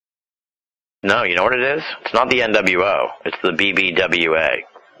No, you know what it is? It's not the NWO. It's the BBWA.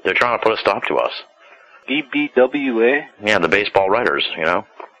 They're trying to put a stop to us. BBWA? Yeah, the baseball writers, you know.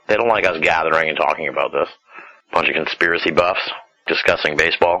 They don't like us gathering and talking about this. Bunch of conspiracy buffs discussing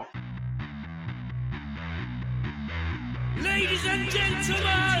baseball. Ladies and gentlemen,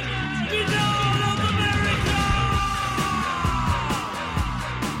 Finale of America!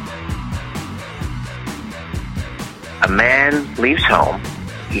 A man leaves home.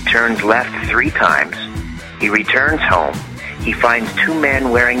 He turns left 3 times. He returns home. He finds 2 men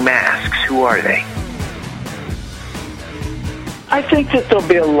wearing masks. Who are they? I think that there'll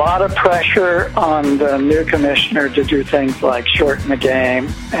be a lot of pressure on the new commissioner to do things like shorten the game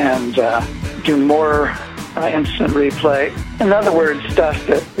and do more instant replay. In other words, stuff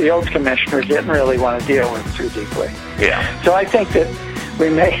that the old commissioner didn't really want to deal with too deeply. Yeah. So I think that we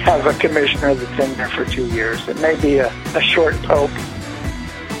may have a commissioner that's in there for 2 years. It may be a short poke.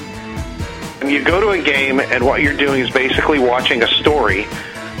 And you go to a game, and what you're doing is basically watching a story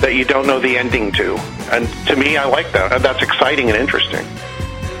that you don't know the ending to. And to me, I like that. That's exciting and interesting.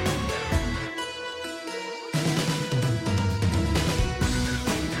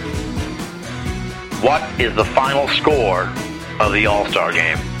 What is the final score of the All-Star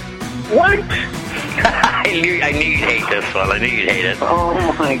game? What? I knew you'd hate this one. I knew you'd hate it. Oh,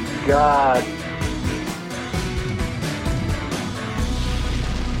 my God.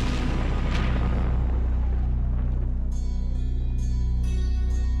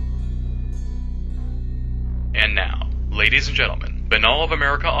 And now, ladies and gentlemen, Banal of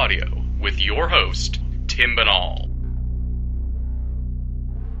America Audio with your host, Tim Banal.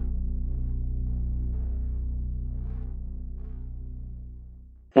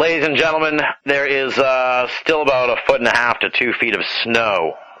 Ladies and gentlemen, there is still about 1.5 to 2 feet of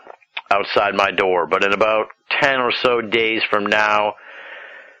snow outside my door, but in about 10 or so days from now,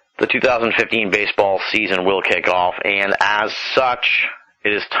 the 2015 baseball season will kick off, and as such,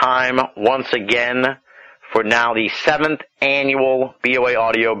 it is time once again for now the 7th annual BOA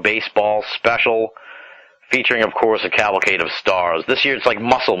Audio Baseball Special, featuring, of course, a cavalcade of stars. This year it's like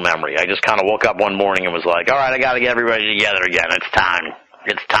muscle memory. I just kind of woke up one morning and was like, all right, I got to get everybody together again. It's time.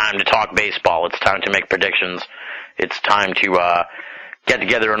 It's time to talk baseball. It's time to make predictions. It's time to get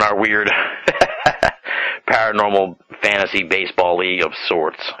together in our weird paranormal fantasy baseball league of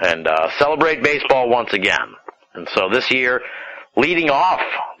sorts and celebrate baseball once again. And so this year, leading off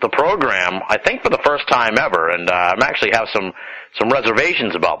the program, I think for the first time ever, and I'm actually have some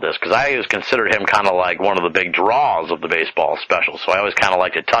reservations about this because I always considered him kind of like one of the big draws of the baseball special. So I always kind of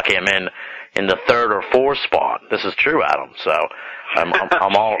like to tuck him in the 3rd or 4th spot. This is true, Adam. So I'm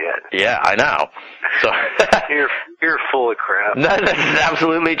all yeah, I know. So you're full of crap. No, this is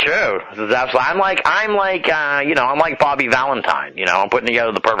absolutely true. This is absolutely. I'm like Bobby Valentine. You know, I'm putting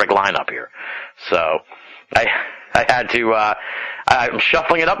together the perfect lineup here. So I had to. I'm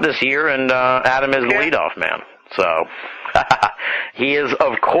shuffling it up this year, and Adam is the leadoff man. So he is,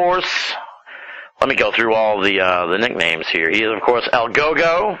 of course. Let me go through all the nicknames here. He is, of course, El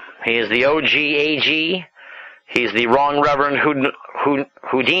Gogo. He is the OG AG. He's the Wrong Reverend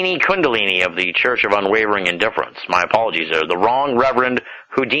Houdini Kundalini of the Church of Unwavering Indifference. My apologies there. The Wrong Reverend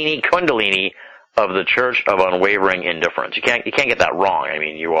Houdini Kundalini of the Church of Unwavering Indifference. You can't get that wrong. I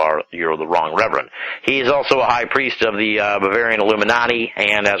mean, you're the wrong reverend. He is also a high priest of the Bavarian Illuminati,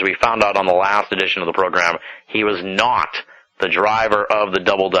 and as we found out on the last edition of the program, he was not the driver of the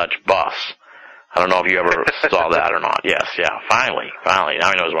Double Dutch bus. I don't know if you ever saw that or not. Yes, yeah, finally. Now he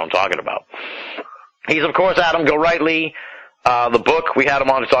knows what I'm talking about. He's, of course, Adam Gorightly. The book, we had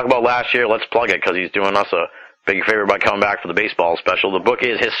him on to talk about last year. Let's plug it because he's doing us a big favor by coming back for the baseball special. The book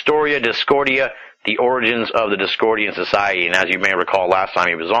is Historia Discordia, The Origins of the Discordian Society. And as you may recall, last time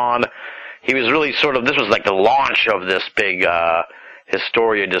he was on, he was really this was like the launch of this big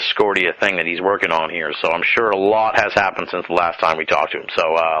Historia Discordia thing that he's working on here. So I'm sure a lot has happened since the last time we talked to him.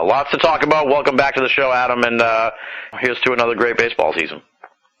 So lots to talk about. Welcome back to the show, Adam, and here's to another great baseball season.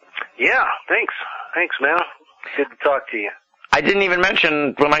 Yeah, thanks. Thanks, man. Good to talk to you. I didn't even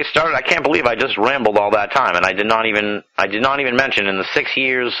mention when I started. I can't believe I just rambled all that time, and I did not even mention in the 6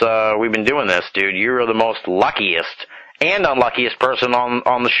 years we've been doing this, dude. You're the most luckiest and unluckiest person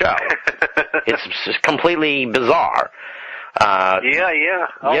on the show. It's just completely bizarre. Yeah.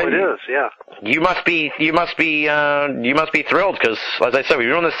 Oh, yeah, it is. Yeah. You must be thrilled because, as I said, we've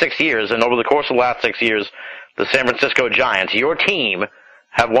been doing this 6 years, and over the course of the last 6 years, the San Francisco Giants, your team,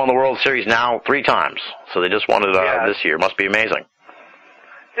 have won the World Series now 3 times. So they just won it this year. Must be amazing.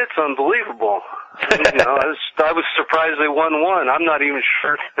 It's unbelievable. I was surprised they won one. I'm not even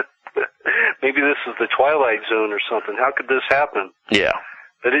sure. Maybe this is the Twilight Zone or something. How could this happen? Yeah.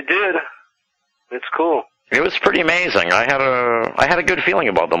 But it did. It's cool. It was pretty amazing. I had a good feeling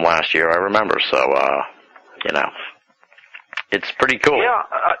about them last year, I remember, so, it's pretty cool. Yeah,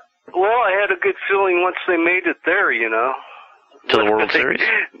 well, I had a good feeling once they made it there, To the World Series?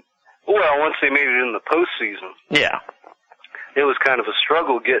 Well, once they made it in the postseason. Yeah. It was kind of a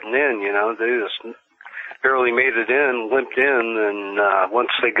struggle getting in, They just barely made it in, limped in, and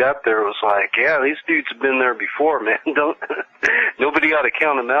once they got there, it was like, yeah, these dudes have been there before, man. Nobody ought to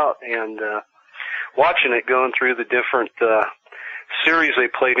count them out. And watching it going through the different series they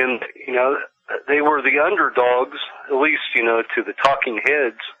played in, they were the underdogs, at least, to the talking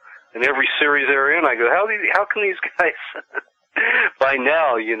heads in every series they're in. I go, how can these guys by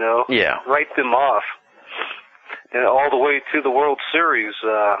now, write them off? And all the way to the World Series,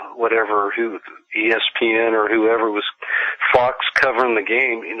 who ESPN or whoever was Fox covering the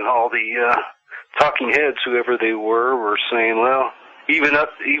game, all the talking heads, whoever they were saying, well, even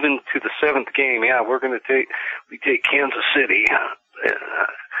to the seventh game, yeah, we take Kansas City.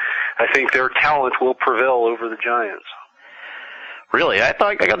 I think their talent will prevail over the Giants. Really? I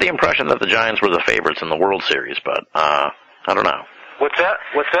got the impression that the Giants were the favorites in the World Series, but I don't know. What's that?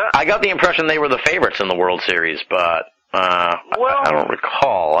 I got the impression they were the favorites in the World Series, but I don't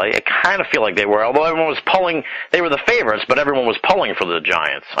recall. I kind of feel like they were, although everyone was pulling. They were the favorites, but everyone was pulling for the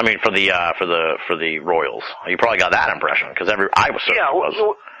Giants. I mean, for the Royals. You probably got that impression because I was. Yeah. Was.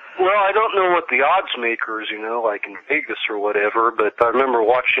 Well, I don't know what the odds makers, like in Vegas or whatever, but I remember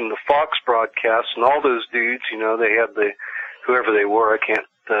watching the Fox broadcast and all those dudes. They had whoever they were. I can't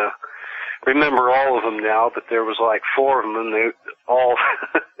remember all of them now, but there was like four of them, and they all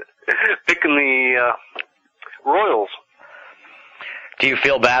picking the Royals. Do you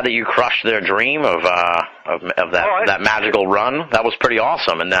feel bad that you crushed their dream of that magical run? That was pretty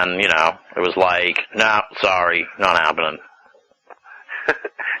awesome, and then it was like, no, sorry, not happening.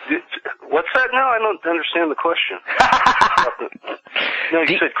 What's that now? I don't understand the question. No,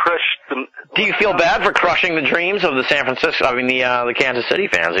 you said crush them. Do you feel bad for crushing the dreams of the the Kansas City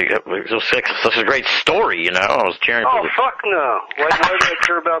fans? It was such a great story, I was cheering for them. Oh, fuck no. Why do I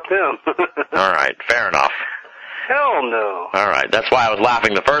care about them? All right, fair enough. Hell no. All right, that's why I was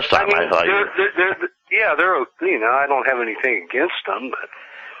laughing the first time. I thought they're I don't have anything against them, but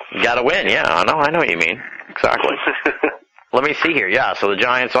you got to win. Yeah, I know what you mean. Exactly. Let me see here. Yeah, so the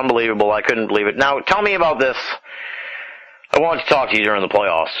Giants, unbelievable. I couldn't believe it. Now, tell me about this. I wanted to talk to you during the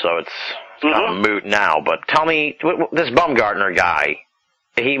playoffs, so it's kind of moot now. But tell me, this Bumgarner guy,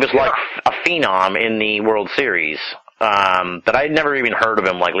 he was like a phenom in the World Series. That I'd never even heard of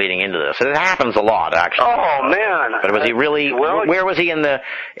him leading into this. It happens a lot, actually. Oh man! But was he really? Where was he in the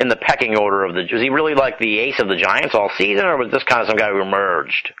pecking order of the? Was he really like the ace of the Giants all season, or was this kind of some guy who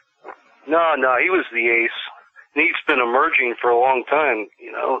emerged? No, he was the ace. And he's been emerging for a long time.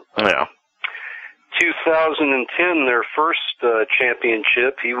 Yeah. 2010, their first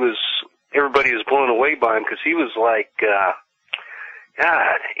championship, everybody was blown away by him because he was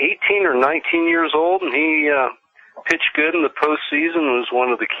 18 or 19 years old, and he pitched good in the postseason. Was one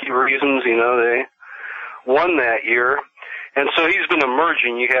of the key reasons, they won that year. And so he's been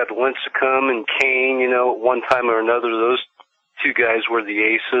emerging. You had Lincecum and Kane, at one time or another. Those two guys were the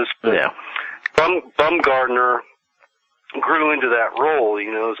aces. But yeah. Bumgarner grew into that role,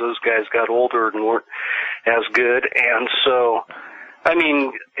 as those guys got older and weren't as good. And so,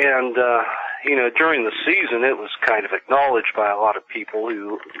 during the season, it was kind of acknowledged by a lot of people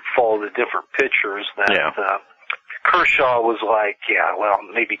who follow the different pitchers that Kershaw was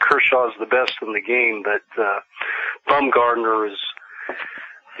maybe Kershaw's the best in the game, but Bumgarner is,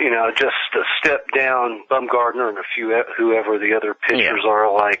 just a step down. Bumgarner and whoever the other pitchers are,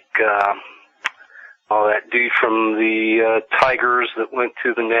 that dude from the Tigers that went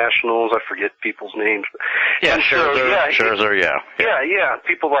to the Nationals. I forget people's names. Yeah, Scherzer, Yeah,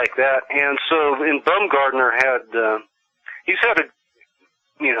 people like that. And so, Bumgarner he's had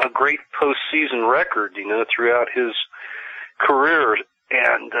a great postseason record, throughout his career.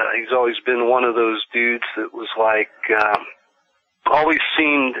 And he's always been one of those dudes that was always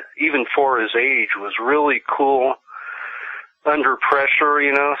seemed, even for his age, was really cool under pressure,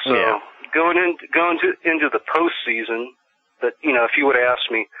 So going into the postseason, but if you would have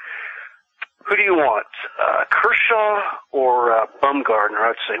asked me, who do you want, Kershaw or Bumgarner?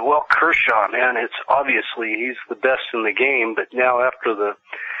 I'd say, well, Kershaw, man. It's obviously he's the best in the game. But now after the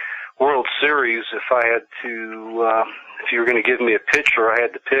World Series, if I had to, if you were going to give me a pitcher, I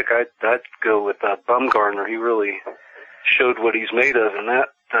had to pick. I'd go with Bumgarner. He really showed what he's made of, and that.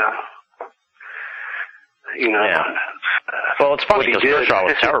 Well, it's funny because Kershaw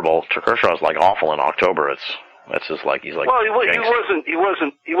was terrible. Kershaw was awful in October. That's just like he's like. Well, he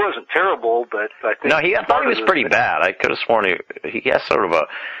wasn't terrible, but I think. No, I thought he was pretty bad. I could have sworn he has sort of a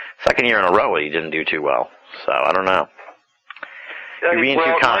second year in a row he didn't do too well. So I don't know. You're being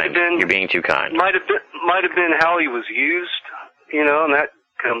too kind. You're being too kind. Might have been how he was used, you know, and that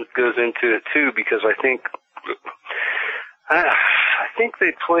goes into it too, because I think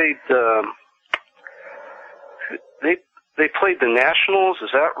they played they played the Nationals, is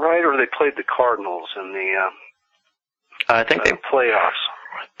that right, or they played the Cardinals in the I think they playoffs.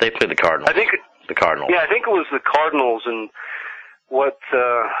 They played the Cardinals. I think the Cardinals. Yeah, I think it was the Cardinals, and what's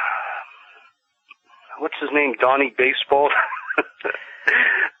his name? Donnie Baseball,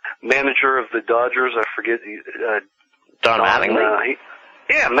 manager of the Dodgers. I forget. Don Mattingly.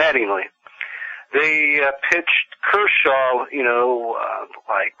 Yeah, Mattingly. They pitched Kershaw. You know,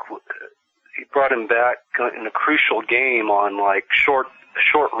 he brought him back in a crucial game on like short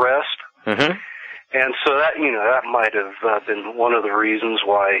rest. Mm-hmm. And so that might have been one of the reasons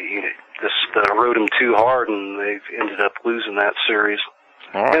why he just rode him too hard, and they've ended up losing that series.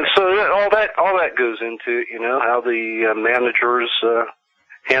 All right. And so all that goes into, you know, how the managers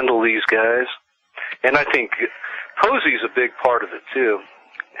handle these guys. And I think Posey's a big part of it too,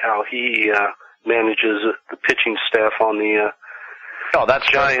 how he manages the pitching staff on the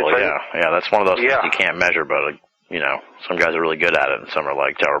that's Giants. Yeah, that's one of those things you can't measure, but you know, some guys are really good at it, and some are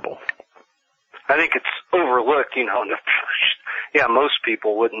like terrible. I think it's overlooked, you know. Yeah, most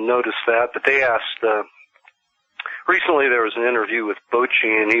people wouldn't notice that, but they asked. Recently, there was an interview with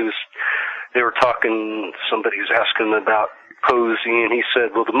Bochy, and they were talking. Somebody was asking him about Posey, and he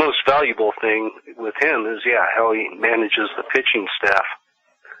said, "Well, the most valuable thing with him is, how he manages the pitching staff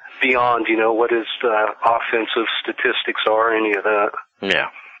beyond, you know, what his offensive statistics are, any of that." Yeah.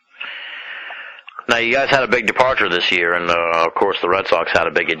 Now, you guys had a big departure this year, and, of course, the Red Sox had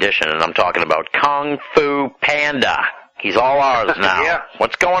a big addition, and I'm talking about Kung Fu Panda. He's all ours now. Yeah.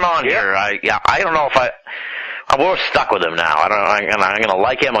 What's going on here? I don't know if we're stuck with him now. I'm going to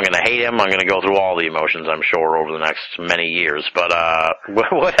like him. I'm going to hate him. I'm going to go through all the emotions, I'm sure, over the next many years. But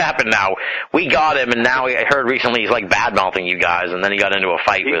what happened now? We got him, and now I heard recently he's like bad-mouthing you guys, and then he got into a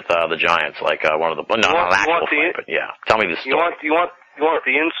fight with the Giants, like one of the not an actual fight, but yeah. Tell me the story. You want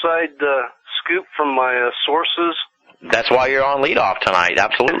the inside scoop from my sources? That's why you're on leadoff tonight.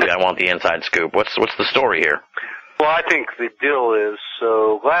 Absolutely, I want the inside scoop. What's the story here? Well, I think the deal is,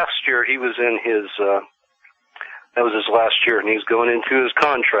 so last year he was in his, that was his last year, and he's going into his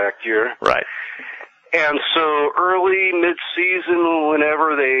contract year. Right. And so early, mid-season,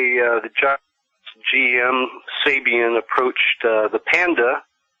 whenever the Giants GM, Sabian, approached the Panda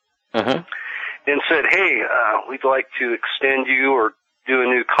and said, hey, we'd like to extend you or do a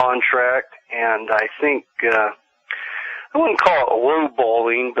new contract, and I think, I wouldn't call it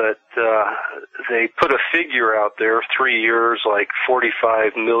lowballing, but they put a figure out there, 3 years, like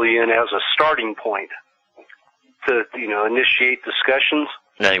 $45 million as a starting point to, you know, initiate discussions.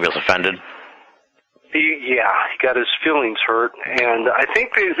 And he was offended. He got his feelings hurt, and I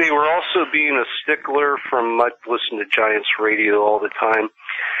think they were also being a stickler from, I listen to Giants radio all the time,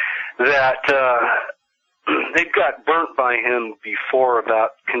 that they got burnt by him before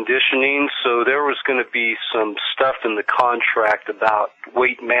about conditioning, so there was going to be some stuff in the contract about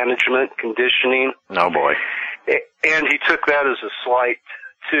weight management, conditioning. Oh, boy. And he took that as a slight,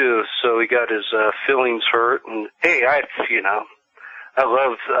 too, so he got his feelings hurt. And, hey, I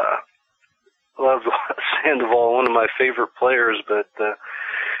love Sandoval, one of my favorite players, but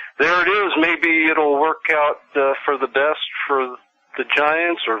there it is. Maybe it'll work out for the best for the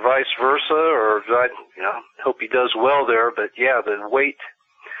Giants or vice versa, or I hope he does well there. But yeah, the weight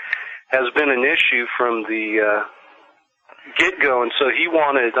has been an issue from the get-go, and so he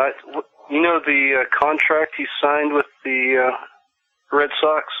wanted, the contract he signed with the Red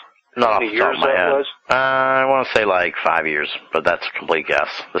Sox? Not How off many the top years of my that head. was? I want to say like 5 years, but that's a complete guess.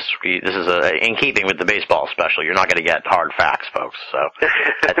 This is in keeping with the baseball special. You're not going to get hard facts, folks. So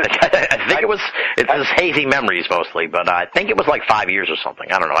I think it's hazy memories mostly, but I think it was like 5 years or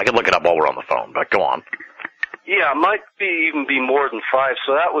something. I don't know. I could look it up while we're on the phone, but go on. Yeah, it might even be more than 5,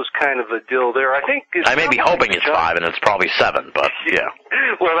 so that was kind of a deal there. I think I may be hoping it's 5, and it's probably 7, but yeah.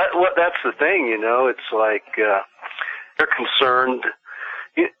 Well, that's the thing, It's like they're concerned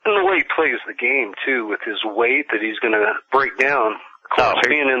in the way he plays the game, too, with his weight that he's going to break down. Of course,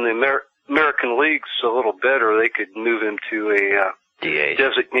 being in the American League's a little better. They could move him to a DH.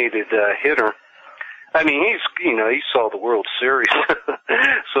 Designated hitter. I mean, he saw the World Series.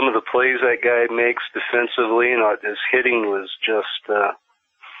 Some of the plays that guy makes defensively, and his hitting was just,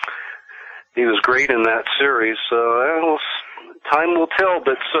 he was great in that series. So, time will tell.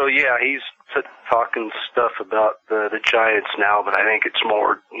 But so, yeah, he's talking stuff about the Giants now, but I think it's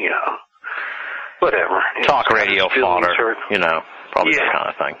more, whatever. Talk radio fodder, probably that kind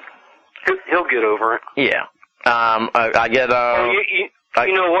of thing. He'll get over it. Yeah. I get.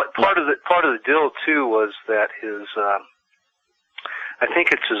 You know what? Part of the deal too was that his. I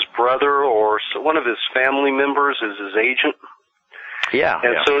think it's his brother or one of his family members is his agent. Yeah.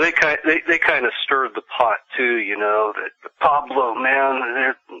 And so they kind of stirred the pot too, that Pablo, man,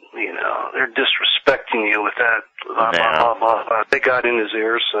 they're disrespecting you with that, blah, blah, blah, blah. They got in his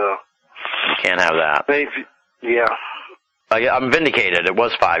ear, so. You can't have that. Yeah. I'm vindicated. It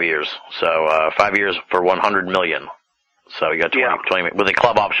was 5 years. So, 5 years for $100 million. So you got 20 with a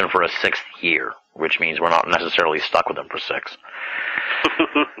club option for a 6th year, which means we're not necessarily stuck with him for 6.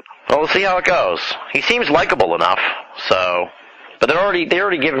 Well, we'll see how it goes. He seems likable enough, so. But they already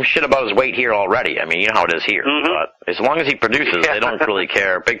give him shit about his weight here already. I mean, you know how it is here. Mm-hmm. But as long as he produces, they don't really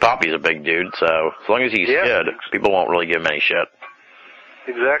care. Big Papi's a big dude, so as long as he's good, people won't really give him any shit.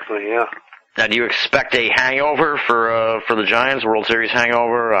 Exactly, yeah. Now, do you expect a hangover for the Giants, World Series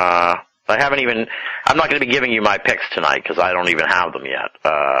hangover? I'm not going to be giving you my picks tonight because I don't even have them yet.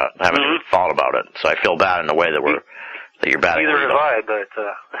 I haven't even thought about it, so I feel bad in a way that you're batting. Neither have I, but.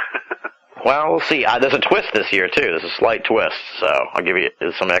 Well, we'll see. There's a twist this year too. There's a slight twist, so I'll give you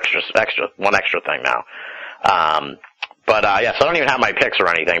some one extra thing now. So I don't even have my picks or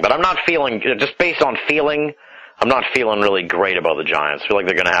anything. But I'm not feeling, just based on feeling, I'm not feeling really great about the Giants. I feel like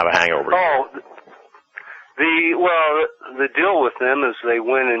they're going to have a hangover. Oh, the deal with them is they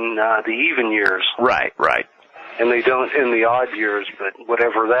win in the even years. Right. And they don't in the odd years, but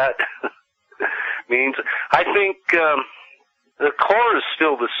whatever that means. I think. The core is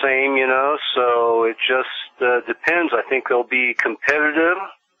still the same, so it just depends. I think they'll be competitive,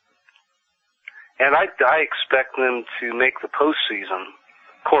 and I expect them to make the postseason.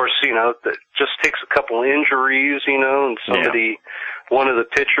 Of course, that just takes a couple injuries, and one of the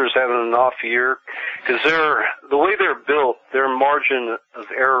pitchers having an off year, because the way they're built, their margin of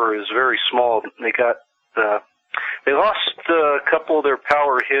error is very small. They lost a couple of their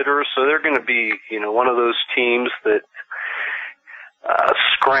power hitters, so they're going to be, one of those teams that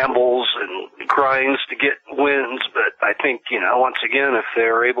scrambles and grinds to get wins, but I think, once again, if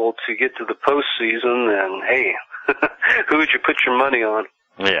they're able to get to the postseason, then, hey, who would you put your money on?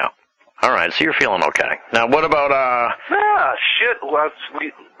 Yeah. All right, so you're feeling okay. Now, what about, shit, well,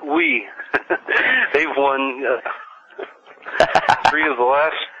 they've won 3 of the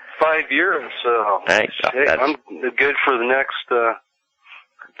last 5 years, so hey, I'm good for the next,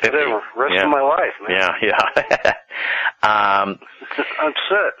 rest of my life, man. Yeah. I'm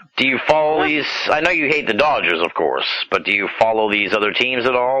set. Do you follow these? I know you hate the Dodgers, of course, but do you follow these other teams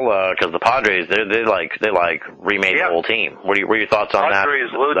at all? Because the Padres, they remade the whole team. What are your thoughts on that?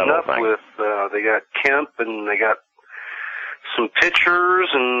 Padres loading up with. They got Kemp and they got some pitchers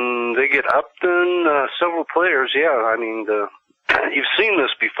and they get Upton, several players. Yeah, I mean, you've seen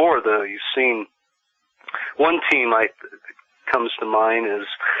this before, though. You've seen one team comes to mind is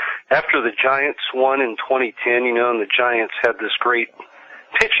after the Giants won in 2010, and the Giants had this great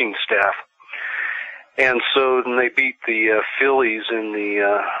pitching staff. And so then they beat the Phillies in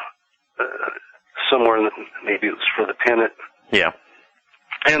the somewhere in maybe it was for the pennant. Yeah.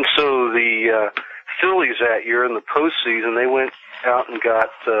 And so the Phillies that year in the postseason, they went out and got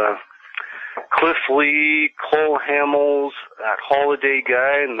Cliff Lee, Cole Hamels, that Holiday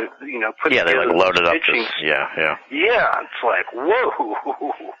guy, and put together they loaded up pitching. Yeah. Yeah, it's like, whoa,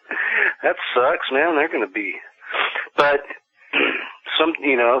 that sucks, man. They're going to be, but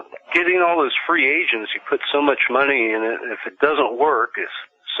getting all those free agents, you put so much money in it. If it doesn't work, if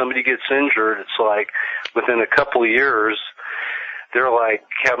somebody gets injured, it's like within a couple of years, they're like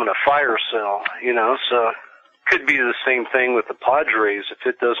having a fire sale, so. Could be the same thing with the Padres if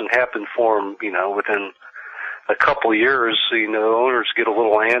it doesn't happen for them, within a couple of years, owners get a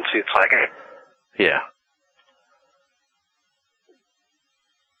little antsy. It's like, hey. Yeah.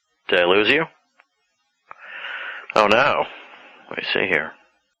 Did I lose you? Oh no. Let me see here.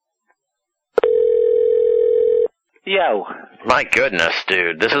 Yo. My goodness,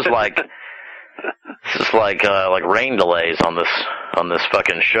 dude. This is like like rain delays on this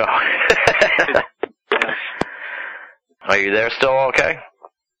fucking show. Are you there still? Okay.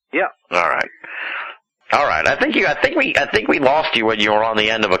 Yeah. All right. I think we lost you when you were on the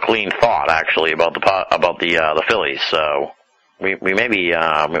end of a clean thought, actually, about the Phillies. So we may be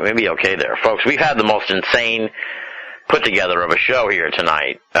okay there, folks. We've had the most insane put together of a show here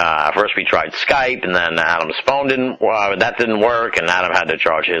tonight. First we tried Skype, and then Adam's phone that didn't work, and Adam had to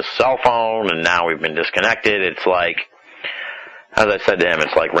charge his cell phone, and now we've been disconnected. It's like As I said to him,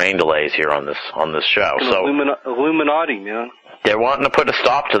 it's like rain delays here on this show. So Illuminati, man. they're wanting to put a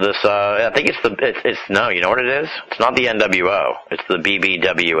stop to this. I think it's no, you know what it is? It's not the NWO. It's the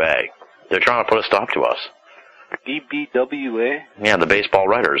BBWA. They're trying to put a stop to us. BBWA? Yeah, the baseball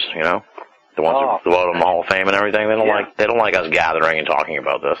writers, you know, the ones who vote in the Hall of Fame and everything. They don't like us gathering and talking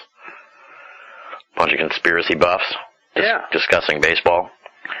about this. Bunch of conspiracy buffs. Discussing baseball.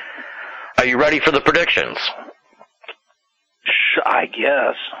 Are you ready for the predictions? I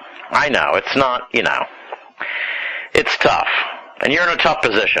guess. I know, it's not, you know, it's tough. And you're in a tough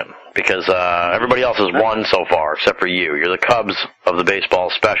position because everybody else has won so far except for you. You're the Cubs of the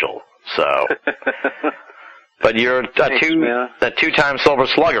baseball special. So, but you're a two-time Silver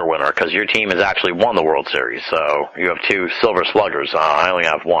Slugger winner because your team has actually won the World Series. So you have 2 Silver Sluggers. I only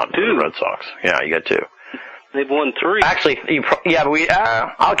have 1 for the Red Sox. Yeah, you got 2. They've won 3. Actually, but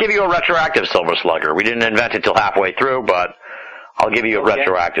I'll give you a retroactive Silver Slugger. We didn't invent it till halfway through, but I'll give you it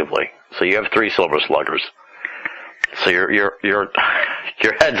retroactively. So you have 3 Silver Sluggers. So your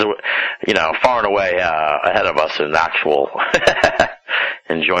head's, you know, far and away ahead of us in actual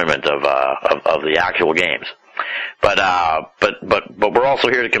enjoyment of the actual games. But we're also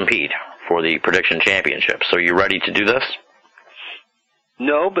here to compete for the prediction championship. So are you ready to do this?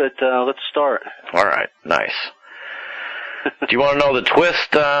 No, but let's start. All right, nice. Do you want to know the twist?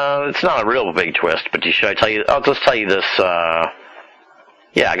 It's not a real big twist, but should I tell you? I'll just tell you this.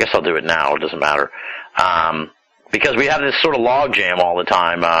 Yeah, I guess I'll do it now. It doesn't matter. Because we have this sort of log jam all the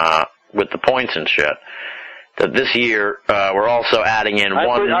time with the points and shit. That this year we're also adding in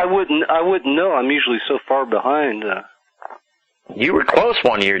one. I wouldn't know. I'm usually so far behind. You were close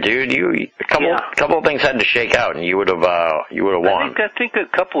one year, dude. A couple of things had to shake out, and you would have won. I think a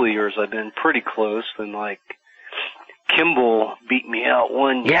couple of years I've been pretty close, and like Kimball beat me out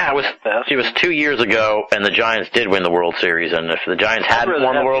one year. Yeah, it was 2 years ago, and the Giants did win the World Series. And if the Giants hadn't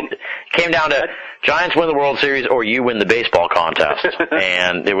won the World, it came down to Giants win the World Series or you win the baseball contest.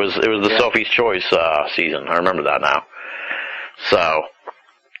 And it was the Sophie's Choice season. I remember that now. So.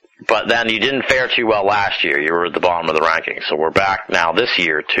 But then you didn't fare too well last year. You were at the bottom of the rankings. So we're back now this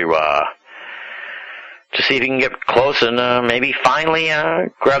year to see if you can get close and maybe finally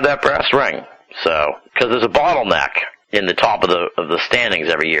grab that brass ring. So, because there's a bottleneck in the top of the standings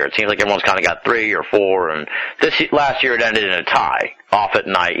every year. It seems like everyone's kind of got 3 or 4, and last year it ended in a tie. Offutt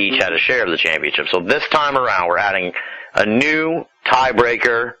and I each had a share of the championship. So this time around we're adding a new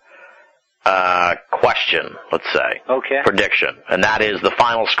tiebreaker question, let's say. Okay. Prediction. And that is the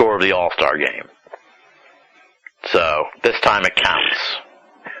final score of the All-Star game. So, this time it counts.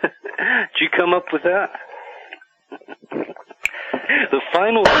 Did you come up with that? The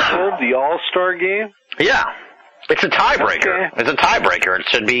final score of the All-Star game? Yeah. It's a tiebreaker. Okay. It's a tiebreaker. It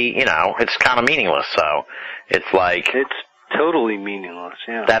should be, you know, it's kind of meaningless. So, it's like... It's totally meaningless,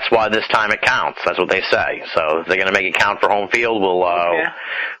 yeah. That's why this time it counts. That's what they say. So if they're going to make it count for home field,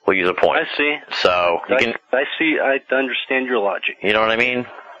 we'll use a point. I see. So you can. I see. I understand your logic. You know what I mean?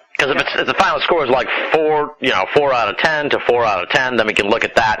 Because if the final score is like 4 out of 10 to 4 out of 10, then we can look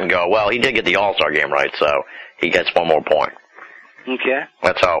at that and go, well, he did get the All-Star game right, so he gets 1 more point. Okay.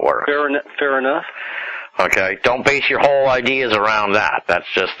 That's how it works. Fair enough. Okay. Don't base your whole ideas around that. That's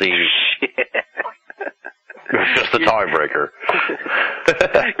just the. It's just the tiebreaker.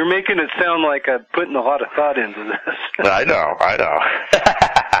 You're making it sound like I'm putting a lot of thought into this. I know.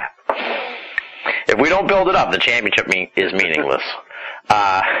 If we don't build it up, the championship is meaningless.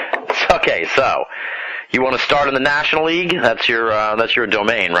 Okay, so you want to start in the National League? That's your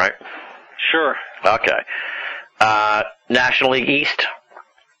domain, right? Sure. Okay. National League East.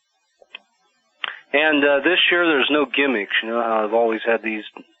 And this year there's no gimmicks. You know how I've always had these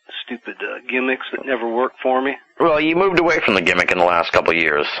stupid gimmicks that never work for me. Well, you moved away from the gimmick in the last couple of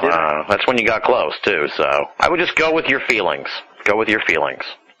years. Yeah. That's when you got close, too. So I would just go with your feelings. We're in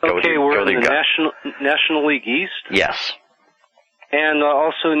the National League East? Yes. And I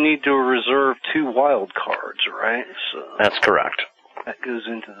also need to reserve 2 wild cards, right? So that's correct. That goes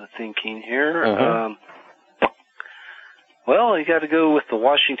into the thinking here. Mm-hmm. Well, you got to go with the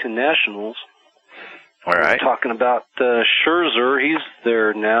Washington Nationals. All right. We're talking about Scherzer. He's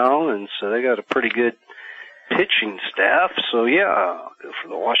there now, and so they got a pretty good pitching staff. So, yeah, I'll go for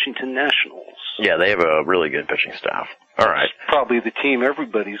the Washington Nationals. Yeah, they have a really good pitching staff. All right. That's probably the team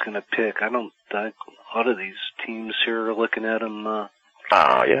everybody's going to pick. A lot of these teams here are looking at them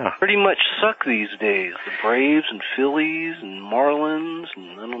yeah. pretty much suck these days. The Braves and Phillies and Marlins,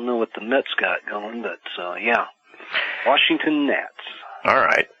 and I don't know what the Mets got going, but, yeah, Washington Nats. All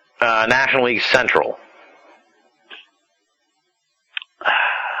right. National League Central.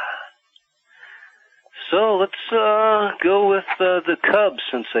 So let's go with the Cubs,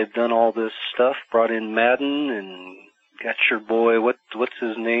 since they've done all this stuff. Brought in Madden and got your boy. What's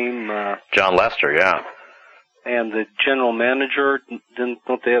his name? John Lester, yeah. And the general manager.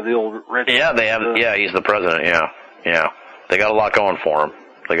 Don't they have the old Red? Yeah, they have. Yeah, he's the president. Yeah. They got a lot going for him.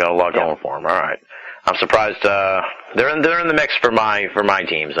 All right. I'm surprised they're in the mix for my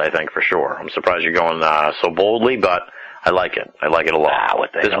teams. I think for sure. I'm surprised you're going so boldly, but I like it. I like it a lot.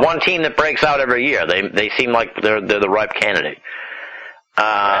 There's one team that breaks out every year. They seem like they're the ripe candidate.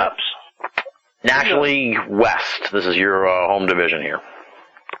 Perhaps. National League West. This is your home division here.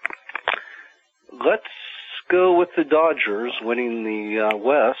 Let's go with the Dodgers winning the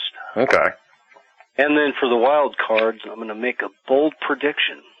West. Okay. And then for the wild cards, I'm going to make a bold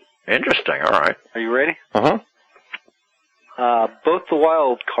prediction. Interesting. All right. Are you ready? Uh-huh. Both the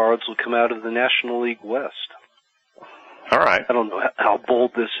wild cards will come out of the National League West. All right. I don't know how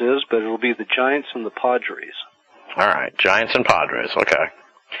bold this is, but it'll be the Giants and the Padres. All right. Giants and Padres. Okay.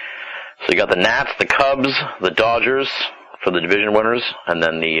 So you got the Nats, the Cubs, the Dodgers for the division winners, and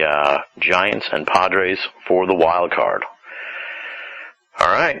then the Giants and Padres for the wild card. All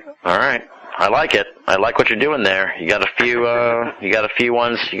right. I like it. I like what you're doing there. You got a few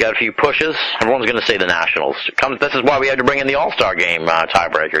pushes. Everyone's going to say the Nationals. This is why we had to bring in the All-Star game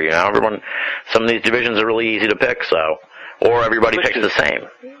tiebreaker. You know, some of these divisions are really easy to pick. Or everybody picks the same.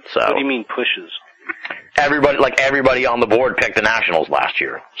 So. What do you mean pushes? Everybody on the board picked the Nationals last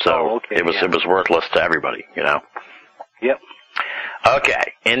year. So okay, it was worthless to everybody. You know. Yep.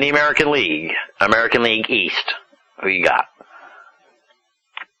 Okay. In the American League East, who you got?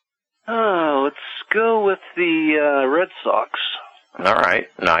 Let's go with the Red Sox. All right,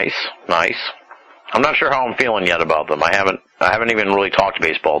 nice. I'm not sure how I'm feeling yet about them. I haven't even really talked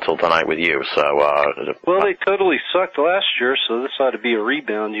baseball till tonight with you. So. Well, they totally sucked last year, so this ought to be a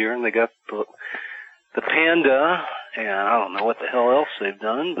rebound year. And they got the Panda, and I don't know what the hell else they've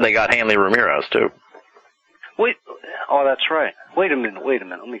done. They got Hanley Ramirez too. Wait, oh, that's right. Wait a minute.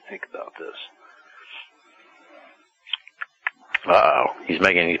 Let me think about this. He's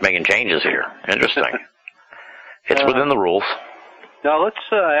making changes here. Interesting. It's within the rules. Now let's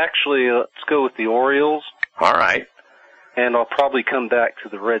go with the Orioles. All right. And I'll probably come back to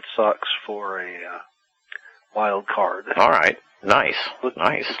the Red Sox for a wild card. All right. Nice. Let's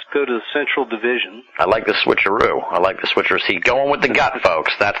go to the Central Division. I like the switcheroo. See, going with the gut,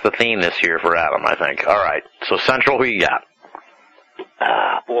 folks. That's the theme this year for Adam, I think. All right. So Central, who you got?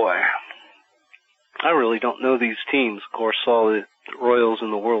 Boy. I really don't know these teams. Of course, saw the Royals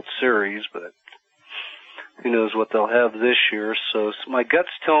in the World Series, but who knows what they'll have this year. So my gut's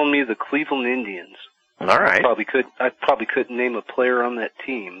telling me the Cleveland Indians. All right. I probably couldn't name a player on that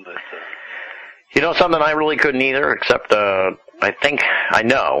team, but you know something, I really couldn't either. Except I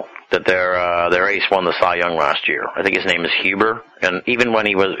know that their ace won the Cy Young last year. I think his name is Huber, and even when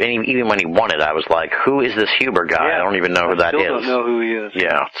he won it, I was like, who is this Huber guy? Yeah, I don't even know who that is. I still don't know who he is.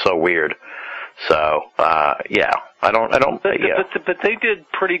 Yeah, it's so weird. So, yeah, I don't. But they did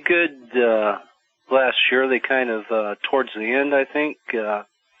pretty good last year. They kind of towards the end, I think,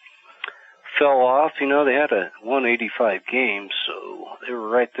 fell off. You know, they had a 185 game, so they were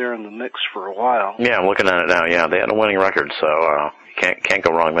right there in the mix for a while. Yeah, I'm looking at it now. Yeah, they had a winning record, so can't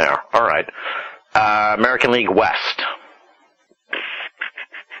go wrong there. All right, American League West.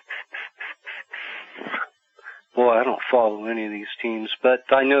 Boy, I don't follow any of these teams, but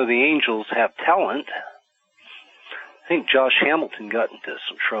I know the Angels have talent. I think Josh Hamilton got into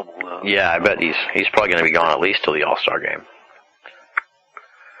some trouble, though. Yeah, I bet he's probably going to be gone at least till the All-Star game.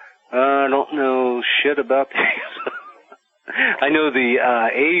 I don't know shit about these. I know the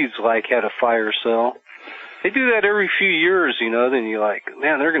A's had a fire sale. They do that every few years, you know. Then you're like,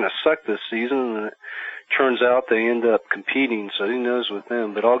 man, they're going to suck this season, and it turns out they end up competing. So who knows with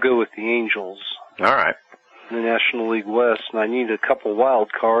them? But I'll go with the Angels. All right. The National League West, and I need a couple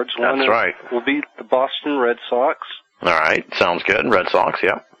wild cards. One That's right. Will be the Boston Red Sox. All right, sounds good. Red Sox,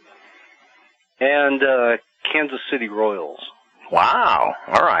 yeah. And Kansas City Royals. Wow.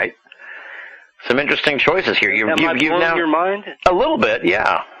 All right. Some interesting choices here. Am I blowing your mind? A little bit,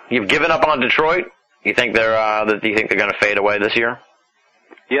 yeah. You've given up on Detroit. You think they're going to fade away this year?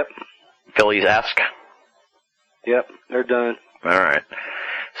 Yep. Phillies-esque. Yep, they're done. All right.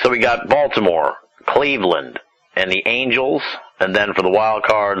 So we got Baltimore, Cleveland, and the Angels, and then for the wild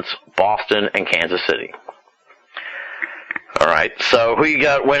cards, Boston and Kansas City. All right, so who you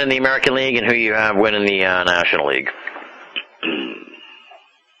got winning the American League and who you have winning the National League?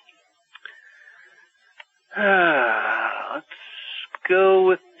 Let's go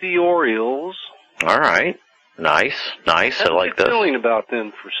with the Orioles. All right, nice. I like this. feeling about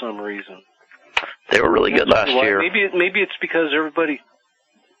them for some reason. They were really good last year. Maybe it's because everybody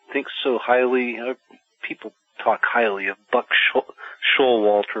thinks so highly. People talk highly of Buck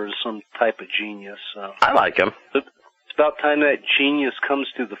Showalter as some type of genius. I like him. It's about time that genius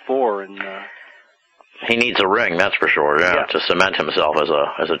comes to the fore, and he needs a ring, that's for sure. Yeah, to cement himself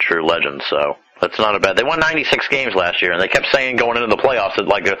as a true legend. So that's not a bad. They won 96 games last year, and they kept saying going into the playoffs that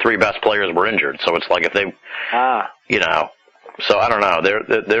like their three best players were injured. So it's like if they, you know. So I don't know.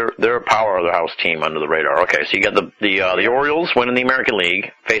 They're a power of the house team under the radar. Okay, so you got the Orioles winning the American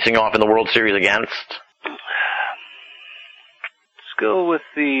League, facing off in the World Series against. Let's go with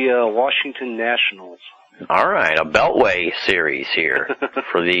the Washington Nationals. All right, a Beltway series here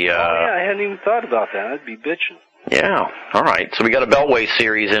for the. I hadn't even thought about that. I'd be bitching. Yeah. All right, so we got a Beltway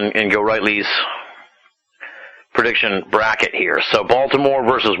series in Go Rightly's prediction bracket here. So Baltimore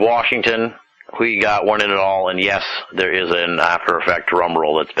versus Washington. We got one in it all, and yes, there is an After Effect drum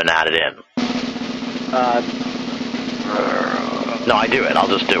roll that's been added in. No, I do it. I'll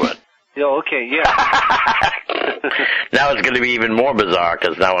just do it. Yeah, okay, yeah. Now it's going to be even more bizarre,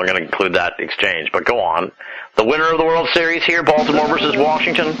 because now we're going to include that exchange. But go on. The winner of the World Series here, Baltimore versus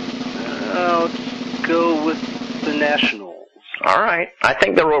Washington? Let's go with the Nationals. All right. I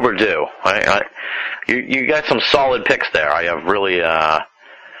think they're overdue. You got some solid picks there. I have really...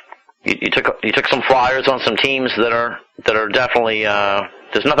 You took some flyers on some teams that are definitely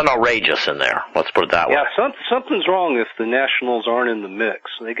there's nothing outrageous in there. Let's put it that way. Yeah, something's wrong if the Nationals aren't in the mix.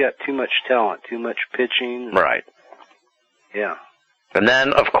 They got too much talent, too much pitching. Right. Yeah. And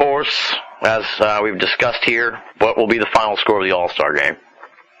then, of course, as we've discussed here, what will be the final score of the All-Star game?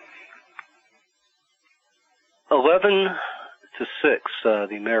 11-6,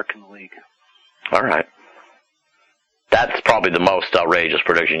 the American League. All right. That's probably the most outrageous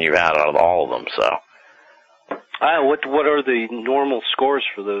prediction you've had out of all of them. So, what are the normal scores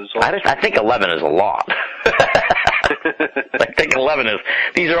for those? I think 11 is a lot. I think 11 is.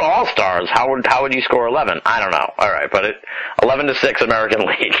 These are all stars. How would you score 11? I don't know. All right, but 11-6 American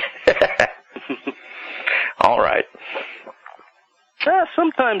League. All right.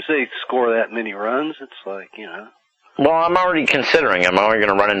 Sometimes they score that many runs. It's like, you know. Well, I'm already considering I'm already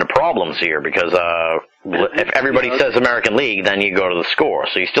going to run into problems here because if everybody says American League, then you go to the score.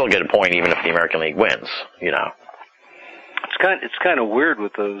 So you still get a point even if the American League wins, you know. It's kind of weird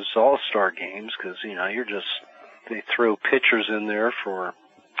with those All-Star games because, you know, they throw pitchers in there for,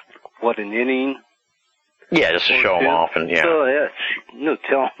 an inning? Yeah, just to show them off. And yeah. So, no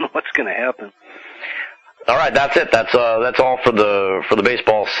telling what's going to happen. All right, that's it. That's all for the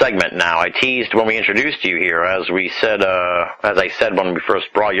baseball segment. Now, I teased when we introduced you here, as I said when we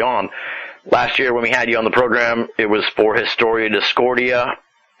first brought you on last year when we had you on the program. It was for Historia Discordia,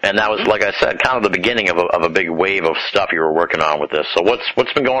 and that was, like I said, kind of the beginning of a big wave of stuff you were working on with this. So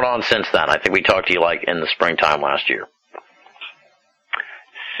what's been going on since then? I think we talked to you like in the springtime last year.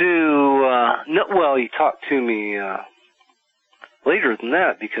 So, you talked to me. Later than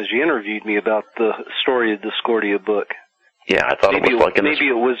that, because you interviewed me about the Story of Discordia book. Yeah, I thought maybe it was like maybe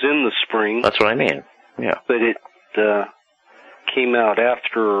it was in the spring. That's what I mean. Yeah, but it came out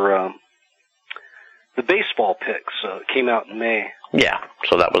after the baseball picks. So it came out in May. Yeah,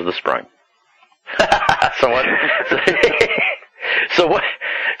 so that was the spring. So what?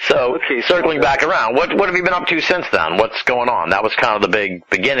 Okay, circling back around, what have you been up to since then? What's going on? That was kind of the big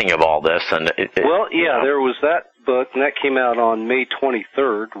beginning of all this, and there was that book, and that came out on May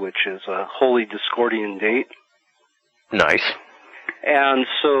 23rd, which is a Holy Discordian date. Nice. And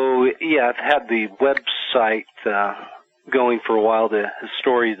so, I've had the website going for a while, the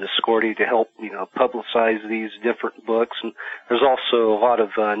Historia Discordia, to help publicize these different books, and there's also a lot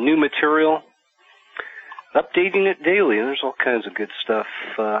of new material. Updating it daily, and there's all kinds of good stuff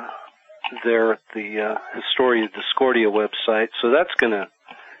there at the Historia Discordia website. So that's going to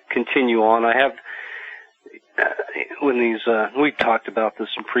continue on. I have, we talked about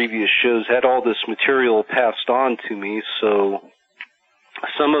this in previous shows, had all this material passed on to me, so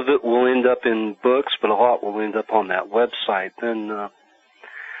some of it will end up in books, but a lot will end up on that website. Then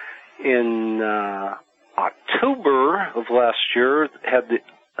in October of last year, had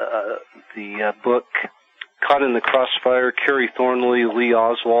the book Caught in the Crossfire, Kerry Thornley, Lee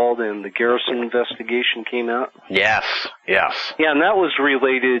Oswald, and the Garrison investigation came out. Yes. Yeah, and that was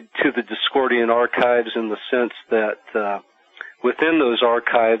related to the Discordian archives in the sense that within those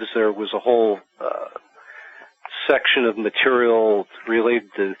archives there was a whole section of material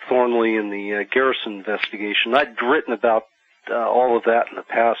related to Thornley and the Garrison investigation. I'd written about all of that in the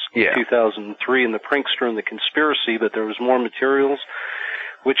past, 2003, in The Prankster and the Conspiracy, but there was more materials,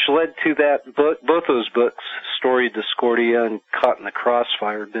 which led to that book. Both those books, Story of Discordia and Caught in the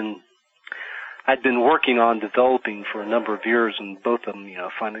Crossfire, have been I'd been working on developing for a number of years, and both of them,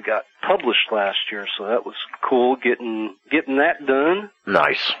 finally got published last year. So that was cool, getting that done.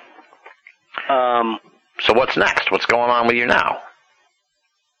 Nice. So what's next? What's going on with you now?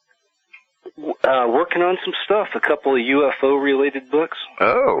 Working on some stuff, a couple of UFO-related books.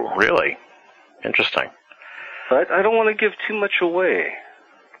 Oh, really? Interesting. But I don't want to give too much away.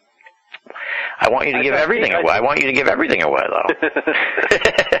 I want you to give everything away. I want you to give everything away, though.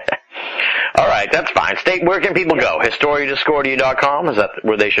 All right, that's fine. Where can people go? HistoriaDiscordia.com? Is that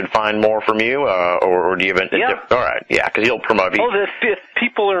where they should find more from you, or do you have all right, yeah, because you'll promote. If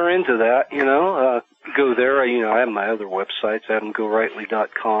people are into that, go there. I have my other websites,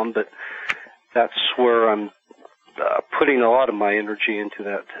 AdamGoRightly.com, but that's where I'm putting a lot of my energy into,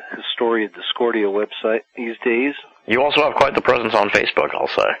 that Historia Discordia website these days. You also have quite the presence on Facebook, I'll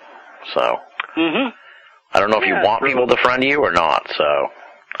say. So, I don't know if you want people to friend you or not, so.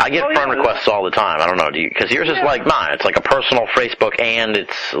 I get friend requests all the time. I don't know, do you? Because yours is like mine. It's like a personal Facebook, and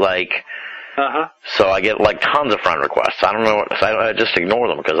it's like, so I get like tons of friend requests. I don't know I just ignore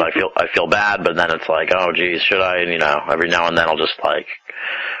them because I feel bad, but then it's like, oh geez, should I? Every now and then I'll just like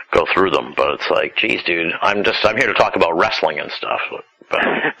go through them, but it's like, geez, dude, I'm here to talk about wrestling and stuff, but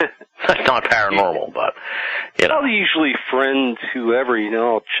it's not paranormal, but I'll usually friend whoever,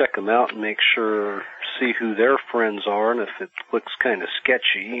 I'll check them out and make sure, see who their friends are, and if it looks kind of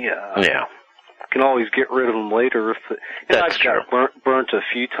sketchy, can always get rid of them later. I've got burnt a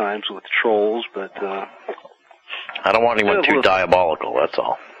few times with trolls, but I don't want anyone too diabolical. That's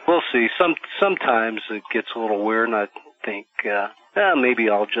all. We'll see. Sometimes it gets a little weird, and I think maybe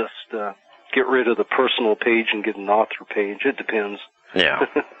I'll just get rid of the personal page and get an author page. It depends. Yeah.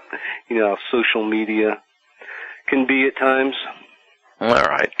 Social media can be at times. All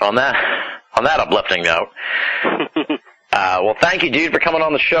right. On that uplifting note. Well, thank you, dude, for coming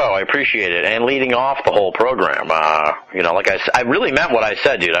on the show. I appreciate it, and leading off the whole program. Like I said, I really meant what I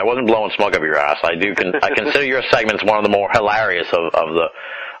said, dude. I wasn't blowing smoke up your ass. I consider your segments one of the more hilarious of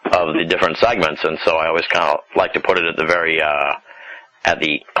the different segments, and so I always kind of like to put it at the very at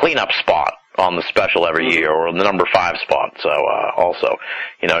the cleanup spot on the special every year, or the number 5 spot. So also,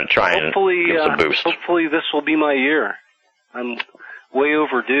 to try and give us a boost. Hopefully, this will be my year. I'm way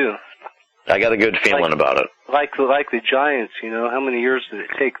overdue. I got a good feeling about it. Like the Giants, how many years did it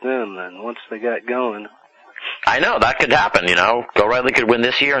take them? And once they got going, I know that could happen. Go Rightly could win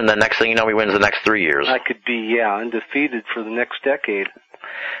this year, and the next thing you know, he wins the next 3 years. I could be undefeated for the next decade.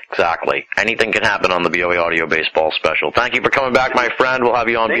 Exactly. Anything can happen on the BOA Audio Baseball Special. Thank you for coming back, my friend. We'll have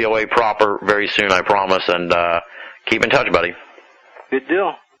you on BOA proper very soon, I promise. And keep in touch, buddy. Good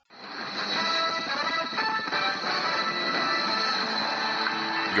deal.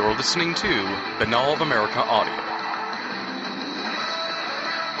 You're listening to Binnall of America Audio.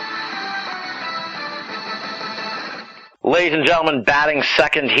 Ladies and gentlemen, batting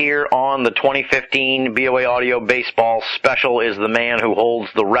second here on the 2015 BOA Audio Baseball Special is the man who holds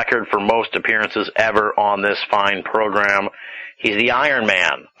the record for most appearances ever on this fine program. He's the Iron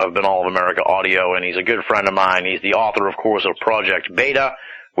Man of Binnall of America Audio, and he's a good friend of mine. He's the author, of course, of Project Beta,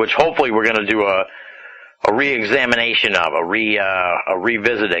 which hopefully we're going to do a re-examination of, a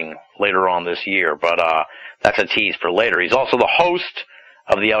revisiting later on this year, but that's a tease for later. He's also the host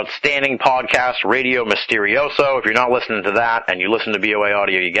of the outstanding podcast Radio Mysterioso. If you're not listening to that and you listen to BOA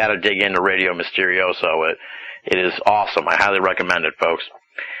Audio, you got to dig into Radio Mysterioso. It is awesome. I highly recommend it, folks.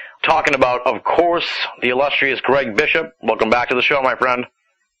 Talking about, of course, the illustrious Greg Bishop. Welcome back to the show, my friend.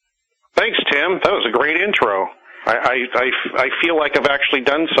 Thanks, Tim. That was a great intro. I feel like I've actually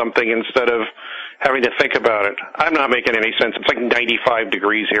done something instead of having to think about it. I'm not making any sense. It's like 95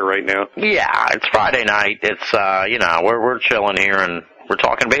 degrees here right now. Yeah, it's Friday night. It's, we're chilling here and we're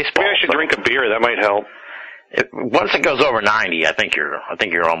talking baseball. Maybe I should drink a beer. That might help. Once it goes over 90, I think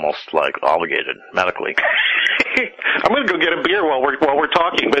you're almost like obligated medically. I'm going to go get a beer while we're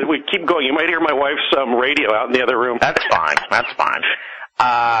talking, but we keep going. You might hear my wife's radio out in the other room. That's fine. That's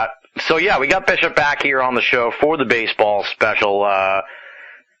fine. So yeah, we got Bishop back here on the show for the baseball special.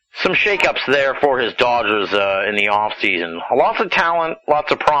 Some shakeups there for his Dodgers in the off season. Lots of talent,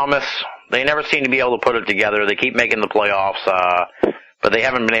 lots of promise. They never seem to be able to put it together. They keep making the playoffs, but they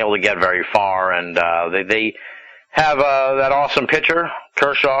haven't been able to get very far. And they have that awesome pitcher,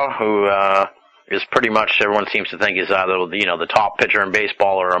 Kershaw, who is pretty much, everyone seems to think is either the top pitcher in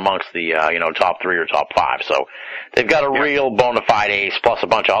baseball or amongst the top 3 or top 5. So they've got a real bona fide ace plus a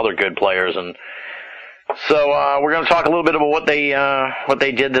bunch of other good players. And so we're going to talk a little bit about what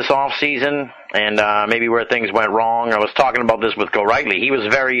they did this off season and maybe where things went wrong. I was talking about this with Go Rightly. He was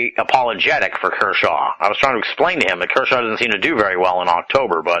very apologetic for Kershaw. I was trying to explain to him that Kershaw doesn't seem to do very well in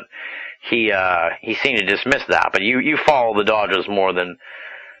October, but he seemed to dismiss that. But you follow the Dodgers more than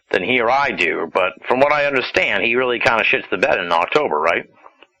he or I do. But from what I understand, he really kind of shits the bed in October, right?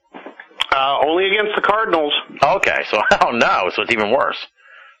 Only against the Cardinals. Okay, so oh no, so it's even worse.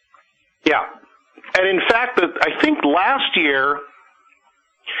 Yeah, and in fact, I think last year,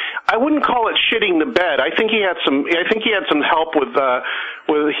 I wouldn't call it shitting the bed. I think he had some help with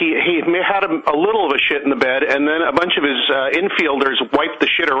he had a little of a shit in the bed, and then a bunch of his infielders wiped the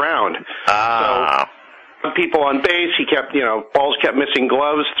shit around. So people on base, he kept balls kept missing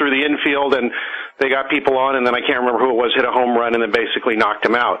gloves through the infield, and they got people on, and then I can't remember who it was hit a home run, and then basically knocked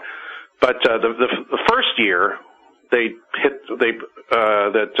him out. But the first year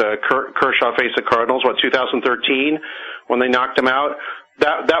Kershaw faced the Cardinals, 2013, when they knocked him out.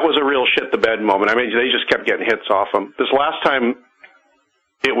 That was a real shit the bed moment. I mean, they just kept getting hits off him. This last time,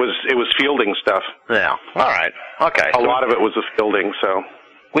 it was fielding stuff. Yeah. All right. Okay. A lot of it was the fielding, so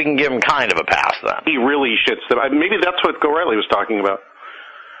we can give him kind of a pass then. He really shits the bed. Maybe that's what Gorelli was talking about.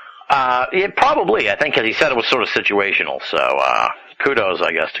 Yeah, probably. I think, because he said it was sort of situational. So kudos,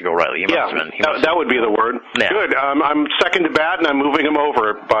 I guess, to Gorelli. That would be the word. Yeah. Good. I'm second to bat, and I'm moving him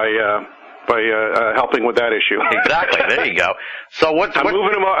over by helping with that issue. Exactly. There you go. So I'm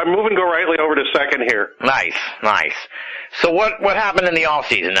moving Gorelli over to second here. Nice. So what happened in the off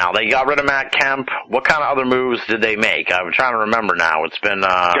season now? They got rid of Matt Kemp. What kind of other moves did they make? I'm trying to remember now. It's been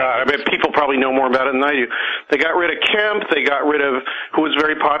God, I mean, people probably know more about it than I do. They got rid of Kemp. They got rid of who was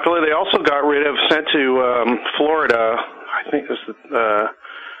very popular. They also sent to Florida. I think it was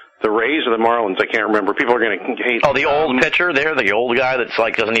the Rays or the Marlins. I can't remember. People are going to hate. Oh, the old pitcher there, the old guy that's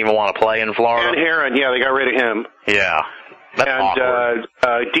doesn't even want to play in Florida. And Heron, yeah, they got rid of him. Yeah. That's awkward.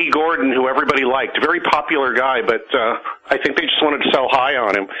 D. Gordon, who everybody liked, very popular guy, but I think they just wanted to sell high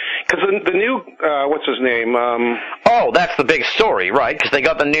on him because the new what's his name? That's the big story, right? Because they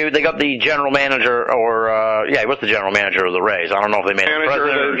got the general manager, or what's the general manager of the Rays? I don't know if they made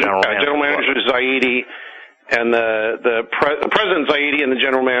general manager is Zaidi. And the president Zaidi and the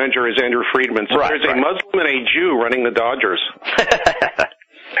general manager is Andrew Friedman. So there's a Muslim and a Jew running the Dodgers.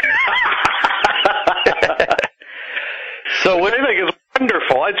 So what I think is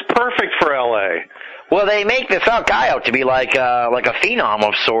wonderful. It's perfect for LA. Well, they make this guy out to be like a phenom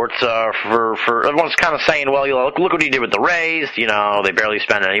of sorts. For everyone's kind of saying, well, look what he did with the Rays. They barely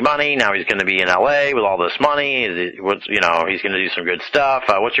spent any money. Now he's going to be in LA with all this money. He's going to do some good stuff.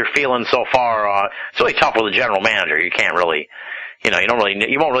 What's your feeling so far? It's really tough with a general manager. You can't really, you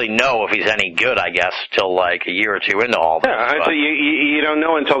won't really know if he's any good, I guess, till like a year or two into all this. Yeah, you don't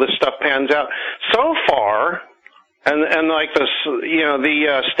know until this stuff pans out. So far. And like this,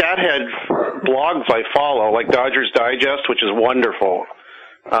 the StatHead blogs I follow, like Dodgers Digest, which is wonderful.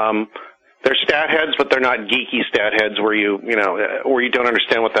 They're stat heads, but they're not geeky stat heads where you don't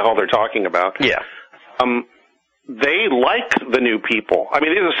understand what the hell they're talking about. Yeah. They like the new people. I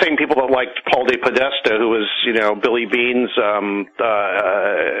mean, these are the same people that liked Paul De Podesta, who was, Billy Bean's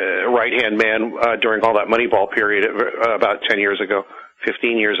right-hand man during all that Moneyball period about 10 years ago,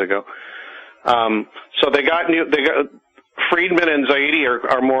 15 years ago. So they got Friedman and Zaidi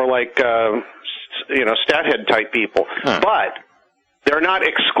are more like, stat head type people. But they're not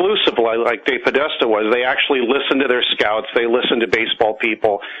exclusive like De Podesta was. They actually listen to their scouts. They listen to baseball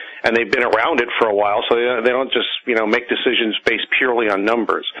people, and they've been around it for a while. So they don't just, make decisions based purely on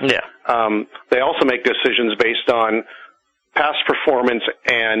numbers. Yeah. They also make decisions based on past performance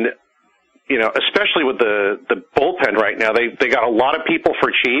and, especially with the bullpen right now, they got a lot of people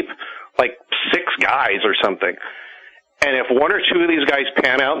for cheap. Like 6 guys or something. And if 1 or 2 of these guys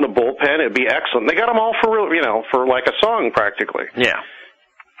pan out in the bullpen, it'd be excellent. They got them all for real, for like a song practically. Yeah.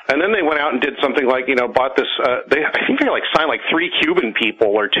 And then they went out and did something like, bought this, I think they signed like 3 Cuban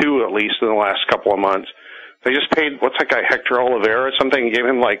people, or 2 at least in the last couple of months. They just paid, what's that guy, Hector Olivera or something, and gave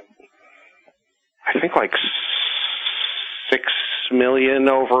him like, I think like $6 million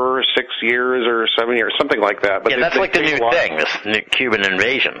over 6 years or 7 years, something like that. But that's like the new thing, this new Cuban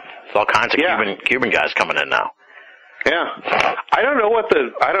invasion. There's all kinds of Cuban guys coming in now. Yeah. I don't know what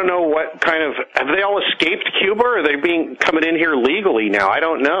kind of, have they all escaped Cuba, or are they coming in here legally now? I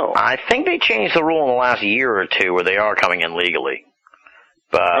don't know. I think they changed the rule in the last year or two where they are coming in legally.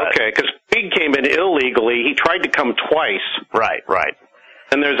 But okay, because Pig came in illegally. He tried to come twice. Right.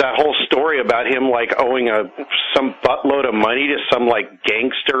 And there's that whole story about him owing some buttload of money to some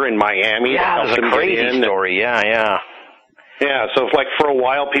gangster in Miami. Yeah, it was a crazy story. Yeah. Yeah, so for a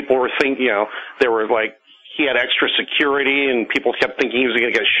while people were thinking, they were he had extra security, and people kept thinking he was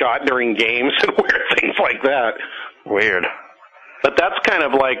going to get shot during games and weird things like that. Weird. But that's kind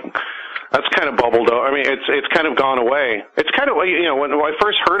of That's kind of bubbled over. I mean, it's kind of gone away. It's kind of, you know, when I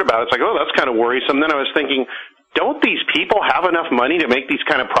first heard about it, it's like, oh, that's kind of worrisome. Then I was thinking, don't these people have enough money to make these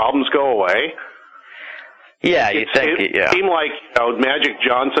kind of problems go away? Yeah, you think, it seemed like, you know, Magic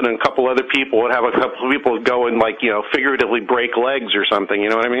Johnson and a couple other people would have a couple of people go and, like, you know, figuratively break legs or something, you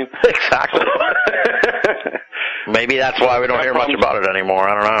know what I mean? Exactly. Maybe that's why we don't hear much about it anymore.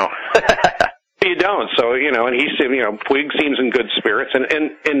 I don't know. You don't. So, you know, and he's, you know, Puig seems in good spirits. And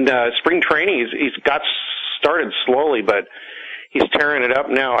in spring training, he's got started slowly, but he's tearing it up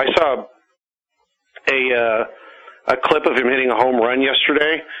now. I saw a clip of him hitting a home run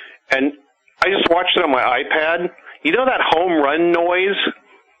yesterday, and I just watched it on my iPad. You know that home run noise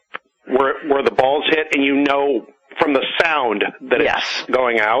where the ball's hit, and you know from the sound that it's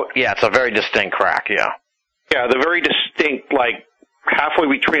going out? Yeah, it's a very distinct crack, yeah. Yeah, the very distinct, like, halfway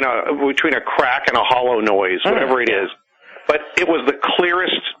between a crack and a hollow noise, whatever it is. But it was the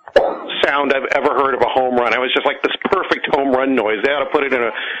clearest sound I've ever heard of a home run. I was just like, this perfect home run noise. They ought to put it in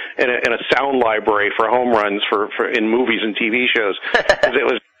a sound library for home runs for in movies and TV shows.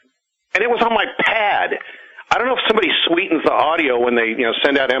 And it was on my pad. I don't know if somebody sweetens the audio when they, you know,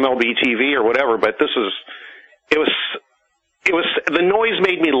 send out MLB TV or whatever, but it was the noise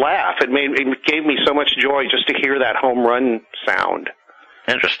made me laugh. It gave me so much joy just to hear that home run sound.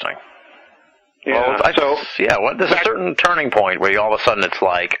 Interesting. Yeah. Well, there's a certain turning point where all of a sudden it's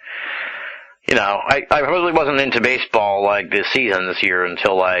like, you know, I really wasn't into baseball like this season this year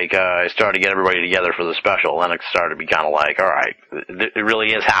until like I started to get everybody together for the special. Then it started to be kind of like, all right, it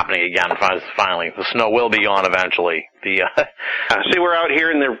really is happening again. Finally, the snow will be gone eventually. See, we're out here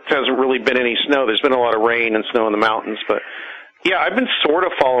and there hasn't really been any snow. There's been a lot of rain and snow in the mountains, but yeah, I've been sort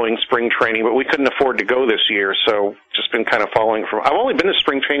of following spring training, but we couldn't afford to go this year, so just been kind of following from. I've only been to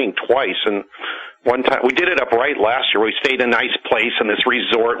spring training twice, and one time we did it up right last year. We stayed in a nice place in this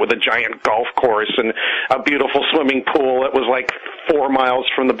resort with a giant golf course and a beautiful swimming pool that was like 4 miles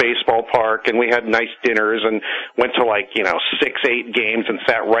from the baseball park, and we had nice dinners and went to like, you know, 6-8 games and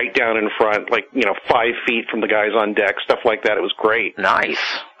sat right down in front, like, you know, 5 feet from the guys on deck, stuff like that. It was great.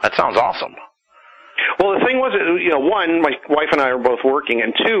 Nice. That sounds awesome. Well, the thing was, you know, one, my wife and I are both working,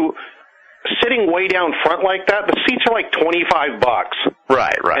 and two, sitting way down front like that, the seats are like $25.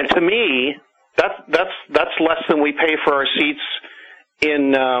 Right. And to me, that's less than we pay for our seats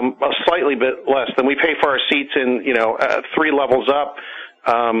in a slightly bit less than we pay for our seats in, you know, 3 levels up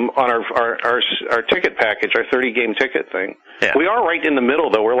on our ticket package, our 30-game ticket thing. Yeah. We are right in the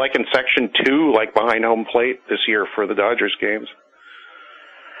middle, though. We're like in section 2, like behind home plate this year for the Dodgers games.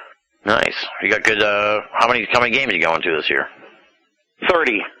 Nice. You got good. How many games are you going to this year?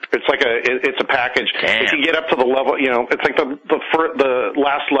 30. It's like it's a package. Damn. If you get up to the level, you know, it's like the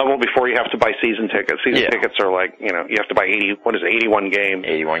last level before you have to buy season tickets. Season tickets are like, you know, you have to buy 81 games.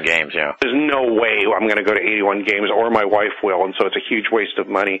 81 games, yeah. There's no way I'm going to go to 81 games, or my wife will, and so it's a huge waste of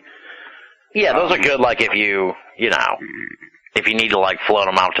money. Yeah, those are good. Like if you need to like float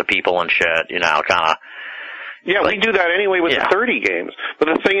them out to people and shit, you know, kind of. Yeah, we do that anyway with the 30 games. But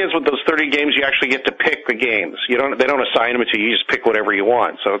the thing is, with those 30 games, you actually get to pick the games. They don't assign them to you. You just pick whatever you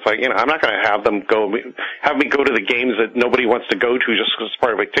want. So it's like, you know, I'm not going to have me go to the games that nobody wants to go to just because it's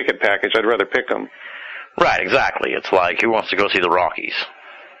part of a ticket package. I'd rather pick them. Right, exactly. It's like, who wants to go see the Rockies?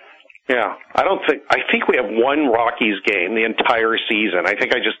 Yeah, I think we have one Rockies game the entire season. I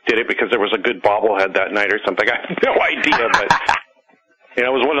think I just did it because there was a good bobblehead that night or something. I have no idea, but. You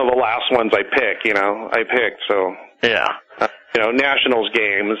know, it was one of the last ones I picked, so. Yeah. You know, Nationals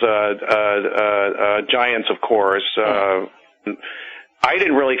games, Giants, of course. I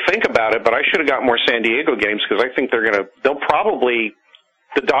didn't really think about it, but I should have got more San Diego games because I think the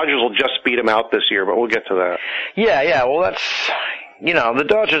Dodgers will just beat them out this year, but we'll get to that. Yeah, well that's, you know, the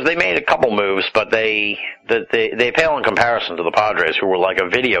Dodgers, they made a couple moves, but they pale in comparison to the Padres, who were like a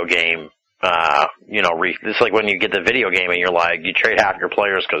video game. You know, it's like when you get the video game and you're like, you trade half your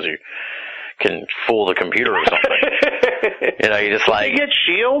players because you can fool the computer or something. You know, you just like. Did they get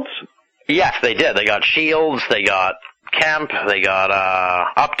Shields? Yes, they did. They got Shields, they got Kemp, they got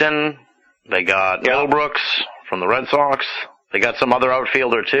Upton, they got Middlebrooks from the Red Sox. They got some other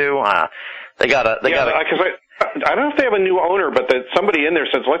outfielder too. I don't know if they have a new owner, but somebody in there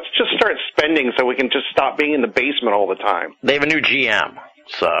says, let's just start spending so we can just stop being in the basement all the time. They have a new GM,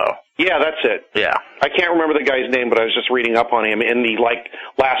 so. Yeah, that's it. Yeah. I can't remember the guy's name, but I was just reading up on him in the, like,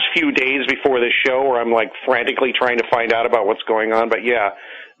 last few days before this show where I'm, like, frantically trying to find out about what's going on. But, yeah,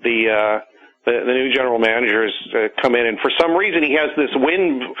 the new general manager has come in, and for some reason he has this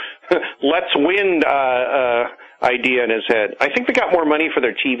let's win idea in his head. I think they got more money for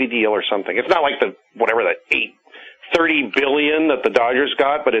their TV deal or something. It's not like the $30 billion that the Dodgers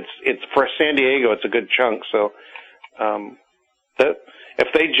got, but it's for San Diego, it's a good chunk. So that if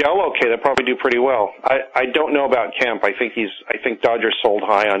they gel okay, they'll probably do pretty well. I don't know about Kemp. I think Dodgers sold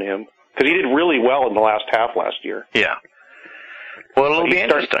high on him because he did really well in the last half last year. Yeah. Well, it'll be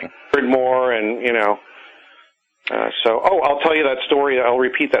interesting. More and I'll tell you that story. I'll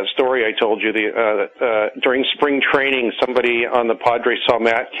repeat that story I told you. During spring training, somebody on the Padres saw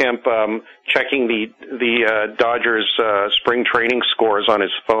Matt Kemp checking the Dodgers spring training scores on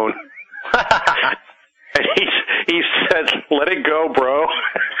his phone. And he said, "Let it go, bro."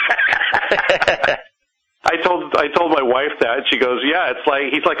 I told my wife that. She goes, "Yeah, it's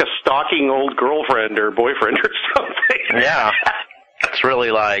like he's like a stalking old girlfriend or boyfriend or something." Yeah, it's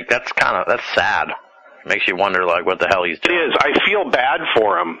really that's sad. Makes you wonder what the hell he's doing. It is. I feel bad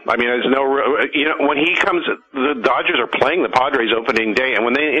for him. I mean, there's no, when he comes, the Dodgers are playing the Padres opening day, and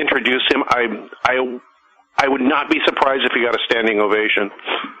when they introduce him, I would not be surprised if he got a standing ovation.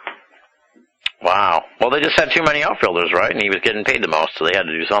 Wow. Well, they just had too many outfielders, right? And he was getting paid the most, so they had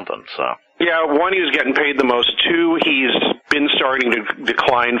to do something. So. Yeah, one, he was getting paid the most. Two, he's been starting to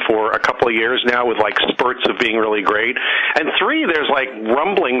decline for a couple of years now with spurts of being really great. And three, there's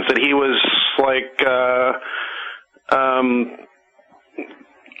rumblings that he was a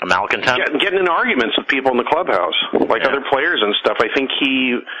malcontent? Getting in arguments with people in the clubhouse, other players and stuff. I think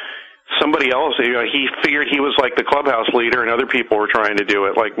somebody else, he figured he was the clubhouse leader and other people were trying to do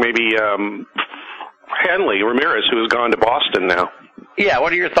it. Maybe Hanley Ramirez, who has gone to Boston now. Yeah,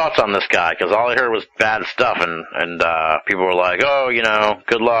 what are your thoughts on this guy? Because all I heard was bad stuff, and people were like, "Oh,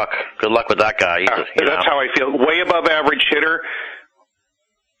 good luck with that guy." That's how I feel. Way above average hitter,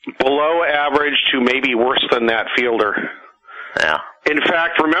 below average to maybe worse than that fielder. Yeah. In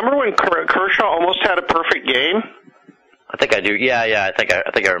fact, remember when Kershaw almost had a perfect game? I think I do. Yeah. I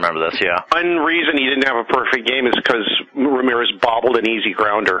think I remember this. Yeah. One reason he didn't have a perfect game is because Ramirez bobbled an easy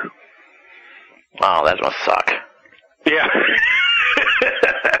grounder. Oh, that must suck. Yeah.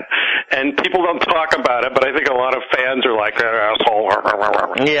 And people don't talk about it, but I think a lot of fans are like, asshole.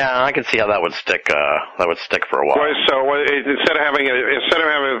 Yeah, I can see how that would stick. That would stick for a while. So instead of having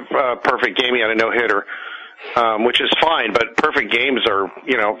a perfect game, he had a no-hitter, which is fine. But perfect games are,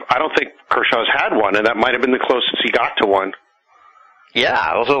 I don't think Kershaw's had one, and that might have been the closest he got to one.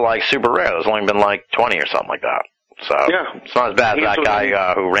 Yeah, those are super rare. There's only been 20 or something like that. So yeah, it's not as bad as that guy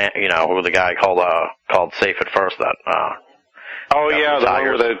who ran. Who the guy called safe at first. That. Oh yeah, the one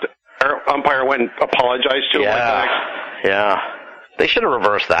where the umpire went and apologized to him. Yeah. They should have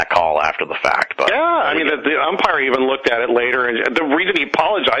reversed that call after the fact. But yeah, I mean the umpire even looked at it later, and the reason he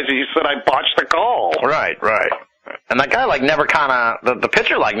apologized is he said, "I botched the call." Right. And that guy never the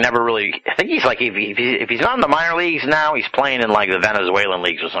pitcher never really. I think he's if he's not in the minor leagues now, he's playing in the Venezuelan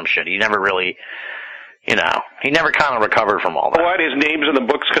leagues or some shit. He never really. He never kind of recovered from all that. Well, his name's in the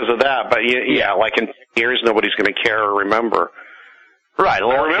books because of that, but yeah, in years nobody's going to care or remember. Right,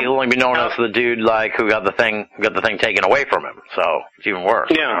 he'll only be known as the dude who got the thing taken away from him. So it's even worse.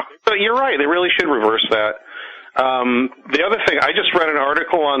 Yeah, but you're right. They really should reverse that. The other thing, I just read an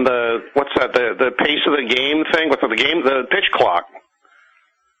article on the pace of the game thing with the pitch clock.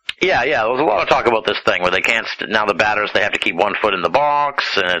 Yeah, there was a lot of talk about this thing where they can't, now the batters, they have to keep 1 foot in the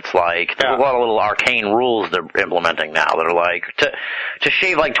box, and it's there's a lot of little arcane rules they're implementing now that are to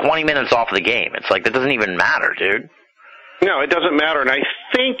shave 20 minutes off the game. It's that doesn't even matter, dude. No, it doesn't matter, and I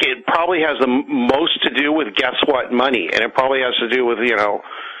think it probably has the most to do with guess what money, and it probably has to do with,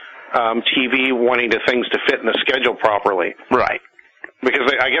 TV wanting things to fit in the schedule properly. Right. Because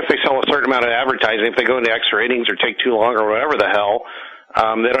I guess they sell a certain amount of advertising. If they go into extra innings or take too long or whatever the hell,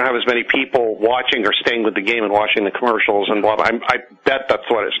 they don't have as many people watching or staying with the game and watching the commercials and blah, blah. I bet that's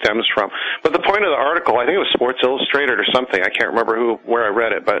what it stems from. But the point of the article, I think it was Sports Illustrated or something. I can't remember where I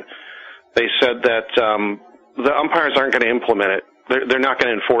read it, but they said that the umpires aren't going to implement it. They're not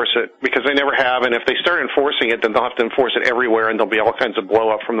going to enforce it because they never have. And if they start enforcing it, then they'll have to enforce it everywhere, and there'll be all kinds of blow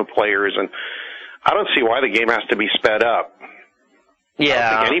up from the players. And I don't see why the game has to be sped up. Yeah.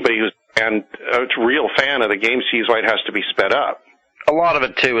 I don't think anybody who's a real fan of the game sees why it has to be sped up. A lot of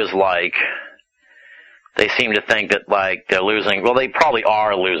it, too, is they seem to think that, they're losing, well, they probably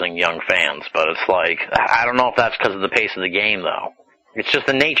are losing young fans, but it's I don't know if that's because of the pace of the game, though. It's just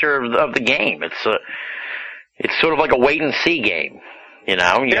the nature of the game. It's sort of like a wait-and-see game, You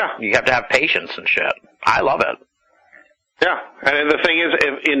have to have patience and shit. I love it. Yeah, and the thing is,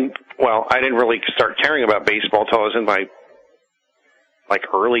 I didn't really start caring about baseball until I was in my,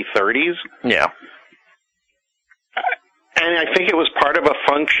 early 30s. Yeah. And I think it was part of a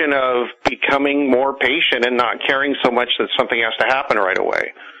function of becoming more patient and not caring so much that something has to happen right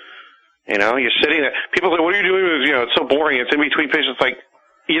away. You know, you're sitting there. People say, "What are you doing?" You know, it's so boring. It's in between pitches. It's like,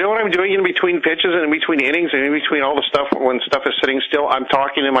 you know what I'm doing in between pitches and in between innings and in between all the stuff when stuff is sitting still? I'm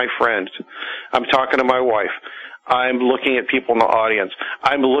talking to my friends. I'm talking to my wife. I'm looking at people in the audience.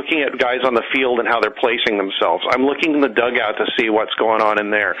 I'm looking at guys on the field and how they're placing themselves. I'm looking in the dugout to see what's going on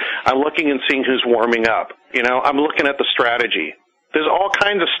in there. I'm looking and seeing who's warming up. You know, I'm looking at the strategy. There's all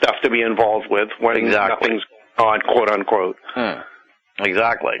kinds of stuff to be involved with when nothing's on, quote unquote.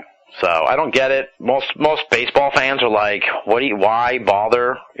 Exactly. So I don't get it. Most baseball fans are like, why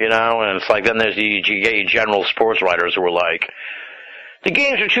bother? You know, and it's like, then there's you get your general sports writers who are like, the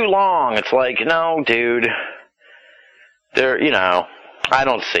games are too long. It's like, no, dude. They're, you know, I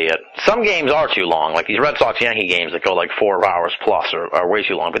don't see it. Some games are too long, like these Red Sox-Yankee games that go like 4 hours plus are way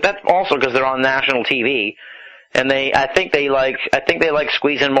too long. But that's also because they're on national TV, and I think they like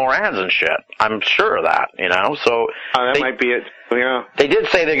squeezing more ads and shit. I'm sure of that, you know. So that might be it. Yeah. They did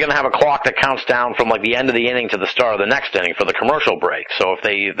say they're going to have a clock that counts down from like the end of the inning to the start of the next inning for the commercial break. So if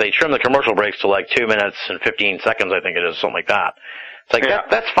they trim the commercial breaks to like 2 minutes and 15 seconds, I think it is, something like that. It's like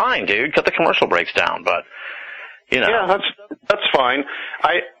that's fine, dude. Cut the commercial breaks down, but. You know. Yeah, that's fine.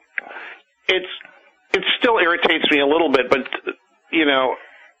 It still irritates me a little bit, but you know,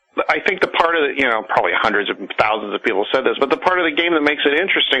 I think the part of you know, probably hundreds of thousands of people said this, but the part of the game that makes it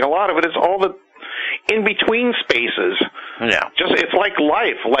interesting, a lot of it is all the in between spaces. Yeah. It's like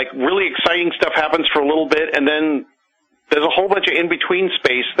life. Like really exciting stuff happens for a little bit, and then there's a whole bunch of in between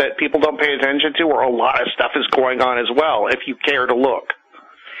space that people don't pay attention to, or a lot of stuff is going on as well, if you care to look.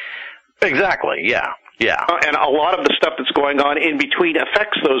 Exactly. Yeah. Yeah. And a lot of the stuff that's going on in between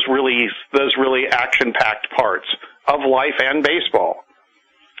affects those really action-packed parts of life and baseball.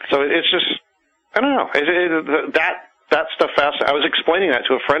 So it's just, I don't know. That stuff fascinates. I was explaining that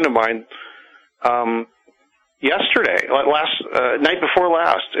to a friend of mine yesterday, night before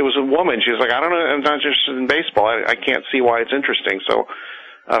last. It was a woman. She was like, I don't know, I'm not interested in baseball. I can't see why it's interesting. So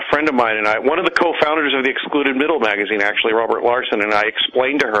a friend of mine and I, one of the co-founders of the Excluded Middle magazine, actually, Robert Larson, and I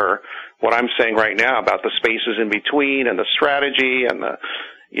explained to her what I'm saying right now about the spaces in between and the strategy and the,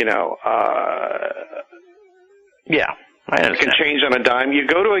 you know, yeah, I understand. It can change on a dime. You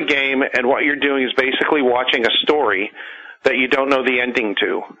go to a game and what you're doing is basically watching a story that you don't know the ending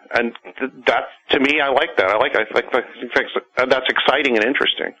to. And that, to me, I like that. I think that's exciting and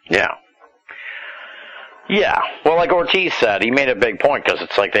interesting. Yeah. Yeah. Well, like Ortiz said, he made a big point because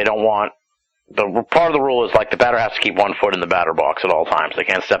it's like they don't want, part of the rule is like the batter has to keep 1 foot in the batter box at all times. They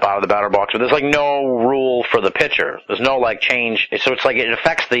can't step out of the batter box. But there's like no rule for the pitcher. There's no like change. So it's like it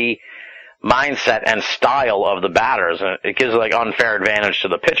affects the mindset and style of the batters. And it gives like unfair advantage to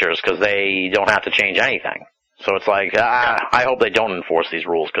the pitchers because they don't have to change anything. So it's like, I hope they don't enforce these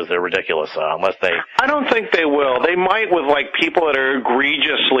rules because they're ridiculous unless they... I don't think they will. They might with, like, people that are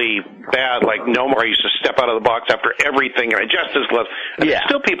egregiously bad, like Nomar used to step out of the box after everything and adjust his gloves. And there's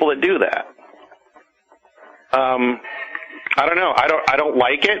still people that do that. I don't know. I don't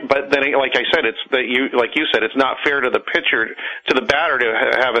like it, but then, like I said, like you said, it's not fair to the pitcher, to the batter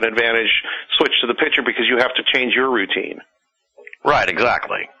to have an advantage switch to the pitcher because you have to change your routine. Right,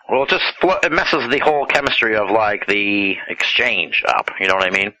 exactly. Well, it messes the whole chemistry of, like, the exchange up, you know what I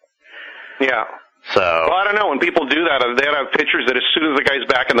mean? Yeah. So. Well, I don't know. When people do that, they have pitchers that as soon as the guy's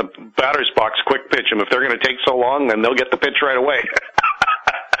back in the batter's box, quick pitch him. If they're going to take so long, then they'll get the pitch right away.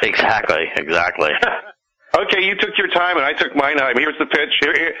 Exactly. Okay, you took your time and I took my time. Here's the pitch.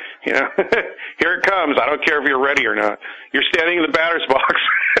 Here, you know, here it comes. I don't care if you're ready or not. You're standing in the batter's box.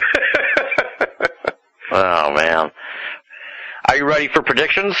 Oh, man. Are you ready for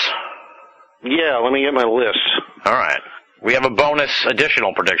predictions? Yeah, let me get my list. All right. We have a bonus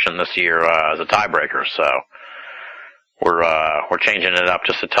additional prediction this year as a tiebreaker, so we're changing it up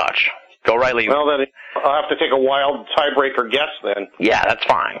just a touch. Go right, Lee. Well, then I'll have to take a wild tiebreaker guess then. Yeah, that's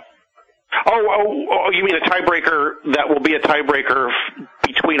fine. Oh, you mean a tiebreaker that will be a tiebreaker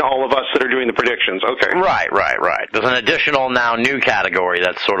between all of us that are doing the predictions? Okay. Right. There's an additional now new category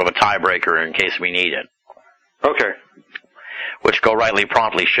that's sort of a tiebreaker in case we need it. Okay. Which Go Rightly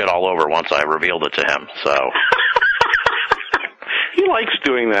promptly shit all over once I revealed it to him, so. He likes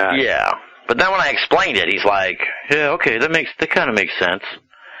doing that. Yeah. But then when I explained it, he's like, yeah, okay, that kind of makes sense.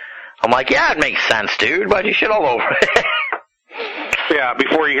 I'm like, yeah, it makes sense, dude. Why'd you shit all over it? Yeah,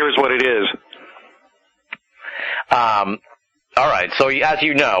 before he hears what it is. All right, so as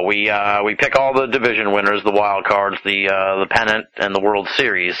you know, we pick all the division winners, the wild cards, the pennant, and the World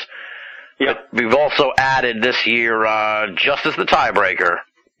Series. Yep. But we've also added this year, just as the tiebreaker,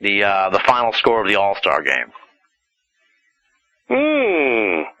 the final score of the All-Star game.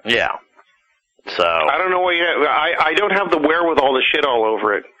 Yeah. So I don't know what I don't have the wherewithal to shit all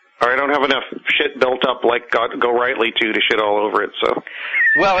over it. or I don't have enough shit built up like Go Rightly to shit all over it. So,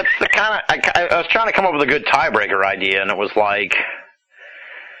 well, it's the kind of I was trying to come up with a good tiebreaker idea, and it was like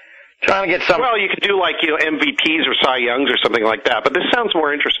trying to get some. Well, you could do like MVPs or Cy Youngs or something like that, but this sounds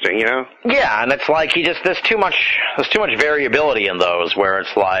more interesting, Yeah, and it's like there's too much variability in those where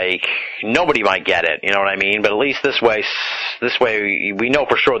it's like nobody might get it, you know what I mean? But at least this way we know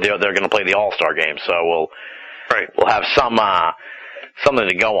for sure they're going to play the All-Star game, so we'll have something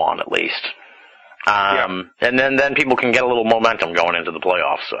to go on at least. And then people can get a little momentum going into the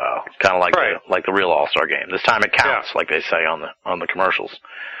playoffs, kind of like the real All-Star game. This time it counts, like they say on the commercials.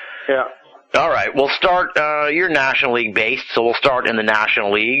 Yeah. All right, we'll start. You're National League based, so we'll start in the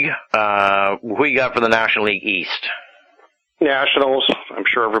National League. Who you got for the National League East? Nationals. I'm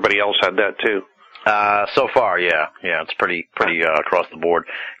sure everybody else had that too. So far, yeah, it's pretty across the board.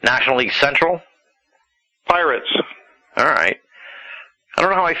 National League Central. Pirates. All right. I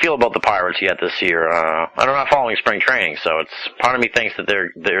don't know how I feel about the Pirates yet this year. I'm not following spring training, so it's part of me thinks that they're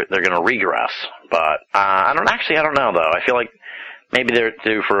going to regress, but I don't know though. I feel like maybe they're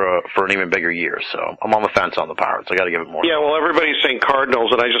due for an even bigger year, so I'm on the fence on the Pirates. I got to give it more. Yeah, well, everybody's saying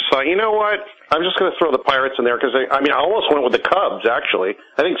Cardinals, and I just thought, you know what? I'm just going to throw the Pirates in there because I almost went with the Cubs. Actually,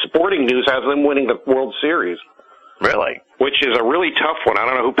 I think Sporting News has them winning the World Series. Really? Which is a really tough one. I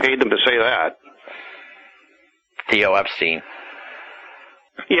don't know who paid them to say that. Theo Epstein.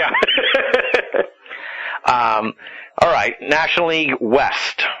 Yeah. All right, National League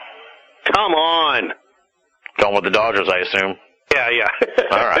West. Come on. Going with the Dodgers, I assume. Yeah.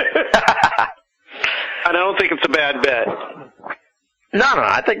 All right. I don't think it's a bad bet. No,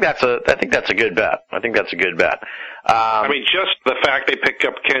 I think that's a good bet. Just the fact they picked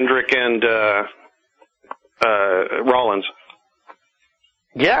up Kendrick and Rollins.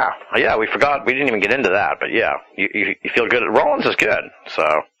 Yeah, we forgot. We didn't even get into that, but yeah, you feel good. Rollins is good,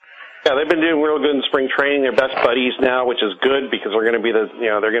 so. Yeah, they've been doing real good in spring training. They're best buddies now, which is good because they're going to be the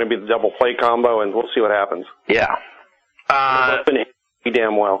double play combo, and we'll see what happens. Yeah. They've both been hitting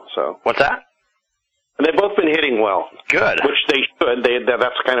damn well. So. What's that? And they've both been hitting well. Good. Which they should.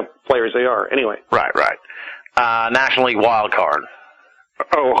 That's the kind of players they are. Anyway. Right. National League wild card.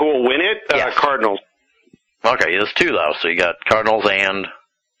 Oh, who will win it? Yes. Cardinals. Okay, there's two though. So you got Cardinals and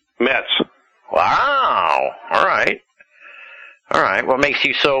Mets. Wow. All right. What makes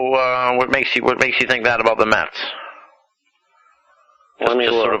you think that about the Mets? Just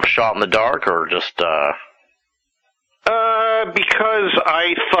sort of a shot in the dark, or just? Because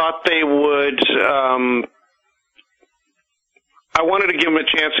I thought they would. I wanted to give them a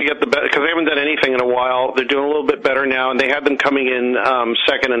chance to get the best because they haven't done anything in a while. They're doing a little bit better now, and they had them coming in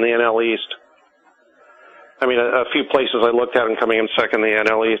second in the NL East. I mean, a few places I looked at them coming in second in the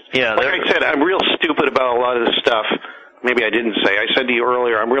NL East. Yeah, like I said, I'm real stupid about a lot of this stuff. Maybe I didn't say. I said to you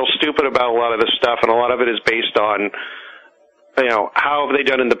earlier, I'm real stupid about a lot of this stuff, and a lot of it is based on, how have they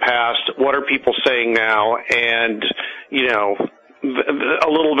done in the past? What are people saying now? And, a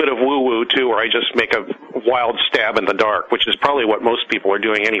little bit of woo-woo, too, where I just make a wild stab in the dark, which is probably what most people are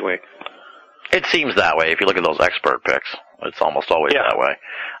doing anyway. It seems that way. If you look at those expert picks, it's almost always that way.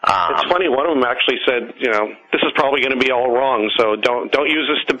 It's funny. One of them actually said, this is probably going to be all wrong, so don't use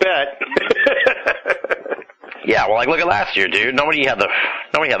this to bet. Yeah, well, look at last year, dude. Nobody had the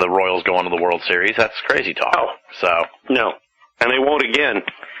Royals going to the World Series. That's crazy talk. Oh, so no, and they won't again.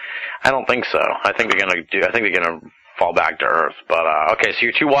 I don't think so. I think they're gonna fall back to earth. But okay, so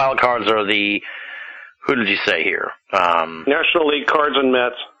your two wild cards are who did you say here? National League Cards and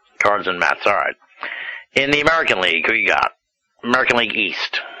Mets. Cards and Mets. All right. In the American League, who you got? American League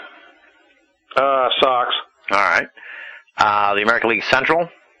East. Sox. All right. The American League Central.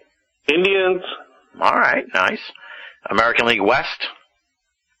 Indians. All right, nice. American League West.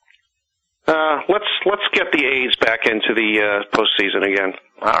 Let's get the A's back into the postseason again.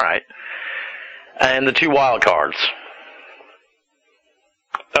 All right. And the two wild cards.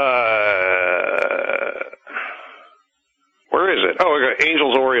 Where is it? Oh, we got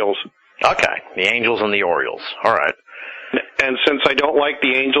Angels, Orioles. Okay, the Angels and the Orioles. All right. And since I don't like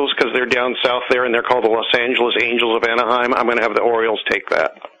the Angels because they're down south there and they're called the Los Angeles Angels of Anaheim, I'm going to have the Orioles take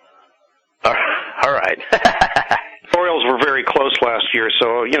that. All right. Orioles were very close last year,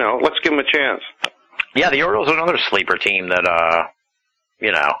 so, let's give them a chance. Yeah, the Orioles are another sleeper team that,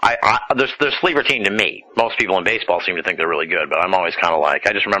 they're sleeper team to me. Most people in baseball seem to think they're really good, but I'm always kind of I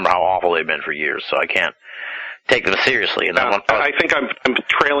just remember how awful they've been for years, so I can't take them seriously. And I think I'm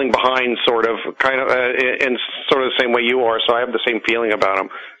trailing behind, sort of, kind of, in sort of the same way you are, so I have the same feeling about them.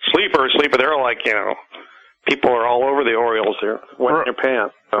 Sleeper, they're people are all over the Orioles. They're wetting their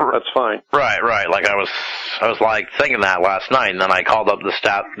pants. So that's fine. Right. Like I was like thinking that last night, and then I called up the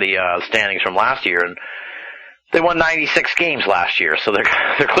standings from last year, and they won 96 games last year, so they're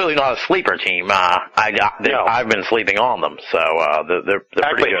clearly not a sleeper team. I've been sleeping on them, so they're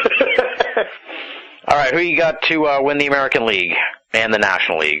pretty good. All right, who you got to win the American League and the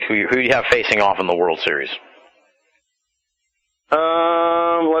National League? Who do you have facing off in the World Series?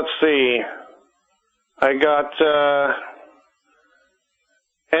 Let's see. I got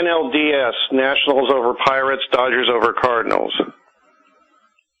NLDS, Nationals over Pirates, Dodgers over Cardinals.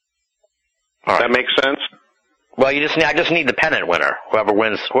 All right. That makes sense? Well, I just need the pennant winner. Whoever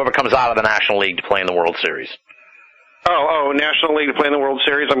comes out of the National League to play in the World Series. Oh, National League to play in the World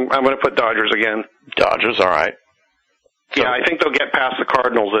Series. I'm going to put Dodgers again. Dodgers, all right. So, yeah, I think they'll get past the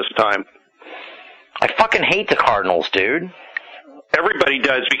Cardinals this time. I fucking hate the Cardinals, dude. Everybody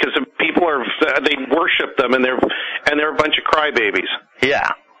does, because people they worship them, and they're a bunch of crybabies.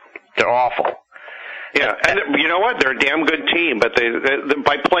 Yeah, they're awful. Yeah, and you know what? They're a damn good team, but they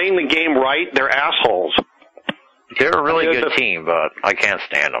by playing the game right, they're assholes. They're a really good team, but I can't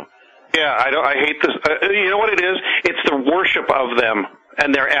stand them. Yeah, I hate this. You know what it is? It's the worship of them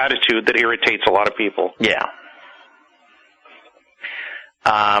and their attitude that irritates a lot of people. Yeah.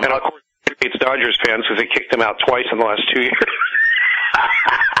 And of course, it irritates Dodgers fans because they kicked them out twice in the last 2 years.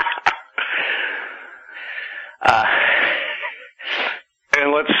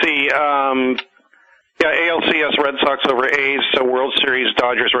 And let's see. ALCS Red Sox over A's, so World Series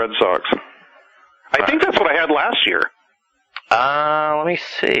Dodgers Red Sox. I think that's what I had last year. Let me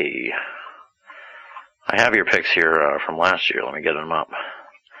see. I have your picks here from last year. Let me get them up.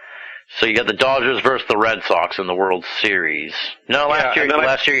 So you got the Dodgers versus the Red Sox in the World Series. No,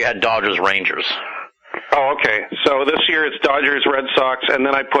 last year you had Dodgers Rangers. Oh, okay. So this year it's Dodgers Red Sox, and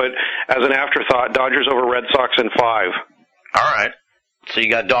then I put, as an afterthought, Dodgers over Red Sox in 5. All right. So you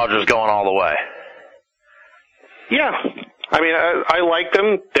got Dodgers going all the way. Yeah. I mean, I like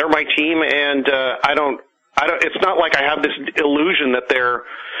them. They're my team, and I don't. It's not like I have this illusion that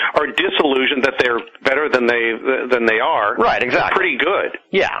disillusion that they're better than they are. Right, exactly. They're pretty good.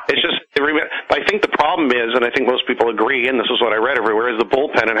 Yeah. It's just, I think the problem is, and I think most people agree, and this is what I read everywhere, is the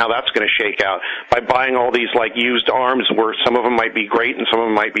bullpen and how that's going to shake out by buying all these like used arms where some of them might be great and some of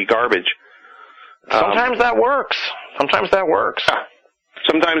them might be garbage. Sometimes that works. Sometimes it works,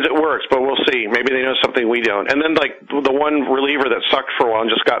 but we'll see. Maybe they know something we don't. And then, like, the one reliever that sucked for a while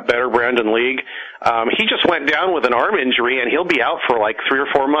and just got better, Brandon League, he just went down with an arm injury, and he'll be out for, like, 3 or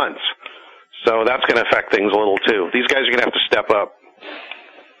 4 months. So that's going to affect things a little, too. These guys are going to have to step up.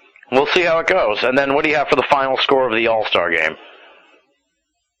 We'll see how it goes. And then what do you have for the final score of the All-Star game?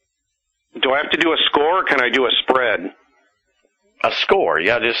 Do I have to do a score, or can I do a spread? A score. You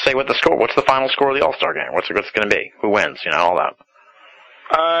got to just say what the score. What's the final score of the All-Star game? What's it going to be? Who wins? You know, all that.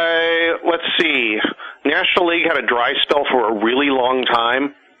 Let's see. National League had a dry spell for a really long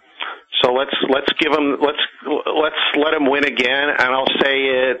time, so let's let them win again, and I'll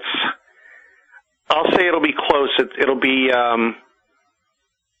say it'll be close. It'll be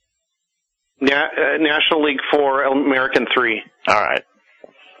National League 4, American 3. All right.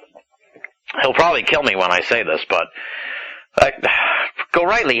 He'll probably kill me when I say this, but go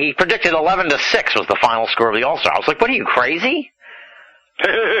rightly. He predicted 11-6 was the final score of the All-Star. I was like, what are you, crazy?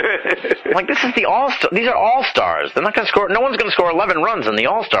 Like, this is the All-Star. These are All-Stars. They're not going to score. No one's going to score 11 runs in the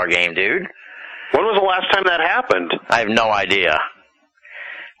All-Star game, dude. When was the last time that happened? I have no idea.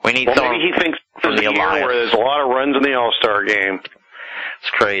 We need someone. Maybe he thinks from the year where there's a lot of runs in the All-Star game.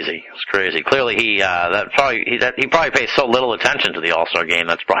 It's crazy. Clearly, he probably pays so little attention to the All-Star game.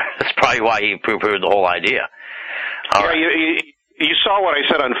 That's probably why he poo-pooed the whole idea. You saw what I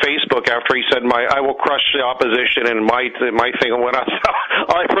said on Facebook after he said, I will crush the opposition, and my thing went out.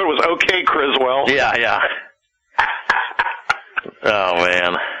 All I put was, okay, Criswell. Yeah. Oh,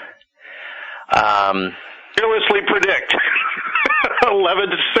 man. Fearlessly predict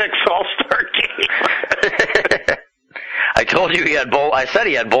 11-6 All-Star game. I told you I said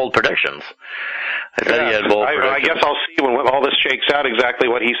he had bold predictions. He had bold predictions. I guess I'll see when all this shakes out exactly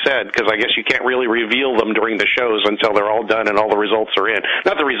what he said, because I guess you can't really reveal them during the shows until they're all done and all the results are in.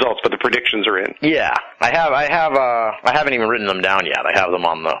 Not the results, but the predictions are in. Yeah, I haven't even written them down yet. I have them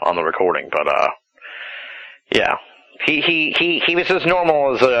on the recording, but yeah. He was as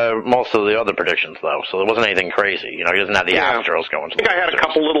normal as most of the other predictions, though, so there wasn't anything crazy. You know, he doesn't have the Astros going to the I think I had a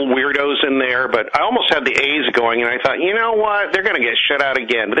couple little weirdos in there, but I almost had the A's going, and I thought, you know what, they're going to get shut out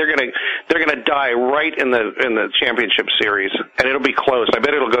again. They're going to die right in the championship series, and it'll be close. I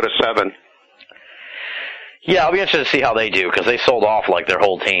bet it'll go to 7. Yeah, I'll be interested to see how they do, because they sold off like their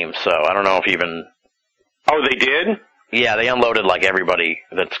whole team, so I don't know if even Oh, they did? Yeah, they unloaded like everybody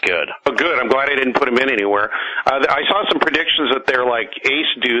that's good. Oh, good. I'm glad I didn't put him in anywhere. I saw some predictions that their like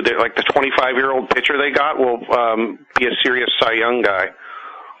ace dude, that like the 25-year-old pitcher they got, will be a serious Cy Young guy.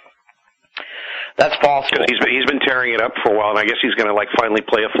 That's possible. He's been tearing it up for a while, and I guess he's going to like finally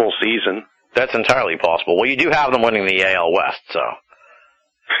play a full season. That's entirely possible. Well, you do have them winning the AL West, so.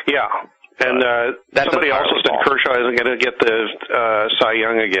 Yeah. And somebody also said Kershaw isn't going to get the Cy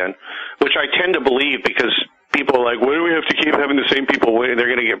Young again, which I tend to believe because people are like, why do we have to keep having the same people win?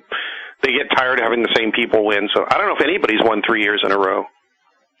 They get tired of having the same people win. So I don't know if anybody's won 3 years in a row.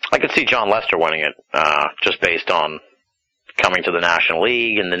 I could see John Lester winning it, just based on coming to the National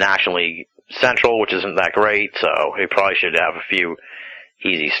League and the National League Central, which isn't that great. So he probably should have a few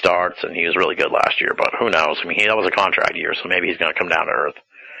easy starts, and he was really good last year. But who knows? I mean, that was a contract year, so maybe he's going to come down to earth.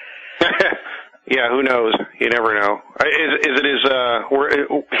 Yeah, who knows? You never know.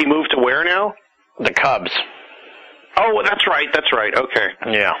 He moved to where now? The Cubs. Oh, that's right. Okay.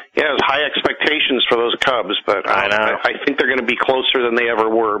 Yeah. Yeah, it was high expectations for those Cubs, but I know. I think they're going to be closer than they ever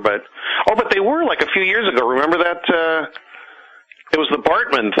were. But they were like a few years ago. Remember that? It was the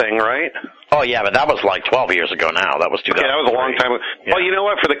Bartman thing, right? Oh yeah, but that was like 12 years ago now. That was 2000. Yeah, that was a long time ago. Yeah. Well, you know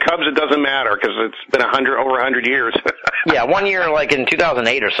what? For the Cubs, it doesn't matter because it's been over 100 years. Yeah, one year, like in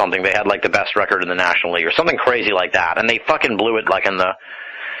 2008 or something, they had like the best record in the National League or something crazy like that, and they fucking blew it like in the.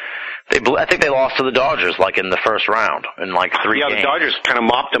 I think they lost to the Dodgers like in the first round in like 3 games. Yeah, the Dodgers kind of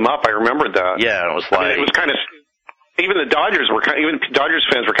mopped them up. I remembered that. Yeah, it was like. I mean, it was kind of. Even the Dodgers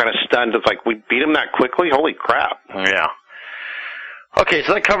fans were kind of stunned. It's like, we beat them that quickly? Holy crap. Yeah. Okay,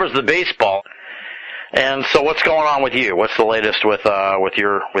 so that covers the baseball. And so what's going on with you? What's the latest with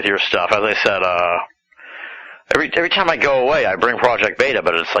your stuff? As I said, every time I go away, I bring Project Beta,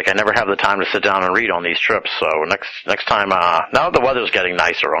 but it's like I never have the time to sit down and read on these trips. So next time, now that the weather's getting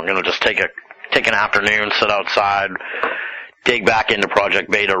nicer, I'm going to just take an afternoon, sit outside, dig back into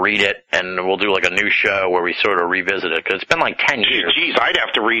Project Beta, read it, and we'll do like a new show where we sort of revisit it, because it's been like 10 years. Jeez, I'd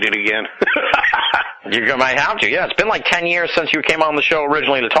have to read it again. You might have to, yeah. It's been like 10 years since you came on the show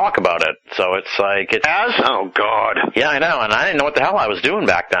originally to talk about it, so it's like... It has? Oh, God. Yeah, I know, and I didn't know what the hell I was doing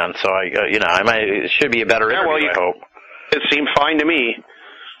back then, so it should be a better interview, I hope. It seemed fine to me.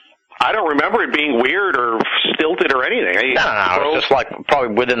 I don't remember it being weird or stilted or anything. No, it was just like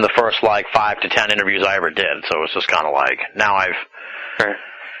probably within the first like 5 to 10 interviews I ever did. So it was just kind of like now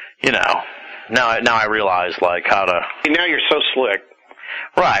now I realize like how to. Now you're so slick.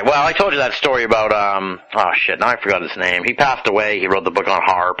 Right. Well, I told you that story about oh shit, now I forgot his name. He passed away. He wrote the book on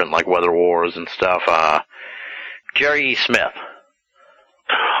HAARP and like weather wars and stuff. Jerry Smith.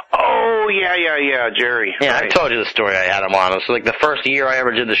 Oh, yeah, Jerry. Yeah, right. I told you the story I had him on. It was like the first year I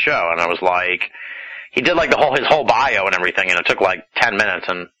ever did the show, and I was like, he did like his whole bio and everything, and it took like 10 minutes,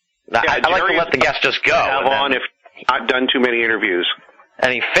 and I like to let the guest just go. Have on if I've done too many interviews.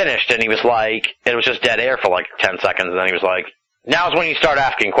 And he finished, and he was like, it was just dead air for like 10 seconds, and then he was like, now's when you start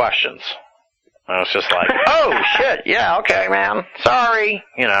asking questions. And I was just like, oh, shit, yeah, okay, man, sorry.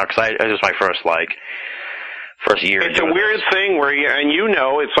 Because it was my first year. It's a weird thing where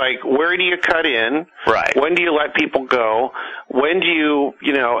it's like, where do you cut in? Right. When do you let people go? When do you,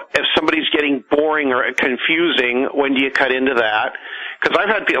 if somebody's getting boring or confusing, when do you cut into that? Because I've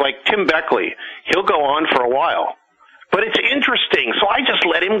had people like Tim Beckley, he'll go on for a while. But it's interesting, so I just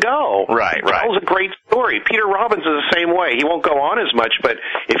let him go. Right. He tells a great story. Peter Robbins is the same way. He won't go on as much, but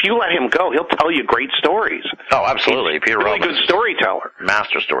if you let him go, he'll tell you great stories. Oh, absolutely. Peter Robbins. Really good storyteller.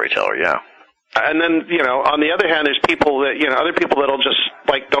 Master storyteller, yeah. And then, on the other hand, there's people that, other people that'll just,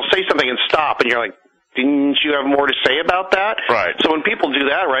 like, they'll say something and stop, and you're like, didn't you have more to say about that? Right. So when people do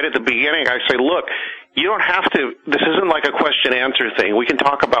that right at the beginning, I say, look, you don't have to, this isn't like a question-answer thing. We can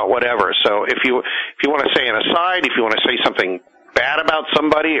talk about whatever. So if you want to say an aside, if you want to say something bad about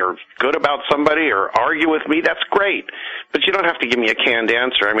somebody or good about somebody or argue with me, that's great. But you don't have to give me a canned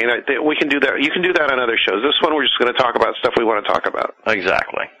answer. I mean, we can do that. You can do that on other shows. This one, we're just going to talk about stuff we want to talk about.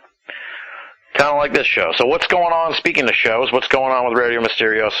 Exactly. Kind of like this show. So what's going on, speaking of shows, what's going on with Radio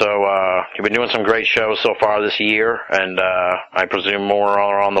Mysterio? So you've been doing some great shows so far this year, and I presume more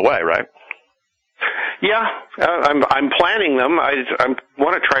are on the way, right? Yeah, I'm planning them. I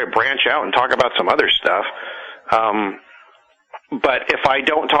want to try to branch out and talk about some other stuff. But if I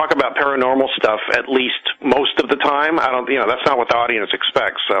don't talk about paranormal stuff at least most of the time, I don't, that's not what the audience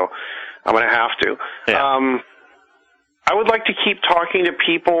expects, so I'm going to have to. Yeah. I would like to keep talking to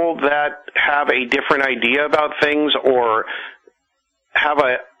people that have a different idea about things or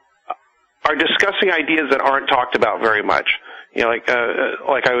are discussing ideas that aren't talked about very much. Like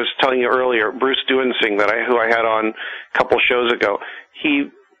I was telling you earlier, Bruce Duensing, who I had on a couple shows ago, he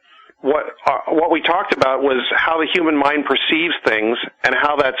what we talked about was how the human mind perceives things and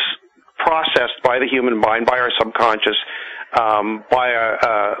how that's processed by the human mind, by our subconscious,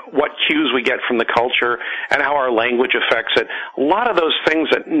 by what cues we get from the culture, and how our language affects it. A lot of those things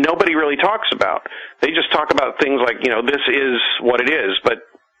that nobody really talks about. They just talk about things like, this is what it is, but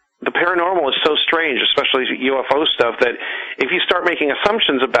the paranormal is so strange, especially UFO stuff, that if you start making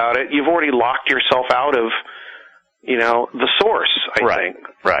assumptions about it, you've already locked yourself out of, the source, I think.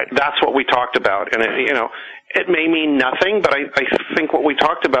 Right. That's what we talked about. And, it may mean nothing, but I think what we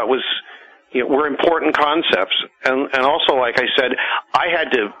talked about was, were important concepts. And also, like I said, I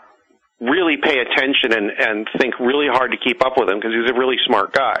had to really pay attention and think really hard to keep up with him because he's a really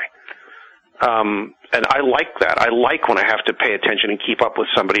smart guy. And I like that. I like when I have to pay attention and keep up with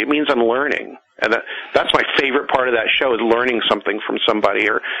somebody. It means I'm learning. And that's my favorite part of that show, is learning something from somebody,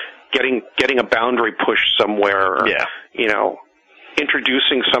 or getting a boundary pushed somewhere, or,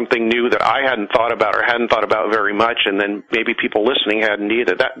 introducing something new that I hadn't thought about or hadn't thought about very much, and then maybe people listening hadn't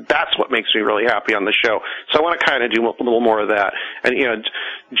either. That's what makes me really happy on the show. So I want to kind of do a little more of that. And,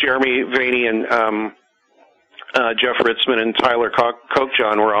 Jeremy Vaney and Jeff Ritzman and Tyler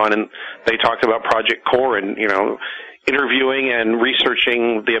Kochjon were on, and they talked about Project Core and, interviewing and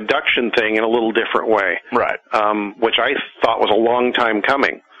researching the abduction thing in a little different way. Right. Which I thought was a long time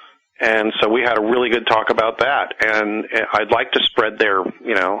coming. And so we had a really good talk about that. And I'd like to spread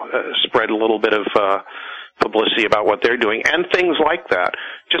spread a little bit of publicity about what they're doing and things like that.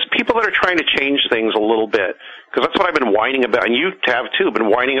 Just people that are trying to change things a little bit. Because that's what I've been whining about, and you have too, been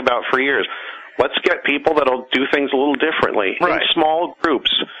whining about for years. Let's get people that'll do things a little differently in small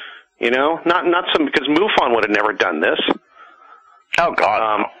groups. Not some, because MUFON would have never done this. Oh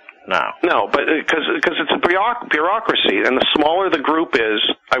God, no, but because it's a bureaucracy, and the smaller the group is,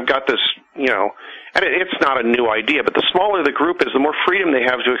 I've got this, and it's not a new idea, but the smaller the group is, the more freedom they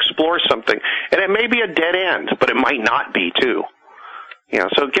have to explore something, and it may be a dead end, but it might not be too.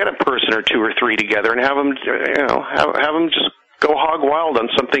 So get a person or two or three together and have them, have them just go hog wild on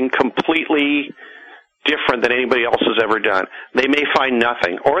something completely different than anybody else has ever done. They may find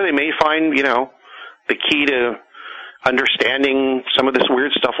nothing, or they may find, the key to understanding some of this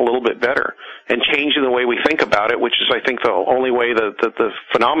weird stuff a little bit better and changing the way we think about it, which is, I think, the only way that the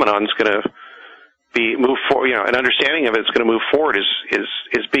phenomenon is going to be move forward. An understanding of it's going to move forward is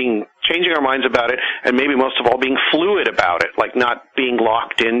changing our minds about it, and maybe most of all being fluid about it, like not being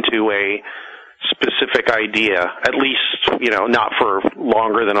locked into a specific idea, at least, not for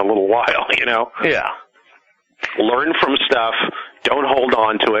longer than a little while, Yeah. Learn from stuff, don't hold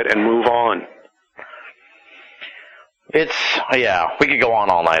on to it, and move on. We could go on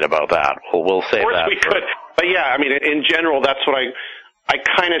all night about that. We'll save that. Of course we could. But in general, that's what I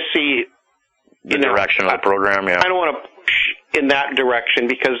kind of see. The direction of the program, yeah. I don't want to push in that direction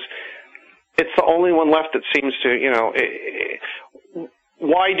because it's the only one left that seems to,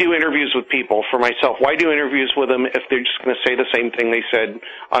 why do interviews with people for myself? Why do interviews with them if they're just going to say the same thing they said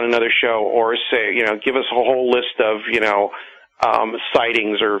on another show, or say, give us a whole list of,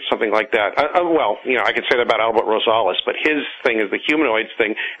 sightings or something like that? I could say that about Albert Rosales, but his thing is the humanoids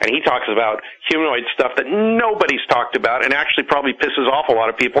thing, and he talks about humanoid stuff that nobody's talked about and actually probably pisses off a lot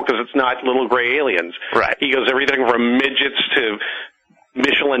of people because it's not little gray aliens. Right. He goes everything from midgets to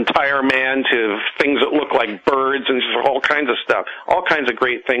Michelin tire man to things that look like birds and just all kinds of stuff. All kinds of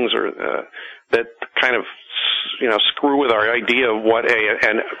great things are that kind of screw with our idea of what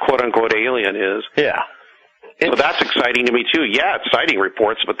an quote unquote alien is. Yeah. So that's exciting to me too. Yeah, it's sighting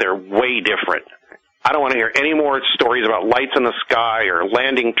reports, but they're way different. I don't want to hear any more stories about lights in the sky or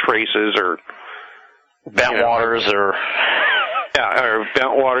landing traces or bent waters or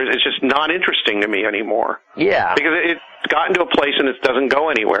bent waters. It's just not interesting to me anymore. Yeah. Because it's gotten to a place and it doesn't go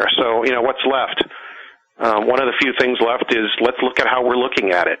anywhere. So, what's left? One of the few things left is let's look at how we're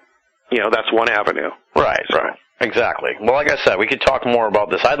looking at it. That's one avenue. Right. Exactly. Well, like I said, we could talk more about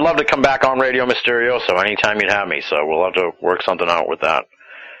this. I'd love to come back on Radio Mysterio, so anytime you'd have me. So we'll have to work something out with that.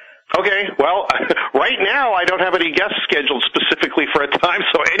 Okay, well, right now I don't have any guests scheduled specifically for a time,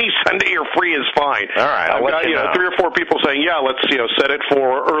 so any Sunday you're free is fine. All right, I've got 3 or 4 people saying, yeah, let's set it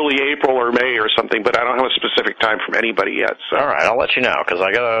for early April or May or something, but I don't have a specific time from anybody yet. So. All right, I'll let you know because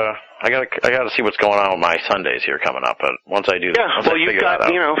I gotta see what's going on with my Sundays here coming up. But once I do, you've got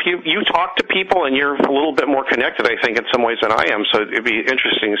if you talk to people and you're a little bit more connected, I think in some ways than I am. So it'd be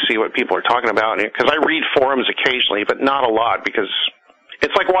interesting to see what people are talking about because I read forums occasionally, but not a lot because.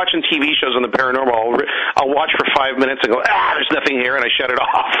 It's like watching TV shows on the paranormal. I'll watch for 5 minutes and go, there's nothing here, and I shut it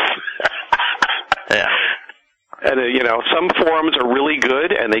off. Yeah. And, some forums are really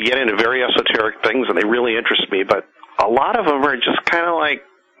good, and they get into very esoteric things, and they really interest me. But a lot of them are just kind of like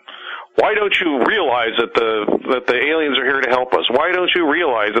Why don't you realize that the aliens are here to help us? Why don't you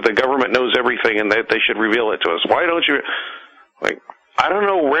realize that the government knows everything and that they should reveal it to us? Why don't you, I don't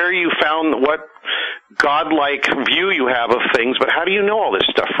know where you found what godlike view you have of things, but how do you know all this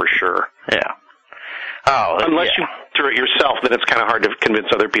stuff for sure? Yeah. Oh, unless you do it yourself, then it's kind of hard to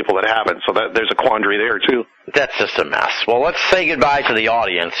convince other people that haven't. So there's a quandary there too. That's just a mess. Well, let's say goodbye to the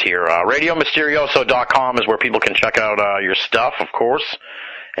audience here. RadioMysterioso.com is where people can check out your stuff, of course.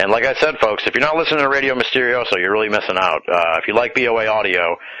 And like I said, folks, if you're not listening to Radio Mysterioso, you're really missing out. If you like BOA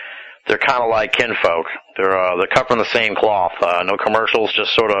audio, they're kind of like kinfolk. They're cut from the same cloth. No commercials,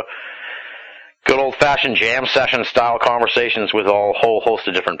 just sort of good old-fashioned jam session-style conversations with a whole host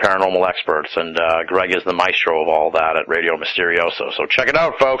of different paranormal experts. And Greg is the maestro of all that at Radio Mysterioso. So check it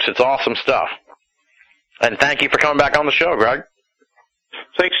out, folks. It's awesome stuff. And thank you for coming back on the show, Greg.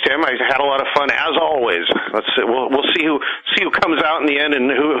 Thanks, Tim. I had a lot of fun as always. We'll see who comes out in the end and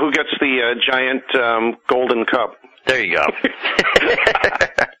who gets the giant golden cup. There you go.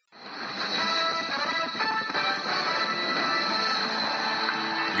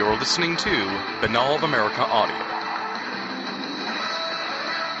 You're listening to Binnall of America Audio.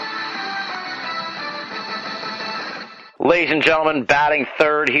 Ladies and gentlemen, batting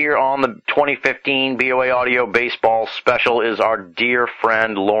third here on the 2015 BOA Audio Baseball Special is our dear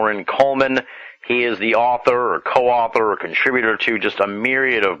friend Loren Coleman. He is the author or co-author or contributor to just a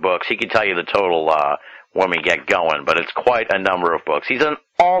myriad of books. He can tell you the total when we get going, but it's quite a number of books. He's an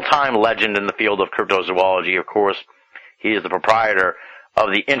all-time legend in the field of cryptozoology, of course. He is the proprietor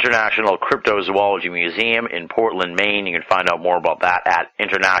of the International Cryptozoology Museum in Portland, Maine. You can find out more about that at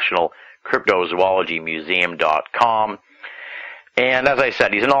internationalcryptozoologymuseum.com. And as I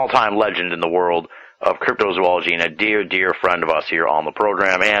said, he's an all-time legend in the world of cryptozoology and a dear, dear friend of us here on the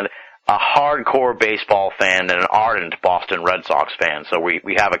program, and a hardcore baseball fan and an ardent Boston Red Sox fan. So we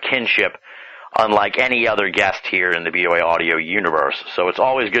have a kinship unlike any other guest here in the BOA Audio universe. So it's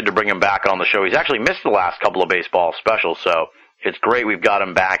always good to bring him back on the show. He's actually missed the last couple of baseball specials, so it's great we've got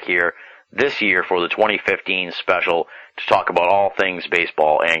him back here this year for the 2015 special to talk about all things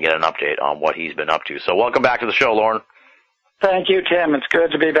baseball and get an update on what he's been up to. So welcome back to the show, Loren. Thank you, Tim. It's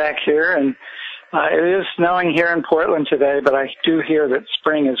good to be back here. And it is snowing here in Portland today, but I do hear that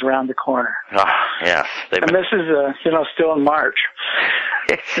spring is around the corner. Oh, yes. And this is, still in March.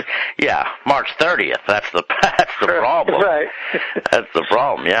 Yeah, March 30th. That's the problem. Right. That's the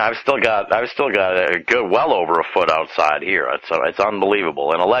problem. Yeah, I've still got a good well over a foot outside here. It's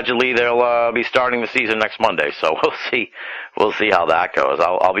unbelievable. And allegedly they'll be starting the season next Monday. So we'll see how that goes.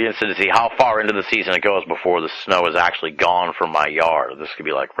 I'll be interested to see how far into the season it goes before the snow is actually gone from my yard. This could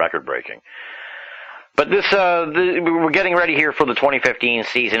be like record breaking. But we're getting ready here for the 2015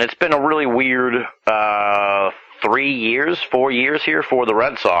 season. It's been a really weird 4 years here for the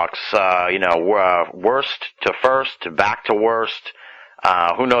Red Sox. Worst to first, back to worst.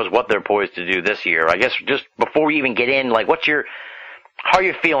 Who knows what they're poised to do this year? I guess just before we even get in, how are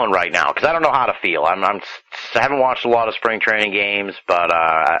you feeling right now? Because I don't know how to feel. I haven't watched a lot of spring training games, but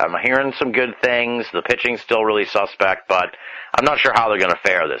I'm hearing some good things. The pitching's still really suspect, but I'm not sure how they're going to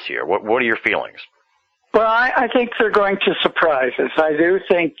fare this year. What are your feelings? Well, I think they're going to surprise us. I do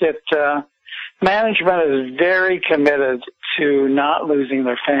think that management is very committed to not losing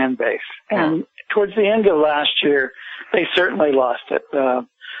their fan base. And towards the end of last year, they certainly lost it.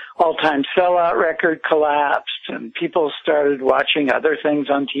 All-time sellout record collapsed, and people started watching other things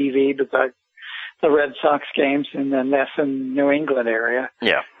on TV besides the Red Sox games in the Nesson, New England area.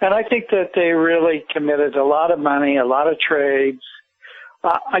 Yeah. And I think that they really committed a lot of money, a lot of trades.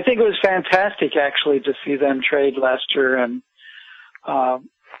 I think it was fantastic, actually, to see them trade Lester and,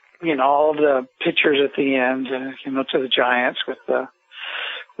 all of the pitchers at the end, to the Giants with the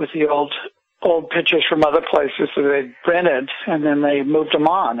old pitchers from other places that they rented, and then they moved them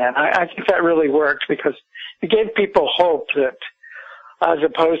on. And I think that really worked because it gave people hope that, as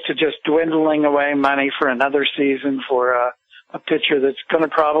opposed to just dwindling away money for another season for a pitcher that's going to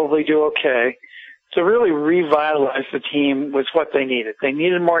probably do okay, to really revitalize the team was what they needed. They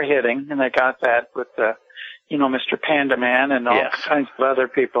needed more hitting, and they got that with Mr. Panda Man and all kinds of other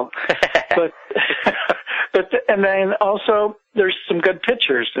people. And then also there's some good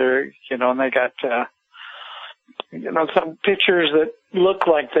pitchers there, and they got, some pitchers that look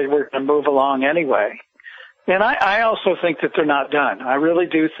like they were going to move along anyway. And I also think that they're not done. I really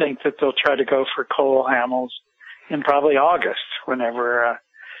do think that they'll try to go for Cole Hamels in probably August, whenever,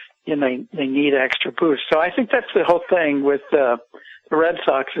 they need extra boost. So I think that's the whole thing with the Red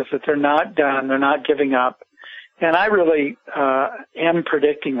Sox, is that they're not done, they're not giving up. And I really am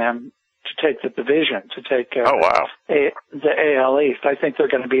predicting them to take the division, to take oh wow, the AL East. I think they're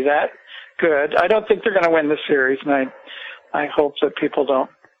going to be that good. I don't think they're going to win the series, and I hope that people don't,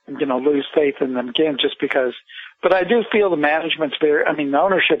 lose faith in them again just because. But I do feel the management's the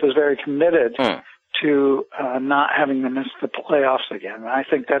ownership is very committed to not having them miss the playoffs again. And I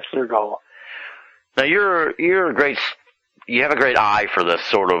think that's their goal. Now you have a great eye for this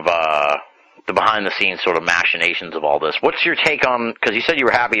sort of the behind-the-scenes sort of machinations of all this. What's your take on? Because you said you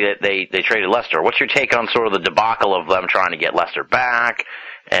were happy that they traded Lester. What's your take on sort of the debacle of them trying to get Lester back,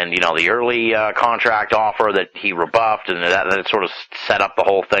 and the early contract offer that he rebuffed, and that sort of set up the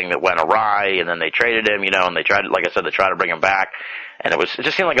whole thing that went awry, and then they traded him, and they tried, like I said, they tried to bring him back, and it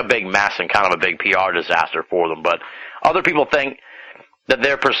just seemed like a big mess and kind of a big PR disaster for them. But other people think that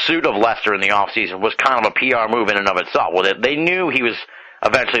their pursuit of Lester in the offseason was kind of a PR move in and of itself. Well, they knew he was.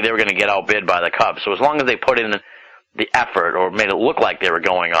 Eventually, they were going to get outbid by the Cubs. So as long as they put in the effort or made it look like they were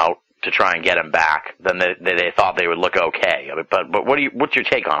going out to try and get him back, then they thought they would look okay. But what's your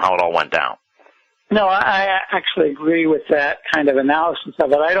take on how it all went down? No, I actually agree with that kind of analysis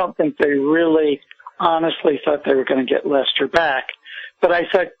of it. I don't think they really honestly thought they were going to get Lester back. But I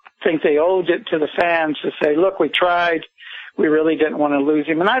think they owed it to the fans to say, look, we tried. We really didn't want to lose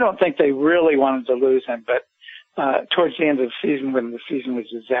him. And I don't think they really wanted to lose him, but towards the end of the season, when the season was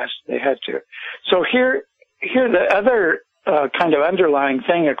a disaster, they had to. So here the other kind of underlying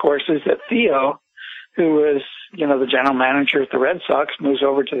thing, of course, is that Theo, who was, the general manager at the Red Sox, moves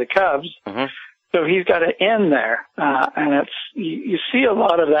over to the Cubs. Mm-hmm. So he's got an in there. And you see a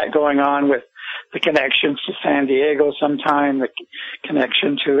lot of that going on with the connections to San Diego sometime, the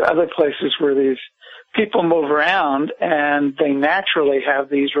connection to other places where these people move around and they naturally have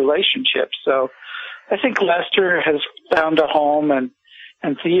these relationships. So I think Lester has found a home, and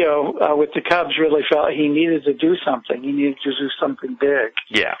Theo with the Cubs really felt he needed to do something. He needed to do something big.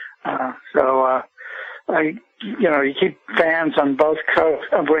 Yeah. You keep fans on both coasts,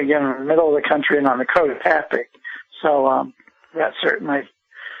 in the middle of the country and on the coast happy. So that certainly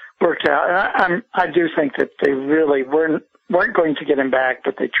worked out. And I do think that they really weren't going to get him back,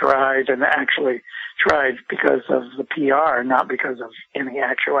 but they tried, and actually tried because of the PR, not because of any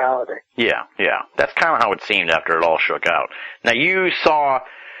actuality. Yeah. That's kind of how it seemed after it all shook out. Now, you saw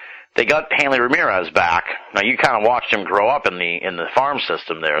they got Hanley Ramirez back. Now, you kind of watched him grow up in the farm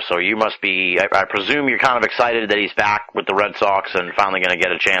system there, so you must be, I presume you're kind of excited that he's back with the Red Sox and finally going to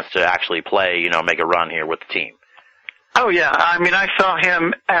get a chance to actually play, make a run here with the team. Oh, yeah. I saw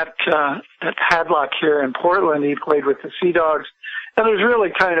him at Hadlock here in Portland. He played with the Sea Dogs. And it was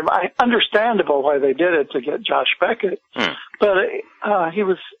really kind of understandable why they did it to get Josh Beckett. But he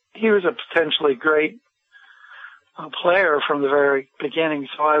was a potentially great player from the very beginning.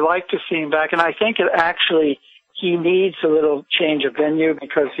 So I like to see him back. And I think he needs a little change of venue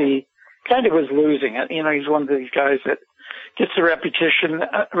because he kind of was losing it. He's one of these guys that gets the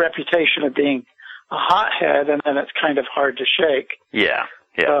reputation of being a hothead, and then it's kind of hard to shake. Yeah.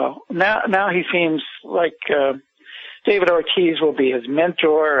 So now he seems like David Ortiz will be his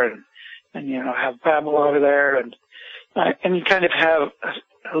mentor, and have Pablo over there, and you kind of have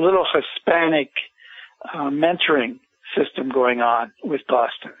a little Hispanic mentoring system going on with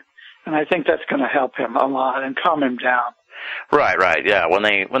Boston, and I think that's going to help him a lot and calm him down. Right, yeah. When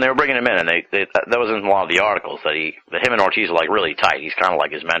they were bringing him in, and that was in a lot of the articles that him and Ortiz are like really tight. He's kind of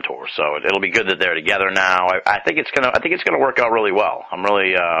like his mentor, so it'll be good that they're together now. I think it's gonna work out really well. I'm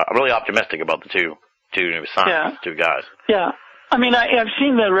really optimistic about the two new signings, two guys. Yeah, I've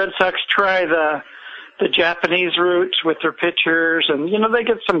seen the Red Sox try the Japanese route with their pitchers, and they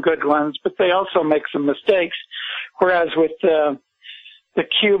get some good ones, but they also make some mistakes. Whereas with the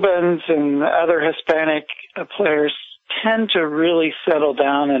Cubans and other Hispanic players tend to really settle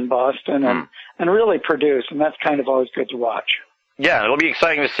down in Boston and really produce, and that's kind of always good to watch. Yeah, it'll be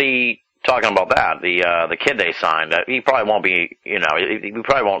exciting to see. Talking about that, the kid they signed, he probably won't be, we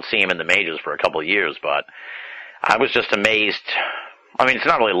probably won't see him in the majors for a couple of years, but I was just amazed. It's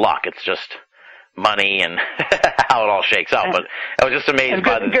not really luck, it's just money and how it all shakes out, but I was just amazed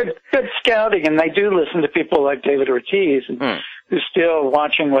by good scouting, and they do listen to people like David Ortiz, who's still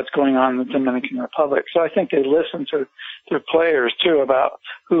watching what's going on in the Dominican Republic. So I think they listen to their players, too, about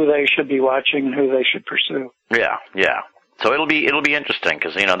who they should be watching and who they should pursue. Yeah. So it'll be interesting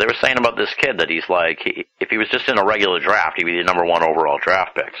because, they were saying about this kid that he's like, if he was just in a regular draft, he'd be the number one overall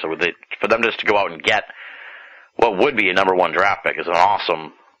draft pick. So for them just to go out and get what would be a number one draft pick is an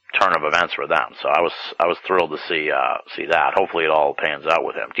awesome turn of events for them. So I was thrilled to see that. Hopefully it all pans out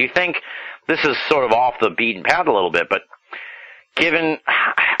with him. Do you think this is sort of off the beaten path a little bit, but given,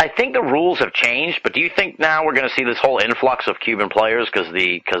 I think the rules have changed, but do you think now we're going to see this whole influx of Cuban players because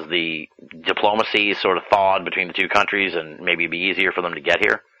the diplomacy is sort of thawed between the two countries and maybe it'd be easier for them to get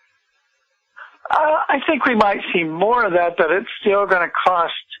here? I think we might see more of that, but it's still going to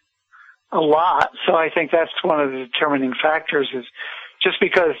cost a lot. So I think that's one of the determining factors is just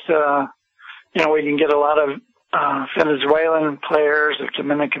because, we can get a lot of Venezuelan players or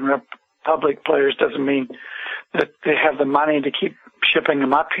Dominican Republic players doesn't mean that they have the money to keep shipping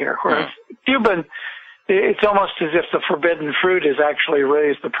them up here. Whereas Cuban, it's almost as if the forbidden fruit has actually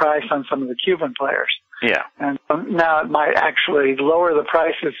raised the price on some of the Cuban players. Yeah. And now it might actually lower the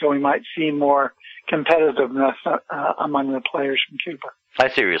prices, so we might see more competitiveness among the players from Cuba. I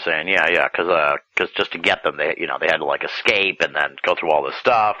see what you're saying. Yeah, because just to get them, they had to like escape and then go through all this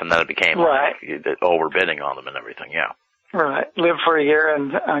stuff, and then it became right. like overbidding on them and everything. Yeah. Right. Live for a year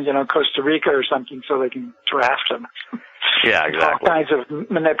in, Costa Rica or something so they can draft them. Yeah, exactly. All kinds of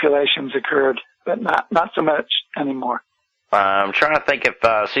manipulations occurred, but not so much anymore. I'm trying to think if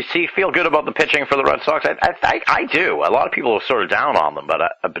so you feel good about the pitching for the Red Sox. I do. A lot of people are sort of down on them, but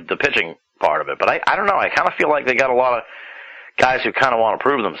the pitching part of it. But I don't know. I kind of feel like they got a lot of guys who kind of want to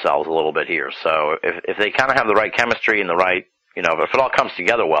prove themselves a little bit here. So if they kind of have the right chemistry and the right, if it all comes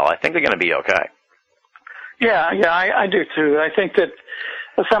together well, I think they're going to be okay. Yeah, I do too. I think that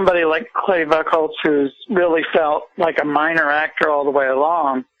somebody like Clay Buchholz, who's really felt like a minor actor all the way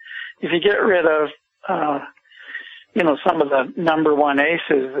along, if you get rid of, some of the number one aces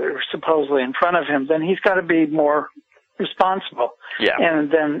that are supposedly in front of him, then he's got to be more responsible. Yeah.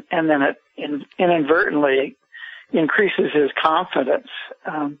 And then it inadvertently increases his confidence.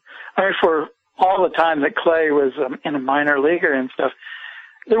 For all the time that Clay was in a minor leaguer and stuff,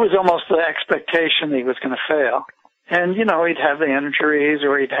 there was almost the expectation that he was going to fail. And, he'd have the injuries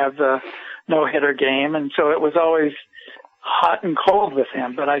or he'd have the no-hitter game. And so it was always hot and cold with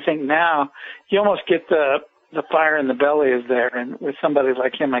him. But I think now you almost get the fire in the belly is there. And with somebody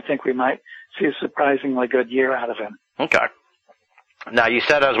like him, I think we might see a surprisingly good year out of him. Okay. Now, you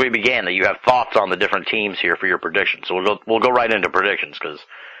said as we began that you have thoughts on the different teams here for your predictions. So we'll go right into predictions because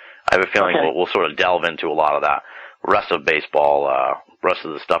I have a feeling we'll sort of delve into a lot of that rest of baseball, rest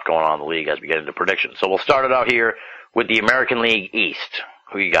of the stuff going on in the league as we get into predictions. So we'll start it out here with the American League East.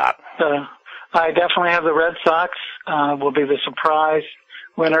 Who you got? I definitely have the Red Sox. Will be the surprise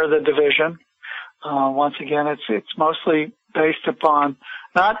winner of the division. Once again, it's mostly based upon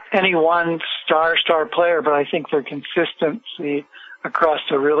not any one star player, but I think their consistency across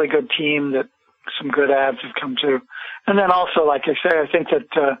a really good team that some good ads have come to. And then also, like I say, I think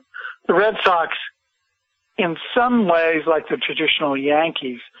that the Red Sox, in some ways, like the traditional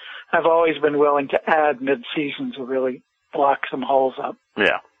Yankees, have always been willing to add mid-season to really block some holes up.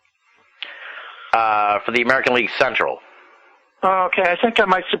 Yeah. For the American League Central. Okay, I think I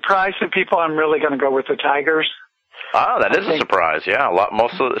might surprise some people. I'm really going to go with the Tigers. Oh, that is a surprise. Yeah,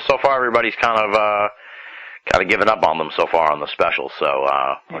 so far everybody's kind of given up on them so far on the special. So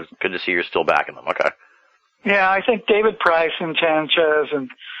it's good to see you're still backing them. Okay. Yeah, I think David Price and Sanchez, and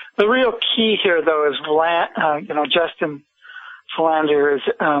the real key here though is Justin Verlander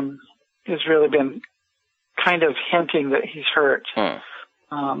has really been kind of hinting that he's hurt,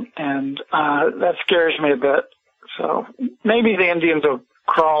 and that scares me a bit. So maybe the Indians will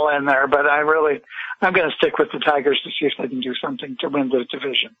crawl in there, but I'm going to stick with the Tigers to see if they can do something to win the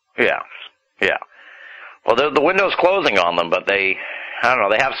division. Yeah. Well, the window's closing on them, but they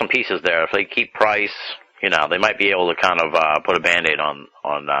have some pieces there. If they keep Price, they might be able to kind of put a Band-Aid on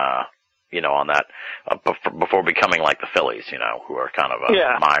that before becoming like the Phillies, who are kind of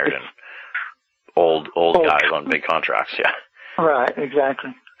mired in old guys on big contracts. Yeah. Right.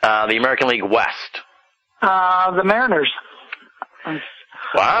 Exactly. The American League West. The Mariners.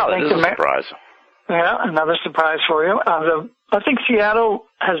 Wow, that is a surprise. Yeah, another surprise for you. I think Seattle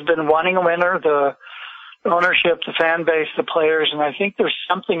has been wanting a winner, the ownership, the fan base, the players, and I think there's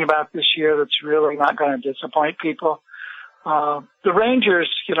something about this year that's really not going to disappoint people. The Rangers,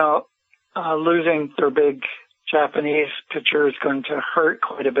 losing their big Japanese pitcher is going to hurt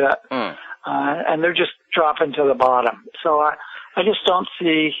quite a bit, and they're just dropping to the bottom. So I just don't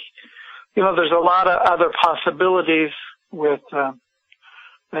see, there's a lot of other possibilities with the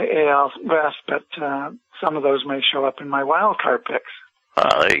AL West, but some of those may show up in my wild card picks.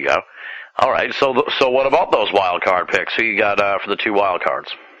 There you go. All right. So what about those wild card picks? Who you got for the two wild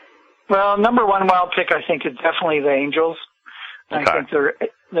cards? Well, number one wild pick, I think, is definitely the Angels. Okay. I think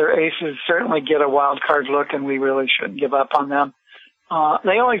their aces certainly get a wild card look, and we really shouldn't give up on them.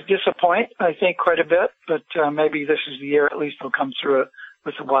 They always disappoint, I think, quite a bit, but maybe this is the year at least they'll come through it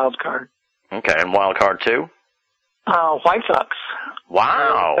with a wild card. Okay, and wild card two? White Sox.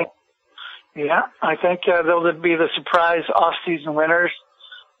 Wow. I think they'll be the surprise off-season winners,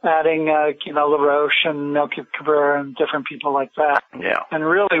 adding, LaRoche and Melky Cabrera and different people like that. Yeah. And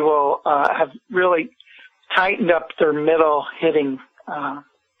really will have really tightened up their middle hitting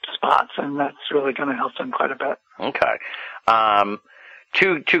spots, and that's really going to help them quite a bit. Okay.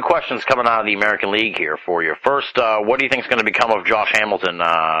 Two questions coming out of the American League here for you. First, what do you think is going to become of Josh Hamilton?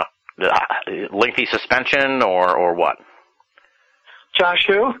 Lengthy suspension or what? Josh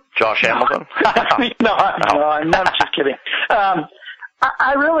who? Josh Hamilton? No, I'm not just kidding.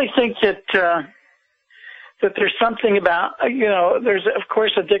 I really think that there's something about, there's, of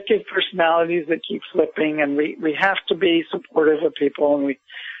course, addictive personalities that keep flipping, and we have to be supportive of people, and we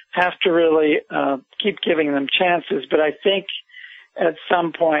have to really keep giving them chances. But I think at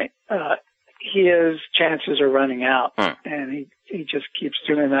some point his chances are running out, and he just keeps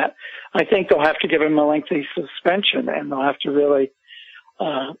doing that. I think they'll have to give him a lengthy suspension, and they'll have to really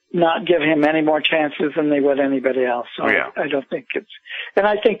not give him any more chances than they would anybody else. So I don't think and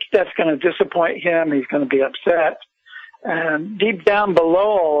I think that's going to disappoint him. He's going to be upset. And deep down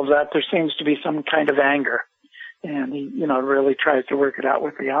below all of that, there seems to be some kind of anger. And he, really tries to work it out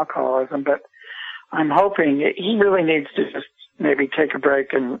with the alcoholism. But I'm hoping he really needs to just maybe take a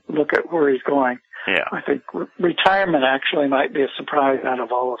break and look at where he's going. Yeah. I think retirement actually might be a surprise out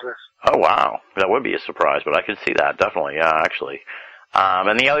of all of this. Oh, wow. That would be a surprise, but I could see that, definitely, actually.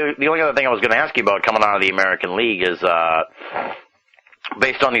 And the only other thing I was going to ask you about coming out of the American League is,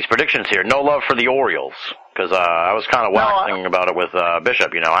 based on these predictions here, no love for the Orioles, because I was kind of waxing about it with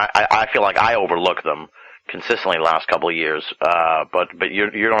Bishop. I feel like I overlook them consistently the last couple of years, but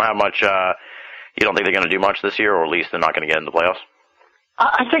you don't have much. You don't think they're going to do much this year, or at least they're not going to get in the playoffs?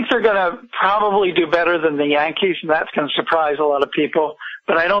 I think they're going to probably do better than the Yankees, and that's going to surprise a lot of people.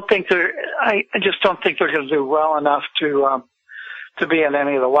 But I just don't think they're going to do well enough to be in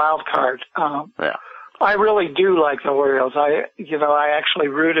any of the wild card. I really do like the Orioles. I actually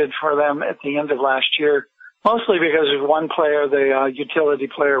rooted for them at the end of last year, mostly because of one player, the utility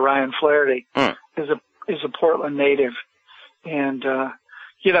player Ryan Flaherty, is a Portland native, and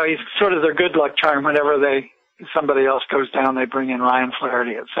he's sort of their good luck charm. Whenever somebody else goes down, they bring in Ryan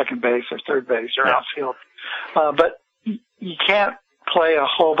Flaherty at second base or third base or outfield. But you can't play a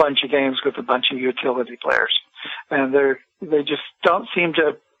whole bunch of games with a bunch of utility players, and they just don't seem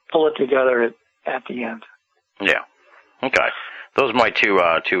to pull it together at the end. Yeah. Okay. Those are my two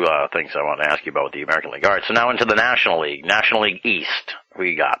things I want to ask you about with the American League. All right, so now into the National League. National League East. Who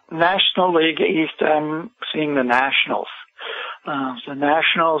you got? National League East, I'm seeing the Nationals. The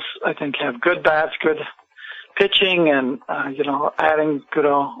Nationals, I think, have good bats, good pitching, and, adding good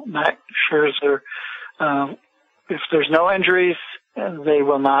old Max Scherzer. If there's no injuries, they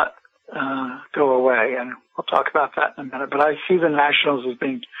will not go away, and we'll talk about that in a minute. But I see the Nationals as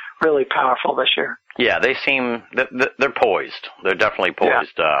being really powerful this year. Yeah, they seem they're poised. They're definitely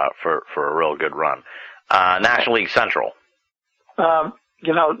poised for a real good run. National League Central.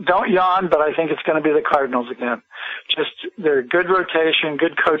 Don't yawn, but I think it's going to be the Cardinals again. Just their good rotation,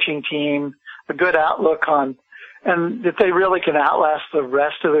 good coaching team, a good outlook on, and that they really can outlast the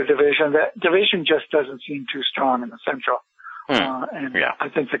rest of their division. That division just doesn't seem too strong in the Central. I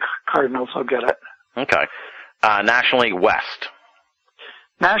think the Cardinals will get it. Okay. National League West.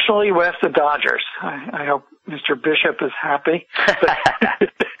 National League West, the Dodgers. I hope Mr. Bishop is happy.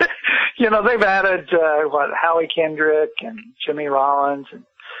 They've added, Howie Kendrick and Jimmy Rollins and,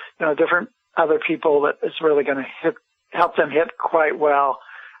 different other people that is really going to help them hit quite well.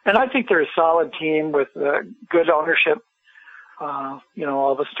 And I think they're a solid team with good ownership, all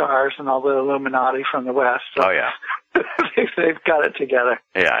the stars and all the Illuminati from the West. So they've got it together.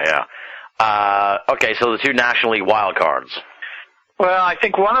 Yeah. Okay, so the two National League wild cards. Well, I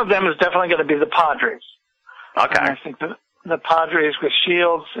think one of them is definitely going to be the Padres. Okay. And I think the Padres with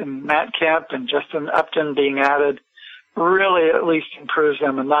Shields and Matt Kemp and Justin Upton being added really at least improves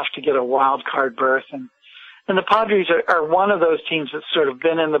them enough to get a wild card berth. And the Padres are one of those teams that's sort of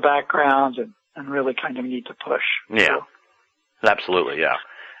been in the background and really kind of need to push. Yeah. So. Absolutely, yeah.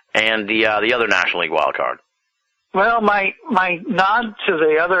 And the other National League wild card. Well, my nod to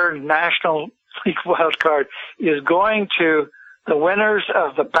the other National League wild card is going to the winners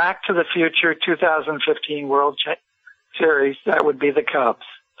of the Back to the Future 2015 World Series. That would be the Cubs.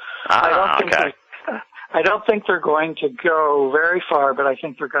 I don't think they're going to go very far, but I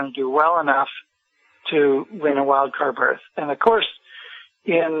think they're going to do well enough to win a wild card berth. And of course,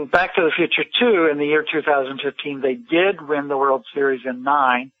 in Back to the Future 2 in the year 2015, they did win the World Series in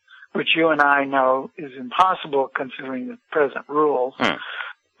 9, which you and I know is impossible considering the present rules.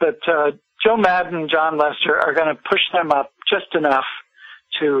 But Joe Madden and John Lester are going to push them up just enough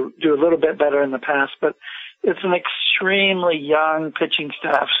to do a little bit better in the past, but it's an extremely young pitching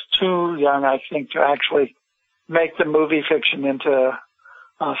staff, too young, I think, to actually make the movie fiction into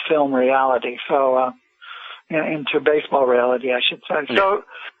film reality. So, into baseball reality, I should say. So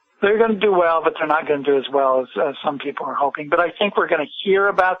they're going to do well, but they're not going to do as well as some people are hoping. But I think we're going to hear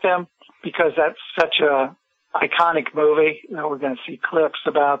about them because that's such a iconic movie. You know, we're going to see clips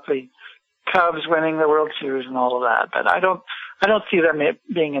about the Cubs winning the World Series and all of that. But I don't see them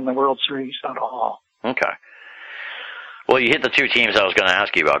being in the World Series at all. Okay. Well, you hit the two teams I was going to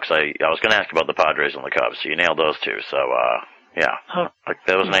ask you about, because I was going to ask you about the Padres and the Cubs, so you nailed those two. So, yeah. Like,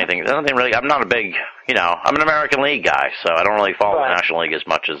 there wasn't anything really, I'm not a big, I'm an American League guy, so I don't really follow the National League as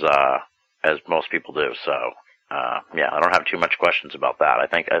much as most people do. So, yeah, I don't have too much questions about that. I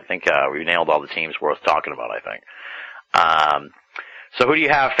think we nailed all the teams worth talking about, I think. So who do you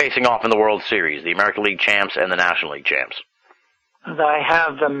have facing off in the World Series? The American League champs and the National League champs? I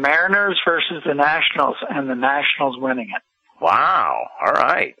have the Mariners versus the Nationals, and the Nationals winning it. Wow. All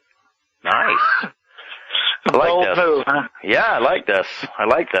right. Nice. I like this. Move, huh? Yeah, I like this.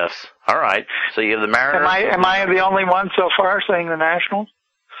 All right. So you have the Mariners. Am I the only one so far saying the Nationals?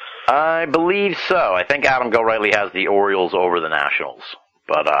 I believe so. I think Adam Go-Rightly has the Orioles over the Nationals.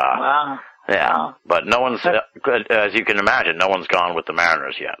 But, wow. Yeah. Wow. But no one's, as you can imagine, no one's gone with the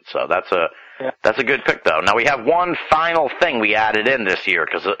Mariners yet. So that's a good pick, though. Now, we have one final thing we added in this year,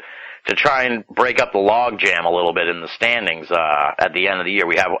 because to try and break up the log jam a little bit in the standings at the end of the year,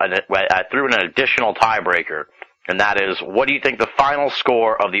 I threw in an additional tiebreaker, and that is, what do you think the final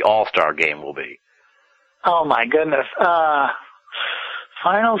score of the All-Star game will be? Oh, my goodness.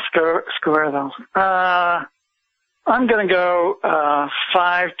 Final score, though. I'm going to go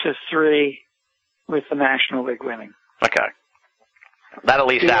 5-3 with the National League winning. Okay. That at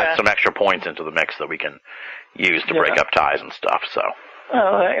least adds some extra points into the mix that we can use to break up ties and stuff. So.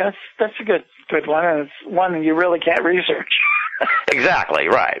 Well, that's a good one. And it's one you really can't research. Exactly.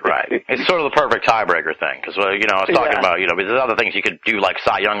 Right. It's sort of the perfect tiebreaker thing, because I was talking about there's other things you could do like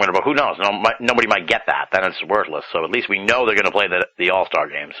Cy Young winner, but who knows? Nobody might get that. Then it's worthless. So at least we know they're going to play the All-Star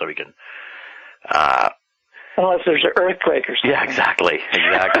game, so we can. Unless there's an earthquake or something. Yeah, exactly.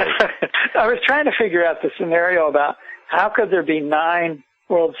 I was trying to figure out the scenario about how could there be 9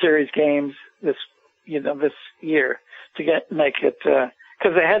 World Series games this year to make it,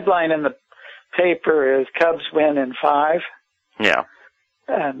 because the headline in the paper is Cubs win in 5. Yeah.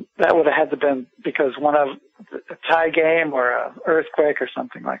 And that would have had to been because one of a tie game or an earthquake or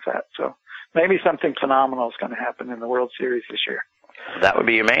something like that. So maybe something phenomenal is going to happen in the World Series this year. That would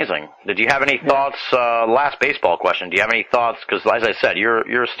be amazing. Did you have any thoughts, last baseball question, do you have any thoughts, because as I said,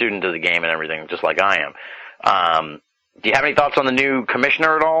 you're a student of the game and everything, just like I am. Do you have any thoughts on the new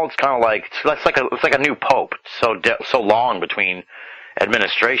commissioner at all? It's kind of like, it's like a new pope. It's so long between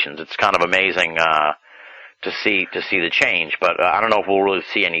administrations. It's kind of amazing, to see the change, but I don't know if we'll really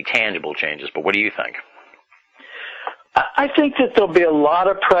see any tangible changes, but what do you think? I think that there'll be a lot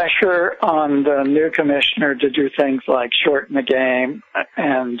of pressure on the new commissioner to do things like shorten the game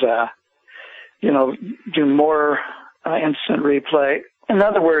and, do more instant replay. In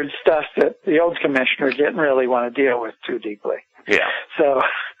other words, stuff that the old commissioner didn't really want to deal with too deeply. Yeah. So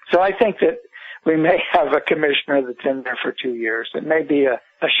I think that we may have a commissioner that's in there for 2 years. It may be a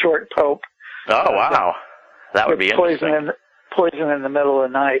short pope. Oh, wow. That would be interesting. Poison in the middle of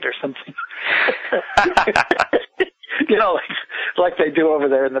the night or something. Like they do over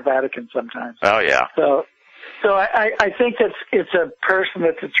there in the Vatican sometimes. Oh, yeah. So I think it's a person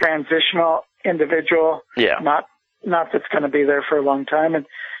that's a transitional individual. Yeah. Not that's going to be there for a long time, and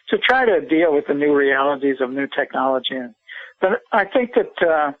to try to deal with the new realities of new technology. But I think that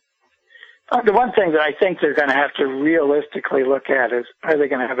the one thing that I think they're going to have to realistically look at is, are they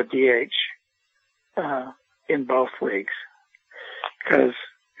going to have a DH in both leagues? Because,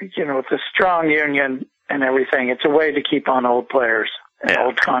 with the strong union and everything, it's a way to keep on old players and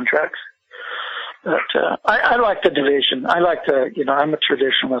old contracts. But I like the division. I like I'm a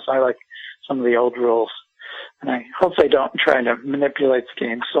traditionalist. I like some of the old rules. And I hope they don't try to manipulate the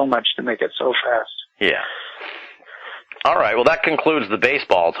game so much to make it so fast. Yeah. All right. Well, that concludes the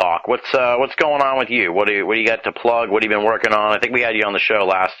baseball talk. What's going on with you? What do you got to plug? What have you been working on? I think we had you on the show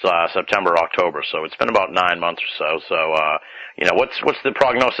last September, October, so it's been about 9 months or so. So, what's the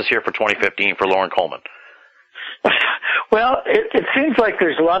prognosis here for 2015 for Loren Coleman? Well, it seems like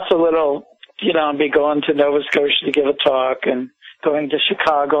there's lots of little, I'll be going to Nova Scotia to give a talk and going to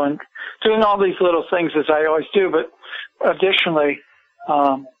Chicago and doing all these little things as I always do. But additionally,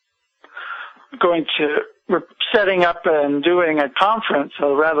 we're setting up and doing a conference,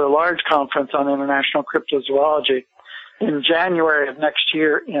 a rather large conference on international cryptozoology in January of next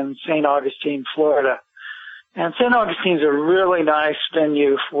year in St. Augustine, Florida. And St. Augustine's a really nice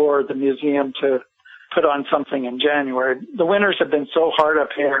venue for the museum to put on something in January. The winters have been so hard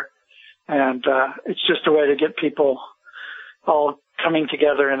up here, and it's just a way to get people all coming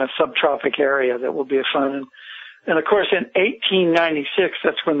together in a subtropic area that will be fun. And of course, in 1896,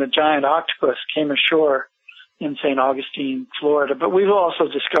 that's when the giant octopus came ashore in St. Augustine, Florida. But we've also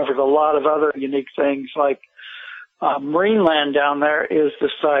discovered a lot of other unique things, like Marineland down there is the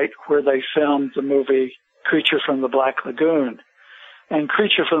site where they filmed the movie Creature from the Black Lagoon. And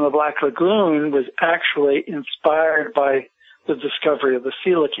Creature from the Black Lagoon was actually inspired by the discovery of the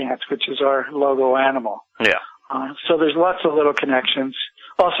coelacanth, which is our logo animal. Yeah. So there's lots of little connections.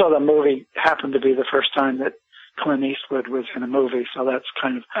 Also, the movie happened to be the first time that Clint Eastwood was in a movie, so that's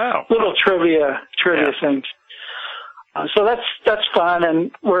kind of little trivia things. So that's fun,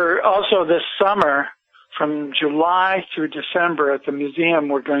 and we're also this summer, from July through December at the museum,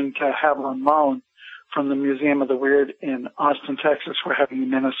 we're going to have on loan from the Museum of the Weird in Austin, Texas. We're having the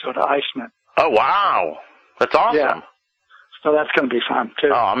Minnesota Iceman. Oh, wow. That's awesome. Yeah. So that's going to be fun,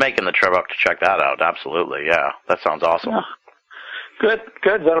 too. Oh, I'm making the trip up to check that out. Absolutely, yeah. That sounds awesome. Yeah. Good.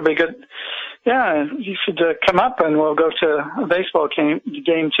 That'll be good. Yeah, you should come up and we'll go to a baseball game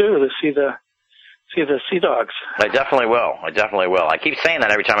too, to see the Sea Dogs. I definitely will. I keep saying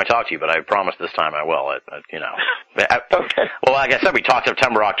that every time I talk to you, but I promise this time I will. Okay. Well, like I said, we talked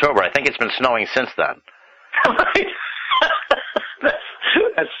September, October. I think it's been snowing since then.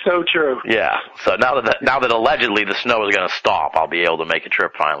 That's so true. Yeah. So now that allegedly the snow is going to stop, I'll be able to make a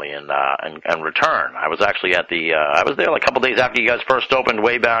trip finally and return. I was actually at I was there like a couple days after you guys first opened,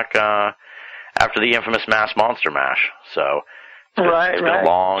 way back after the infamous Mass Monster Mash. So. It's been a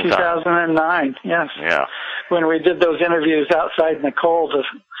long 2009, time. Yes. Yeah. When we did those interviews outside in the cold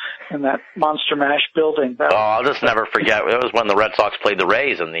in that Monster Mash building. I'll just never forget. It was when the Red Sox played the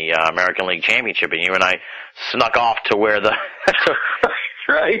Rays in the American League Championship, and you and I snuck off to where the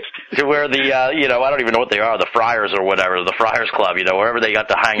right. To where the I don't even know what they are, the Friars or whatever, the Friars Club, wherever they got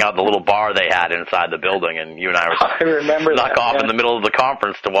to hang out, the little bar they had inside the building, and you and I were snuck off in the middle of the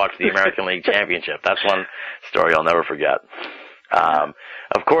conference to watch the American League Championship. That's one story I'll never forget.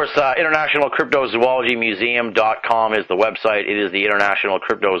 Of course, InternationalCryptozoologyMuseum.com is the website. It is the International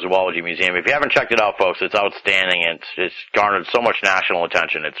Cryptozoology Museum. If you haven't checked it out, folks, it's outstanding. It's garnered so much national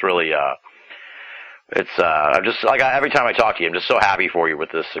attention. It's really, I'm just, like, every time I talk to you, I'm just so happy for you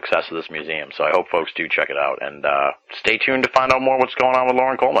with the success of this museum. So I hope folks do check it out. And, stay tuned to find out more what's going on with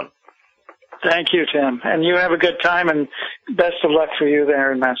Loren Coleman. Thank you, Tim. And you have a good time, and best of luck for you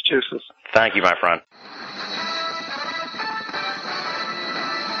there in Massachusetts. Thank you, my friend.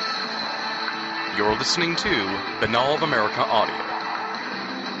 You're listening to Binnall of America Audio.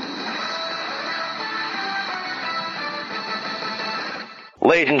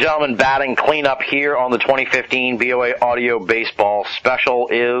 Ladies and gentlemen, batting cleanup here on the 2015 BOA Audio Baseball Special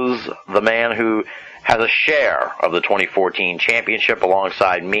is the man who has a share of the 2014 championship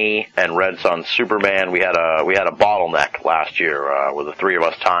alongside me and Red Sun Superman. We had a bottleneck last year with the three of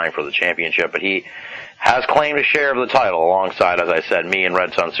us tying for the championship, but he has claimed a share of the title alongside, as I said, me and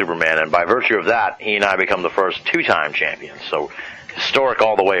Red Sun Superman, and by virtue of that, he and I become the first two-time champions. So historic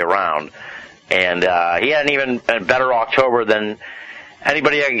all the way around. And he had an even better October than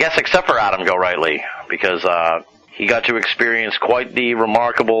anybody, I guess, except for Adam Gorightly, because he got to experience quite the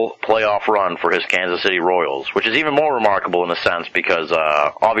remarkable playoff run for his Kansas City Royals, which is even more remarkable in a sense because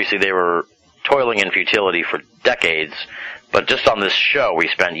obviously they were toiling in futility for decades. But just on this show, we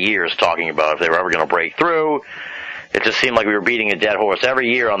spent years talking about if they were ever going to break through. It just seemed like we were beating a dead horse.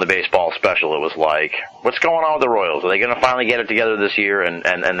 Every year on the baseball special, it was like, what's going on with the Royals? Are they going to finally get it together this year? And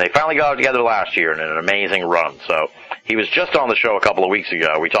they finally got it together last year in an amazing run. So he was just on the show a couple of weeks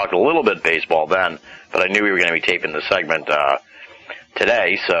ago. We talked a little bit baseball then, but I knew we were going to be taping the segment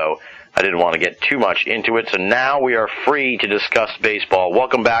today, so I didn't want to get too much into it. So now we are free to discuss baseball.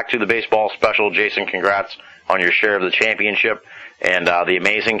 Welcome back to the baseball special. Jason, congrats on your share of the championship and the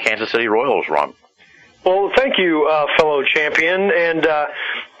amazing Kansas City Royals run. Well, thank you, fellow champion. And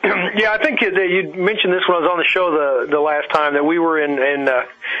yeah, I think that you mentioned this when I was on the show the last time, that we were in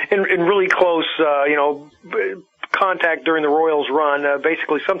really close, contact during the Royals run.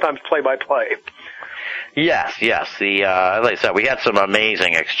 Basically, sometimes play-by-play. Yes. As I said, we had some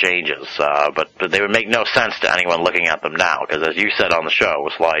amazing exchanges, but they would make no sense to anyone looking at them now, because as you said on the show, it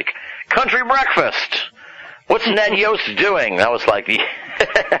was like, country breakfast! What's Ned Yost doing? That was like the...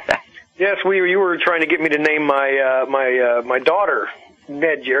 Yes, you were trying to get me to name my daughter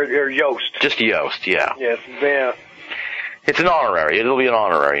Ned or Yost. Just Yost, yeah. Yes, yeah. It's an honorary. It'll be an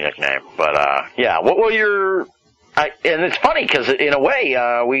honorary nickname. But, yeah, what will your and it's funny because in a way,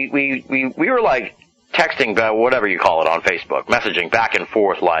 we were like texting, whatever you call it, on Facebook, messaging back and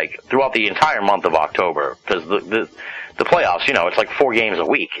forth like throughout the entire month of October, because the playoffs, it's like 4 games a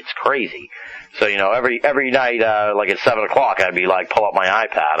week. It's crazy. So, every night, like at 7 o'clock, I'd be like, pull up my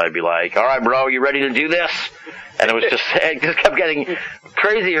iPad. I'd be like, all right, bro, you ready to do this? And it just kept getting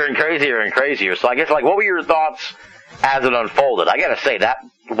crazier and crazier and crazier. So I guess, like, what were your thoughts as it unfolded? I gotta say, that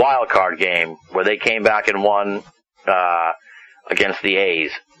wild card game where they came back and won, against the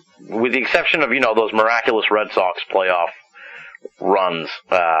A's, with the exception of, those miraculous Red Sox playoff runs,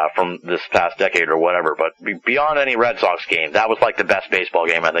 from this past decade or whatever, but beyond any Red Sox game, that was like the best baseball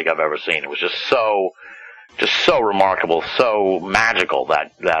game I think I've ever seen. It was just so remarkable, so magical,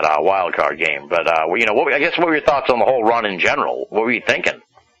 that wild card game. But, I guess what were your thoughts on the whole run in general? What were you thinking?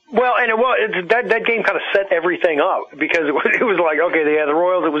 Well, and that game kind of set everything up, because it was like, okay, they had the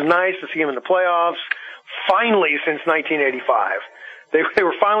Royals. It was nice to see them in the playoffs, finally, since 1985. They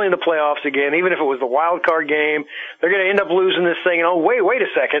were finally in the playoffs again, even if it was the wild card game. They're going to end up losing this thing. And wait a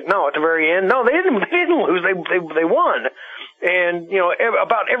second. No, at the very end, no, they didn't lose. They won. And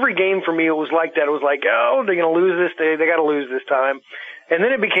about every game for me, it was like that. It was like, oh, they're going to lose this. They got to lose this time. And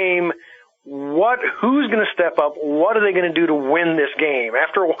then it became, who's going to step up? What are they going to do to win this game?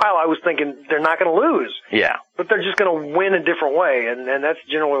 After a while, I was thinking they're not going to lose. Yeah. But they're just going to win a different way, and that's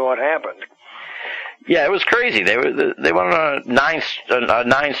generally what happened. Yeah, it was crazy. They won a 9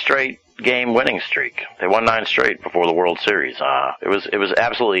 straight game winning streak. They won 9 straight before the World Series. It was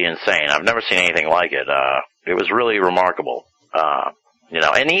absolutely insane. I've never seen anything like it. It was really remarkable.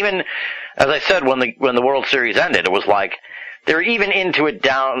 And even as I said, when the World Series ended, it was like they were even into it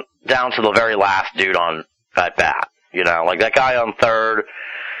down to the very last dude at bat. Like that guy on third.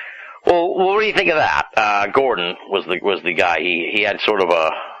 Well, what do you think of that? Gordon was the guy. He had sort of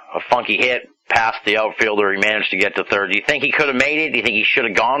a funky hit past the outfielder. He managed to get to third. Do you think he could have made it? Do you think he should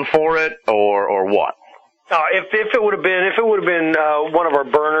have gone for it, or what? If it would have been one of our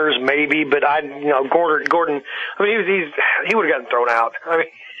burners, maybe. But Gordon. I mean, he would have gotten thrown out. I mean,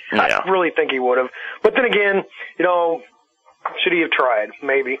 yeah. I really think he would have. But then again, should he have tried?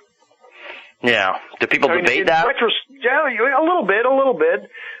 Maybe. Yeah. Do people debate that? Yeah, a little bit.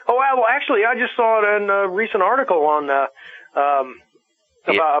 Oh, well, actually, I just saw it in a recent article on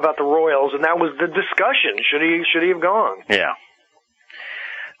about the Royals, and that was the discussion. Should he have gone? Yeah.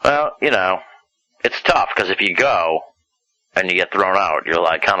 Well, it's tough, because if you go and you get thrown out, you're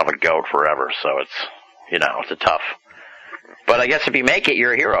like kind of a goat forever. So it's a tough. But I guess if you make it,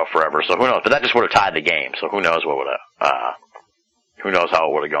 you're a hero forever. So who knows? But that just would have tied the game. So who knows who knows how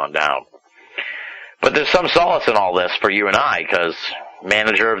it would have gone down. But there's some solace in all this for you and I, because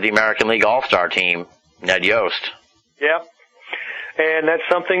manager of the American League All-Star team, Ned Yost. Yep. And that's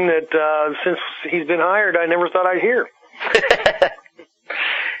something that, since he's been hired, I never thought I'd hear.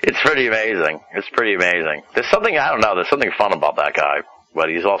 It's pretty amazing. There's something fun about that guy, but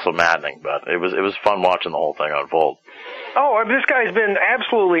he's also maddening. But it was fun watching the whole thing unfold. Oh, this guy's been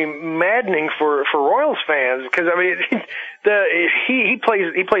absolutely maddening for Royals fans, because I mean, he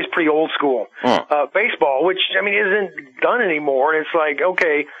plays pretty old school baseball, which I mean isn't done anymore. And it's like,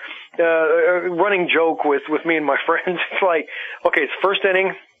 okay, a running joke with me and my friends. It's like, okay, it's first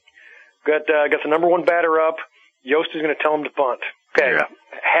inning, got the number 1 batter up. Yost is going to tell him to bunt. Okay, yeah.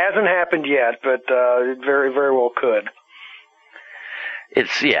 Hasn't happened yet, but it very, very well could.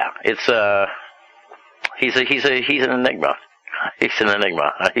 He's an enigma.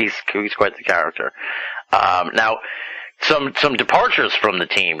 He's quite the character. Now, some departures from the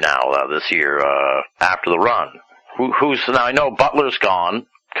team now this year after the run. Now I know Butler's gone.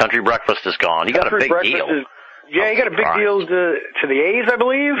 Country Breakfast is gone. He got a big deal. He got a big deal to the A's, I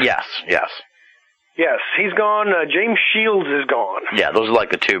believe. Yes, he's gone. James Shields is gone. Yeah, those are like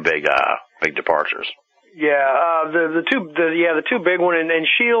the 2 big departures. Yeah, the two big one, and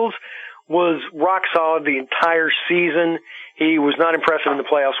Shields was rock solid the entire season. He was not impressive in the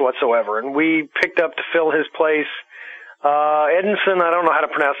playoffs whatsoever, and we picked up to fill his place. Edinson, I don't know how to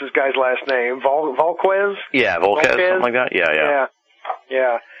pronounce this guy's last name. Volquez? Yeah, Volquez, something like that.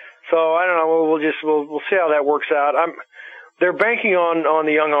 Yeah. So I don't know. We'll see how that works out. They're banking on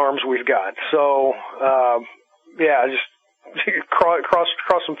the young arms we've got. So just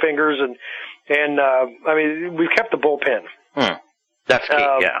cross some fingers and I mean we've kept the bullpen. That's key.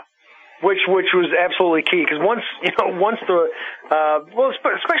 Yeah. Which was absolutely key, because once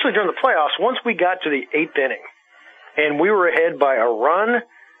especially during the playoffs, once we got to the 8th inning and we were ahead by a run,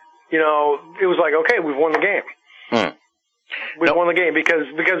 it was like, okay, we've won the game. We won the game because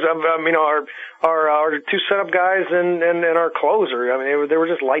our 2 setup guys and our closer. I mean, they were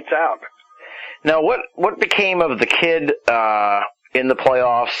just lights out. Now, what became of the kid in the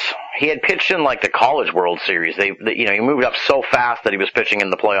playoffs? He had pitched in like the College World Series. He moved up so fast that he was pitching in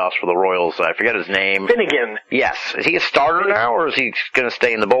the playoffs for the Royals. I forget his name. Finnegan. Yes. Is he a starter now, or is he going to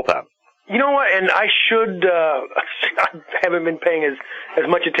stay in the bullpen? You know what? And I should. I haven't been paying as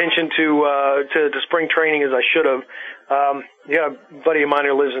much attention to spring training as I should have. A buddy of mine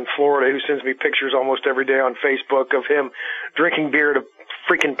who lives in Florida who sends me pictures almost every day on Facebook of him drinking beer at a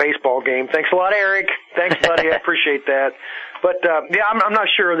freaking baseball game. Thanks a lot, Eric. Thanks, buddy. I appreciate that. But I'm not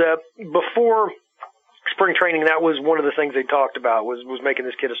sure that before spring training, that was one of the things they talked about was making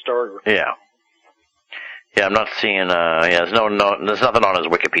this kid a starter. Yeah. Yeah, I'm not seeing. There's there's nothing on his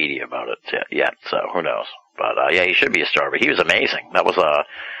Wikipedia about it yet. So who knows? But he should be a starter. But he was amazing. That was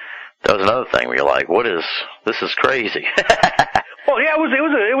another thing where you're like, this is crazy. Well, yeah,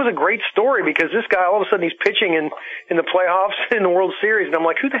 it was a great story because this guy all of a sudden he's pitching in the playoffs in the World Series, and I'm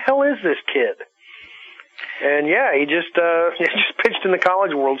like, who the hell is this kid? And yeah, he just pitched in the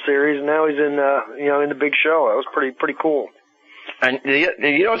College World Series, and now he's in in the big show. That was pretty cool. And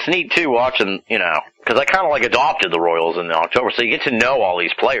it's neat too watching, because I kind of like adopted the Royals in October, so you get to know all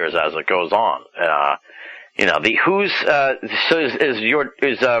these players as it goes on. Is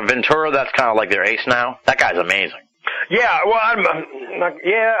Ventura? That's kind of like their ace now. That guy's amazing. Yeah, well,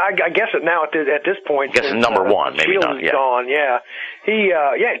 I guess it now at this point. I guess it's number one, maybe Shields not. Is gone. Yeah, he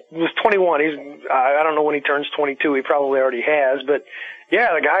was 21. I don't know when he turns 22. He probably already has, but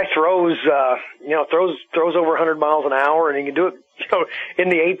yeah, the guy throws over 100 miles an hour, and he can do it in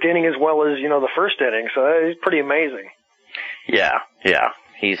the 8th inning as well as the first inning. So he's pretty amazing. Yeah.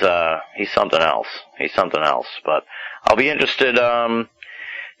 He's something else. But I'll be interested.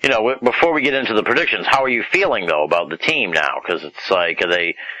 Before we get into the predictions, how are you feeling though about the team now? Because it's like,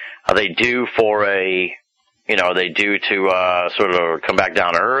 are they due for are they due to sort of come back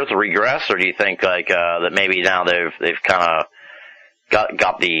down to earth, regress, or do you think like that maybe now they've kind of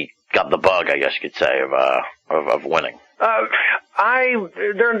got the bug, I guess you could say, of winning?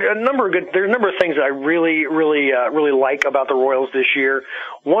 There are a number of things that I really like about the Royals this year.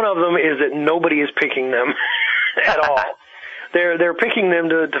 One of them is that nobody is picking them at all. They're picking them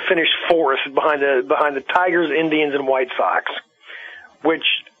to finish fourth behind the Tigers, Indians, and White Sox, which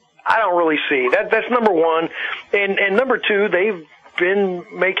I don't really see. That's number one, and number two, they've been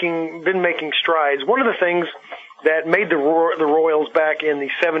making strides. One of the things that made the Royals back in the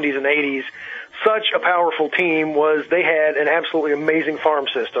 70s and 80s such a powerful team was they had an absolutely amazing farm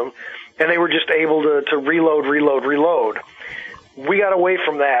system, and they were just able to reload. We got away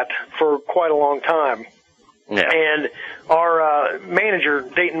from that for quite a long time. Yeah. And our manager,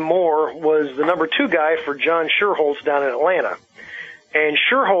 Dayton Moore, was the number 2 guy for John Schuerholz down in Atlanta. And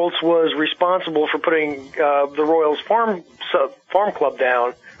Schuerholz was responsible for putting the Royals farm club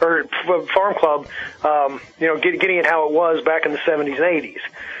down, or farm club, getting it how it was back in the 70s and 80s.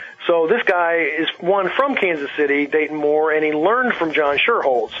 So this guy is one from Kansas City, Dayton Moore, and he learned from John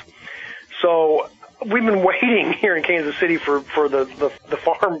Schuerholz. So we've been waiting here in Kansas City for the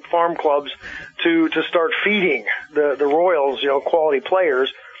farm clubs to start feeding the Royals, quality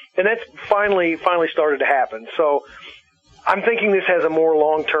players, and that's finally started to happen. So I'm thinking this has a more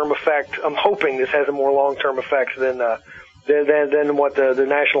long-term effect. I'm hoping this has a more long-term effect than what the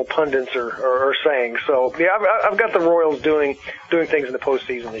national pundits are saying. So yeah, I've got the Royals doing things in the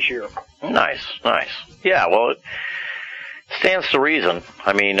postseason this year. Nice. Yeah, well, it stands to reason.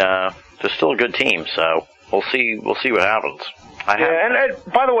 I mean, they're still a good team, so we'll see what happens. And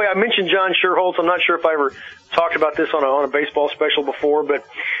by the way, I mentioned John Schuerholz. I'm not sure if I ever talked about this on a baseball special before, but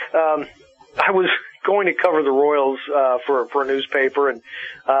I was going to cover the Royals for a newspaper, and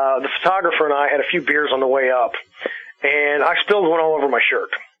the photographer and I had a few beers on the way up, and I spilled one all over my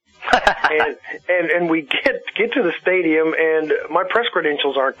shirt. and we get to the stadium, and my press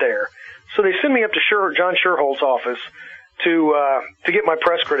credentials aren't there, so they send me up to John Schuerholz's office to get my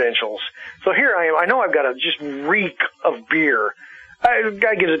press credentials. So here I am. I know I've got a just reek of beer. The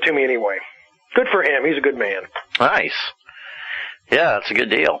guy gives it to me anyway. Good for him. He's a good man. Nice. Yeah, that's a good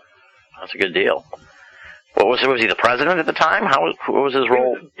deal. Was he the president at the time? What was his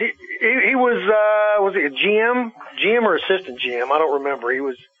role? He was he a GM or assistant GM? I don't remember. He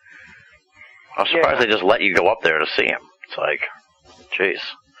was. I'm surprised they just let you go up there to see him. It's like, jeez.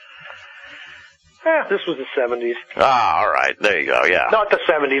 This was the 70s. Ah, all right. There you go, yeah. Not the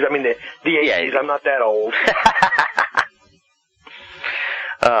 70s. I mean, the 80s. I'm not that old.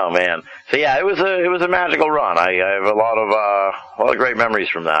 Oh, man. So, yeah, it was a magical run. I have a lot of great memories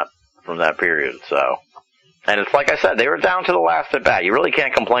from that period, so. And it's like I said, they were down to the last at bat. You really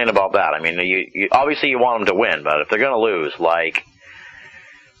can't complain about that. I mean, you obviously you want them to win, but if they're going to lose, like,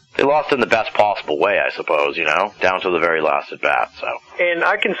 They lost in the best possible way, I suppose, down to the very last at bat. So, and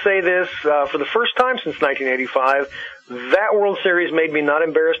I can say this for the first time since 1985, that World Series made me not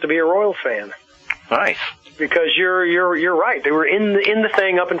embarrassed to be a Royals fan. Nice, because you're right. They were in the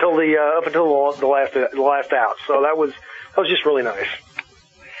thing up until the last out. So that was just really nice.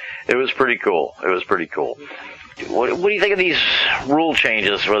 It was pretty cool. What do you think of these rule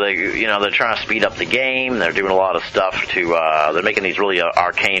changes where they're trying to speed up the game? They're doing a lot of stuff they're making these really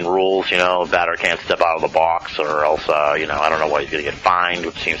arcane rules, a batter can't step out of the box or else, I don't know why he's going to get fined,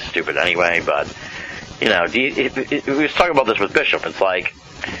 which seems stupid anyway, but, we was talking about this with Bishop. It's like,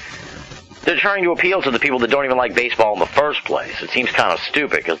 they're trying to appeal to the people that don't even like baseball in the first place. It seems kind of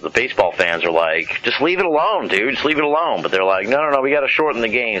stupid because the baseball fans are like, just leave it alone, dude, just leave it alone. But they're like, no, we got to shorten the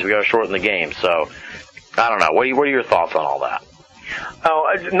games. So, I don't know. What are your thoughts on all that?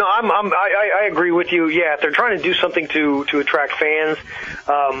 Oh no, I agree with you. Yeah, if they're trying to do something to attract fans,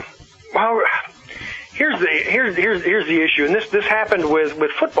 well, here's the issue, and this happened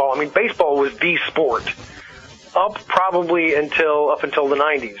with football. I mean, baseball was the sport up until the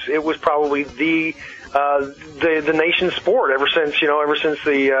 90s. It was probably the nation's sport ever since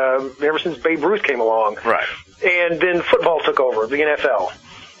Babe Ruth came along. Right. And then football took over, the NFL.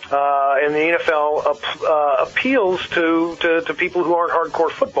 And the NFL appeals to people who aren't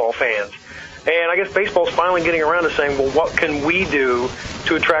hardcore football fans. And I guess baseball's finally getting around to saying, well, what can we do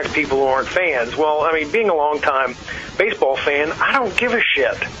to attract people who aren't fans? Well, I mean, being a long-time baseball fan, I don't give a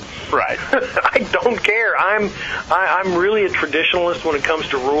shit. Right. I don't care. I'm really a traditionalist when it comes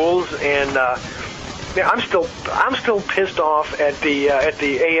to rules, and I'm still pissed off at the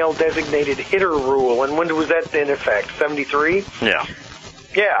AL designated hitter rule. And when was that in effect? 73? Yeah.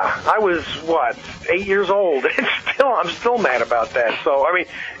 Yeah, I was 8 years old. I'm still mad about that. So I mean,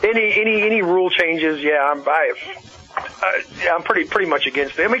 any rule changes, yeah, I'm pretty much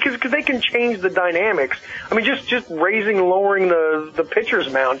against it. I mean, because they can change the dynamics. I mean, just lowering the pitcher's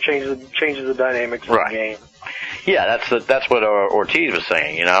mound changes the dynamics of the game. Yeah, that's what Ortiz was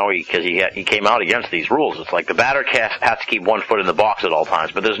saying. Because he came out against these rules. It's like the batter has to keep 1 foot in the box at all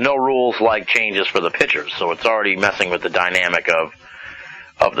times, but there's no rules like changes for the pitchers. So it's already messing with the dynamic of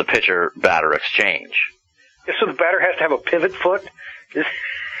the pitcher-batter exchange. So the batter has to have a pivot foot?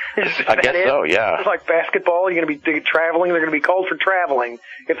 I guess so, yeah. It's like basketball. You're going to be traveling. They're going to be called for traveling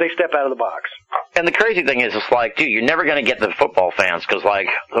if they step out of the box. And the crazy thing is, it's like, dude, you're never going to get the football fans because, like,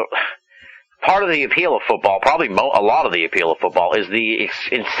 part of the appeal of football, probably a lot of the appeal of football, is the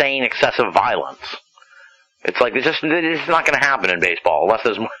insane, excessive violence. It's like, it's not going to happen in baseball unless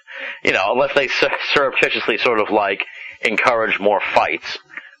there's, unless they surreptitiously sort of, like, encourage more fights,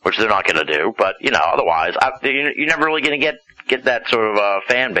 which they're not going to do. But, otherwise, you're never really going to get that sort of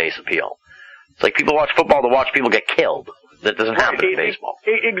fan base appeal. It's like people watch football to watch people get killed. That doesn't happen in baseball.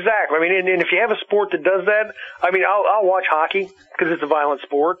 Exactly. I mean, and if you have a sport that does that, I mean, I'll watch hockey because it's a violent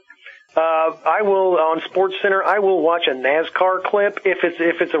sport. I will on SportsCenter. I will watch a NASCAR clip if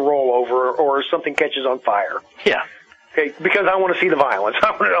it's a rollover or something catches on fire. Yeah. Okay, because I want to see the violence.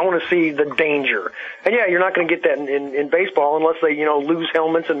 I want to see the danger. And yeah, you're not going to get that in baseball unless they, lose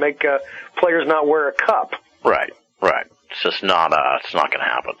helmets and make players not wear a cup. Right. It's just not going to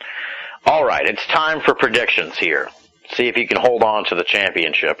happen. All right, it's time for predictions here. See if you can hold on to the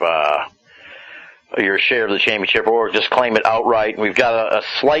championship, your share of the championship, or just claim it outright. We've got a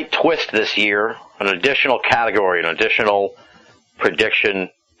slight twist this year, an additional category, an additional prediction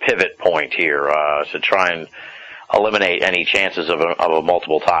pivot point here to try and eliminate any chances of a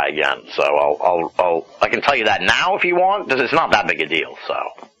multiple tie again. So I can tell you that now if you want, because it's not that big a deal. So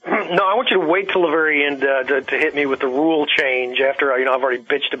no, I want you to wait till the very end to hit me with the rule change after I've already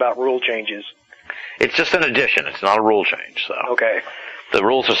bitched about rule changes. It's just an addition. It's not a rule change. So okay, the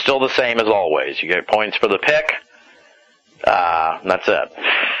rules are still the same as always. You get points for the pick. That's it.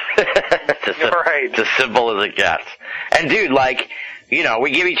 It's as simple as it gets. And dude, like,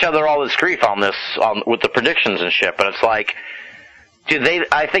 we give each other all this grief on this, with the predictions and shit, but it's like, dude,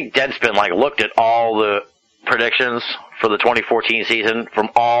 I think Deadspin, like, looked at all the predictions for the 2014 season from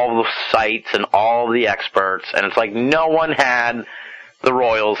all the sites and all the experts, and it's like, no one had the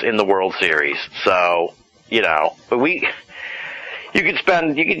Royals in the World Series. So, you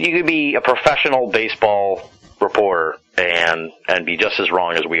could be a professional baseball reporter and be just as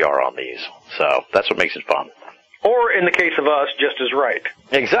wrong as we are on these. So, that's what makes it fun. Or, in the case of us, just as right.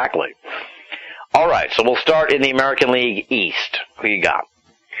 Exactly. All right, so we'll start in the American League East. Who you got?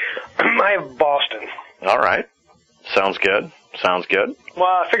 I have Boston. All right. Sounds good. Well,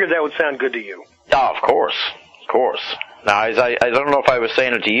 I figured that would sound good to you. Oh, of course. Now, I don't know if I was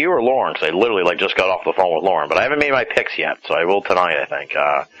saying it to you or Lauren, 'cause I literally just got off the phone with Lauren, but I haven't made my picks yet, so I will tonight, I think.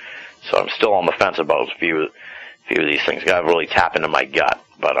 So I'm still on the fence about a few of these things. Got to really tap into my gut,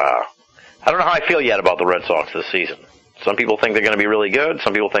 but I don't know how I feel yet about the Red Sox this season. Some people think they're going to be really good.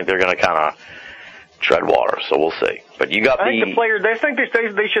 Some people think they're going to kind of tread water. So we'll see. But you got I think the players. They think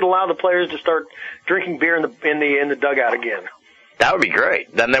they should allow the players to start drinking beer in the dugout again. That would be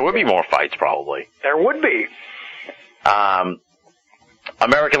great. Then there would be more fights, probably. There would be.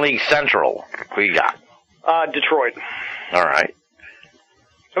 American League Central. Who you got? Detroit. All right.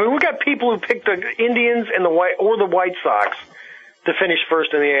 I mean, we've got people who picked the Indians and the White Sox to finish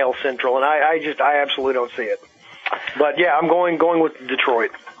first in the AL Central, and I absolutely don't see it. But yeah, I'm going with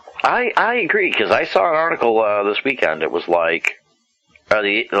Detroit. I agree, because I saw an article this weekend. It was that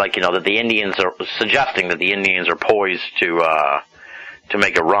the Indians are suggesting that the Indians are poised to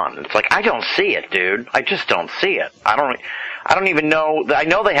make a run. It's like, I don't see it, dude. I just don't see it. I don't even know. I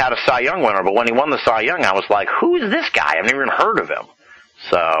know they had a Cy Young winner, but when he won the Cy Young, I was like, who is this guy? I've never even heard of him.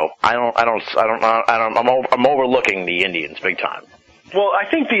 So I'm overlooking the Indians big time. Well, I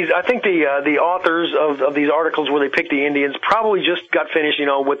think the authors of these articles where they picked the Indians probably just got finished,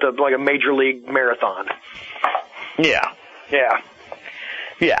 with a major league marathon. Yeah. Yeah.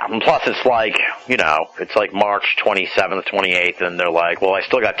 Yeah, and plus it's it's March 27th, 28th, and they're like, well, I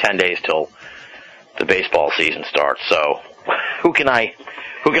still got 10 days till the baseball season starts, so who can I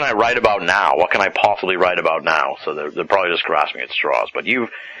write about now? What can I possibly write about now? So they're probably just grasping at straws. But you've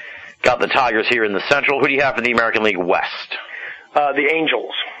got the Tigers here in the Central. Who do you have in the American League West? The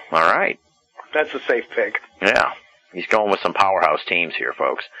Angels. All right. That's a safe pick. Yeah. He's going with some powerhouse teams here,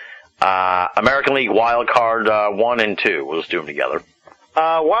 folks. American League Wild Card 1 and 2. We'll just do them together.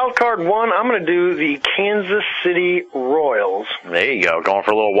 Wild Card 1, I'm going to do the Kansas City Royals. There you go. Going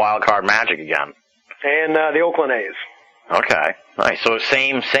for a little wild card magic again. And the Oakland A's. Okay. Nice. So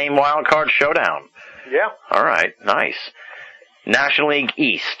same wild card showdown. Yeah. All right. Nice. National League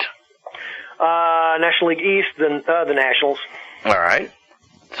East. National League East, the Nationals. All right.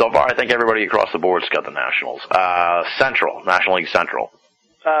 So far, I think everybody across the board's got the Nationals. Central. National League Central.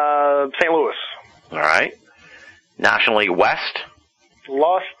 St. Louis. All right. National League West.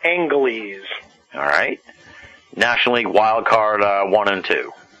 Los Angeles. All right. National League Wild Card 1 and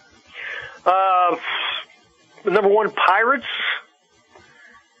 2. Number 1, Pirates.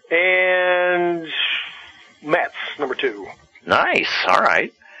 And Mets, number 2. Nice. All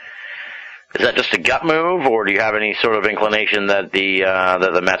right. Is that just a gut move, or do you have any sort of inclination that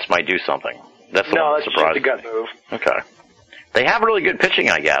the Mets might do something? That's just a gut move. Okay. They have really good pitching,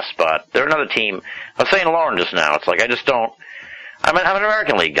 I guess, but they're another team. I was saying to Lauren just now, it's like I just don't. I'm an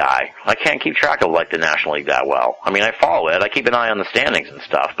American League guy. I can't keep track of the National League that well. I mean, I follow it. I keep an eye on the standings and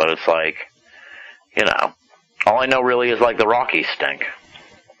stuff, but it's like, all I know really is the Rockies stink.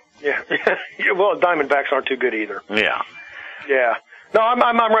 Yeah. Well, Diamondbacks aren't too good either. Yeah. Yeah. No,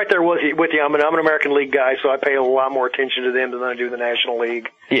 I'm right there with you. I'm an American League guy, so I pay a lot more attention to them than I do the National League.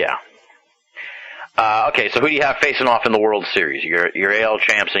 Yeah. Okay, so who do you have facing off in the World Series? Your AL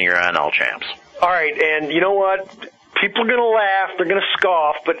champs and your NL champs. All right, and you know what? People are going to laugh. They're going to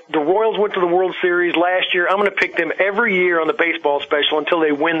scoff, but the Royals went to the World Series last year. I'm going to pick them every year on the baseball special until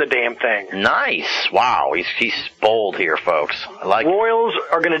they win the damn thing. Nice. Wow, he's bold here, folks. I like Royals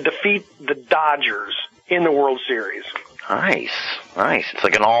are going to defeat the Dodgers in the World Series. Nice. It's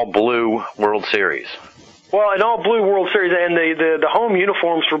like an all-blue World Series. Well, an all-blue World Series, and the home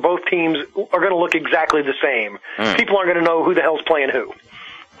uniforms for both teams are going to look exactly the same. People aren't going to know who the hell's playing who.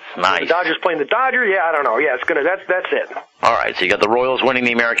 Nice. The Dodgers playing the Dodgers? Yeah, I don't know. Yeah, that's it. All right, so you got the Royals winning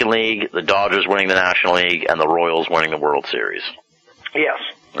the American League, the Dodgers winning the National League, and the Royals winning the World Series. Yes.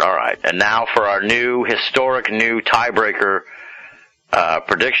 All right, and now for our historic tiebreaker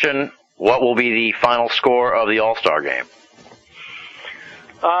prediction. What will be the final score of the All-Star game?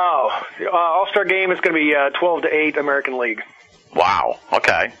 Oh, the All-Star game is going to be 12-8 American League. Wow.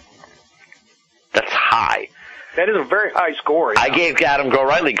 Okay. That's high. That is a very high score. I gave Adam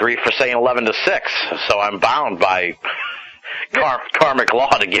Gorightly grief for saying 11-6, so I'm bound by karmic law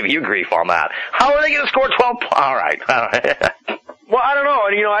to give you grief on that. How are they going to score 12? All right. Well, I don't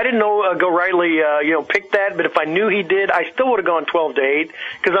know. I didn't know Gorightly, picked that, but if I knew he did, I still would have gone 12-8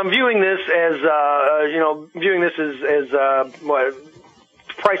 because I'm viewing this as, what,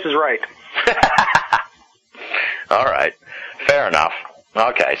 Price is Right. All right. Fair enough.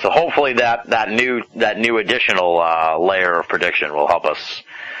 Okay, so hopefully that new additional layer of prediction will help us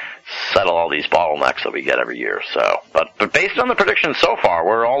settle all these bottlenecks that we get every year. So, but based on the predictions so far,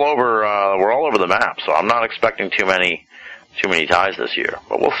 we're all over the map. So I'm not expecting too many ties this year.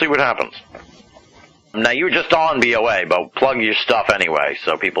 But we'll see what happens. Now, you were just on BOA, but plug your stuff anyway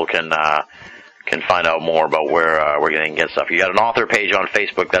so people can find out more about where you can get stuff. You got an author page on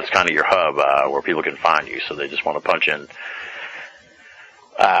Facebook. That's kind of your hub where people can find you. So they just want to punch in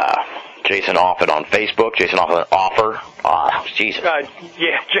Jason Offutt on Facebook. Jason Offutt author. Jesus.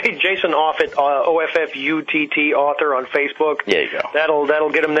 Jason Offutt, OFFUTT author on Facebook. There you go.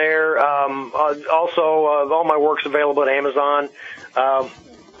 That'll get him there. Also, all my work's available at Amazon.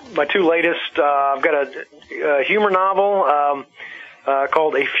 My two latest, I've got a humor novel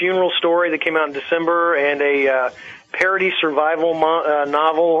called A Funeral Story that came out in December, and a parody survival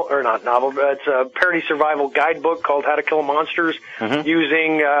novel, or not novel, but it's a parody survival guidebook called How to Kill Monsters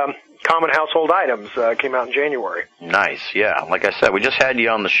using common household items. Came out in January. Nice, yeah. Like I said, we just had you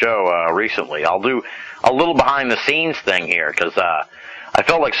on the show recently. I'll do a little behind-the-scenes thing here, because I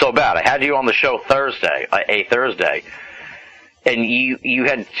felt like so bad. I had you on the show Thursday, and you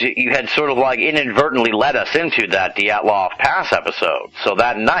had sort of like inadvertently led us into that Dyatlov Pass episode. So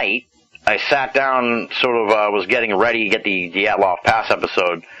that night, I sat down, sort of was getting ready to get the Dyatlov Pass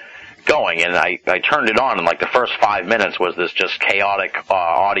episode going, and I turned it on, and like the first 5 minutes was this just chaotic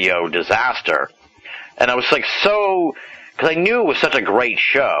audio disaster. And I was like because I knew it was such a great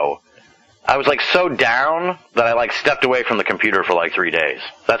show, I was like so down that I like stepped away from the computer for like 3 days.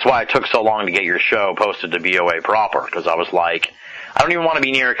 That's why it took so long to get your show posted to BOA proper, because I was like, I don't even want to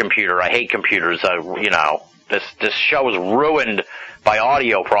be near a computer. I hate computers. This show was ruined by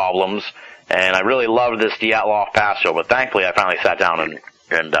audio problems, and I really loved this Dyatlov Pass show, but thankfully I finally sat down and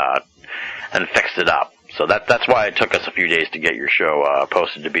fixed it up. So that's why it took us a few days to get your show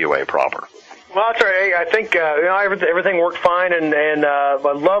posted to BOA proper. Well, that's right. Hey, I think everything worked fine, and I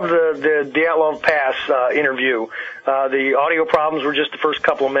love the Dyatlov Pass interview. The audio problems were just the first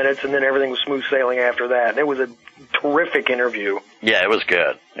couple of minutes, and then everything was smooth sailing after that. And it was a terrific interview. Yeah, it was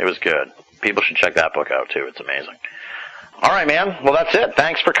good. It was good. People should check that book out too. It's amazing. All right, man. Well, that's it.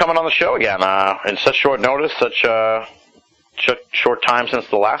 Thanks for coming on the show again. In such short notice, such short time since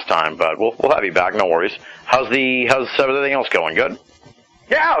the last time, but we'll have you back. No worries. How's everything else going? Good.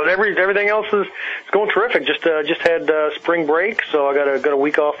 Yeah, everything else is going terrific. Just had spring break, so I got a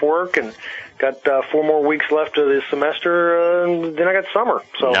week off work and got 4 more weeks left of this semester, and then I got summer.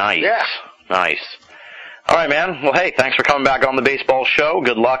 So nice, yeah, nice. All right, man. Well, hey, thanks for coming back on the baseball show.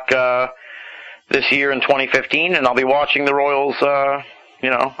 Good luck this year in 2015, and I'll be watching the Royals.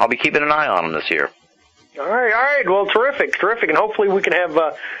 I'll be keeping an eye on them this year. All right. Well, terrific, and hopefully we can have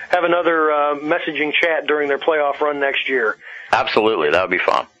another messaging chat during their playoff run next year. Absolutely, that would be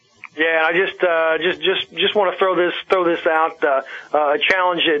fun. Yeah, I just want to throw this out, a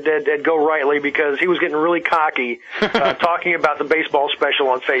challenge at Go Rightly, because he was getting really cocky talking about the baseball special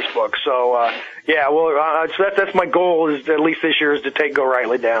on Facebook. So so that's my goal, is at least this year, is to take Go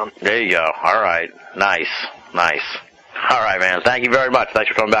Rightly down. There you go. All right, nice. All right, man. Thank you very much. Thanks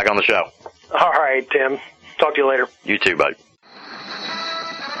for coming back on the show. All right, Tim. Talk to you later. You too, buddy.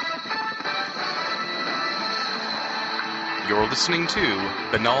 You're listening to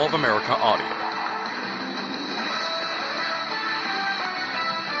Binnall of America Audio.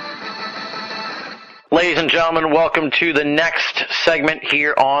 Ladies and gentlemen, welcome to the next segment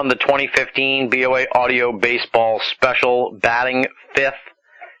here on the 2015 BOA Audio Baseball Special. Batting fifth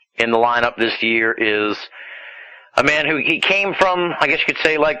in the lineup this year is a man who he came from, I guess you could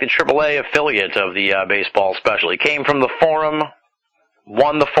say, like the AAA affiliate of the baseball special. He came from the Forum,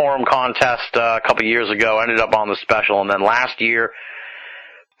 won the Forum contest a couple years ago, ended up on the special, and then last year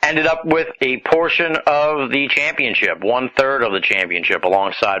ended up with a portion of the championship, 1/3 of the championship,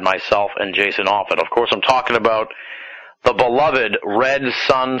 alongside myself and Jason Offutt. Of course, I'm talking about the beloved Red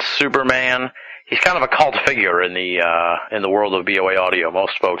Sun Superman. He's kind of a cult figure in the world of BOA Audio.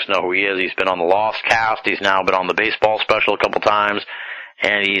 Most folks know who he is. He's been on the Lost Cast. He's now been on the baseball special a couple times,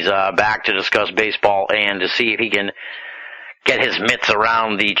 and he's back to discuss baseball and to see if he can get his mitts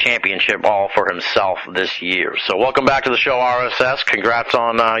around the championship all for himself this year. So welcome back to the show, RSS. Congrats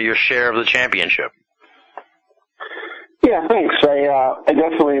on your share of the championship. Yeah, thanks. I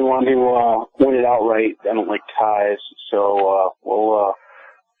definitely want to win it outright. I don't like ties, so we'll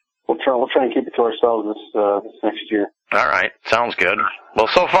try and keep it to ourselves this next year. All right, sounds good. Well,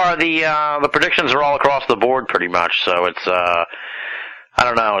 so far the predictions are all across the board pretty much. So it's I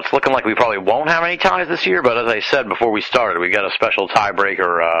don't know. It's looking like we probably won't have any ties this year. But as I said before we started, we got a special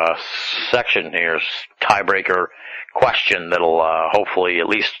tiebreaker section here, tiebreaker question that'll hopefully at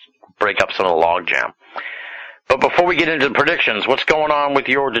least break up some of the logjam. But before we get into the predictions, what's going on with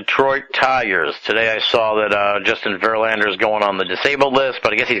your Detroit Tigers? Today I saw that Justin Verlander is going on the disabled list,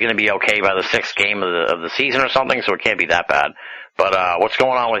 but I guess he's going to be okay by the 6th game of the season or something, so it can't be that bad. But what's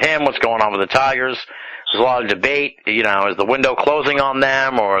going on with him? What's going on with the Tigers? There's a lot of debate. You know, is the window closing on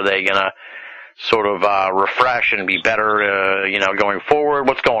them, or are they going to sort of refresh and be better, going forward?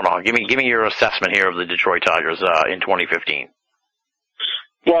 What's going on? Give me your assessment here of the Detroit Tigers in 2015.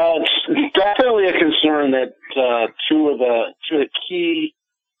 Well, it's definitely a concern that two of the key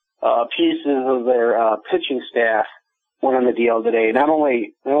pieces of their pitching staff went on the DL today. Not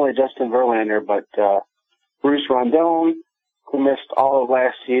only Justin Verlander, but Bruce Rondon, who missed all of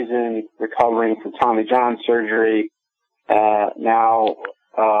last season recovering from Tommy John surgery. Now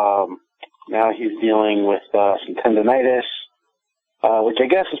he's dealing with some tendonitis, which I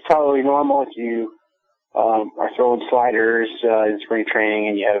guess is probably normal if you are throwing sliders in spring training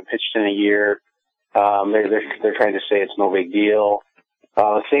and you haven't pitched in a year. They're trying to say it's no big deal.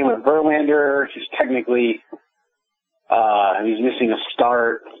 Same with Verlander. He's technically he's missing a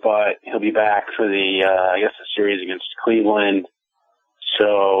start, but he'll be back for the series against Cleveland.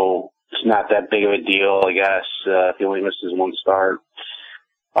 So it's not that big of a deal, I guess, if he only misses one start.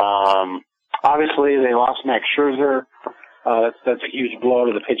 Obviously, they lost Max Scherzer. That's a huge blow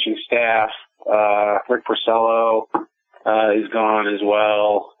to the pitching staff. Rick Porcello is gone as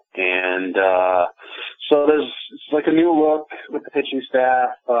well, and so it's like a new look with the pitching staff.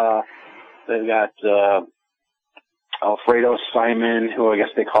 They've got Alfredo Simon, who I guess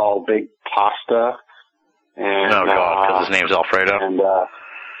they call Big Pasta. And, oh God, because his name's Alfredo.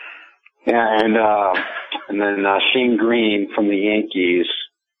 And then Shane Green from the Yankees.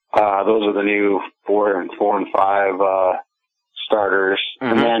 Those are the new 4 and 5 starters.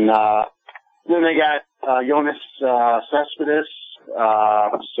 Mm-hmm. And then they got Jonas Cespedes.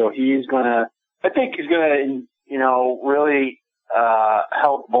 So I think he's gonna, really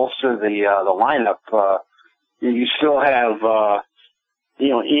help bolster the lineup. You still have,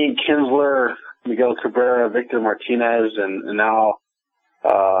 Ian Kinsler, Miguel Cabrera, Victor Martinez, and now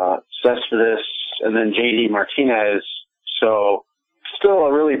Cespedes, and then J.D. Martinez. So still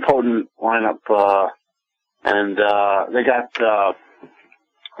a really potent lineup. And they got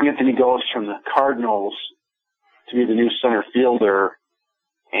Anthony Ghost from the Cardinals to be the new center fielder,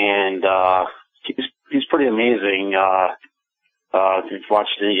 and he's pretty amazing. If you've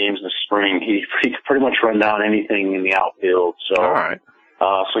watched any games in the spring, he can pretty much run down anything in the outfield. So, all right.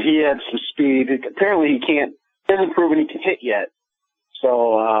 So he had some speed. Apparently hasn't proven he can hit yet.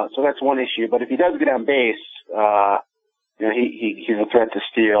 So that's one issue. But if he does get on base, he's a threat to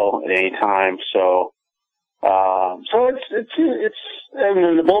steal at any time. So it's I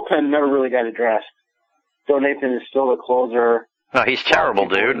mean, the bullpen never really got addressed. Joe Nathan is still the closer. No, he's terrible,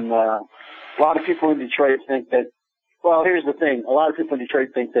 dude. A lot of people in Detroit think that. Well, here's the thing. A lot of people in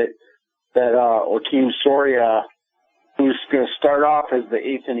Detroit think that Joakim Soria, who's going to start off as the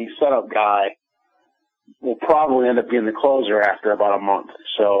 8th inning setup guy, will probably end up being the closer after about a month.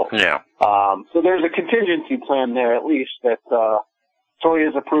 So, yeah. So there's a contingency plan there, at least, that Soria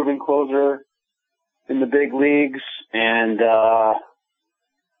is a proven closer in the big leagues, and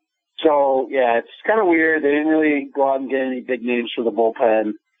so yeah, it's kind of weird. They didn't really go out and get any big names for the bullpen.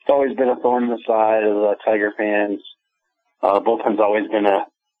 It's always been a thorn in the side of the Tiger fans. Bullpen's always been a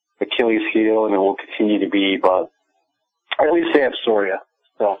Achilles heel, and it will continue to be, but at least they have Soria.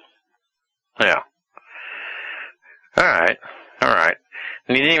 So. Yeah. All right.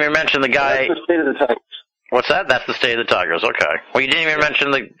 And you didn't even mention the guy. That's the state of the Tigers. What's that? That's the state of the Tigers. Okay. Well, you didn't even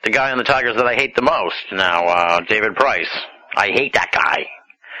mention the guy on the Tigers that I hate the most now, David Price. I hate that guy.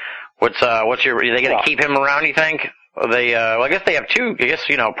 Are they going to keep him around, you think? I guess they have two. I guess,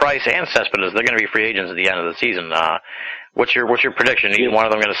 Price and Cespedes, they're going to be free agents at the end of the season. What's your prediction? Either one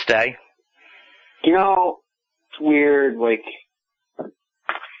of them going to stay? It's weird.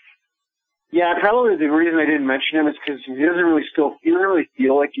 Yeah, probably the reason I didn't mention him is because he doesn't really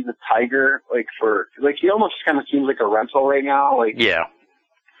feel like he's a Tiger. He almost kind of seems like a rental right now. Yeah.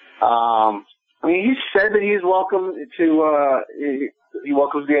 I mean, he said that he's welcome to. He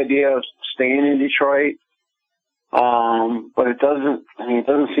welcomes the idea of staying in Detroit. But it doesn't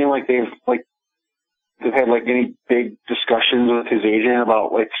seem like they've had any big discussions with his agent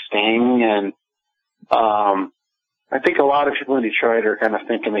about staying, and I think a lot of people in Detroit are kind of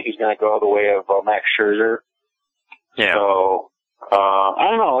thinking that he's going to go the way of Max Scherzer. Yeah. So I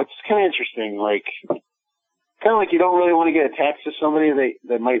don't know. It's kind of interesting. Kind of like you don't really want to get attached to somebody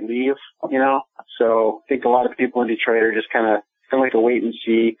that might leave. So I think a lot of people in Detroit are just kind of like a wait and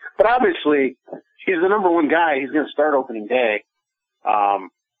see. But obviously, he's the number one guy. He's going to start opening day.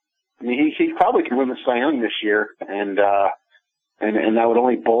 I mean, he probably could win the Cy Young this year, and that would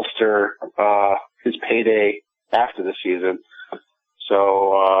only bolster his payday after the season.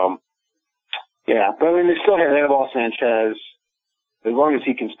 So, yeah, but I mean, they still have Anibal Sanchez. As long as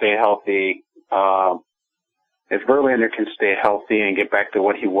he can stay healthy, if Verlander can stay healthy and get back to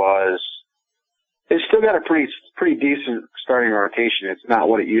what he was, they've still got a pretty decent starting rotation. It's not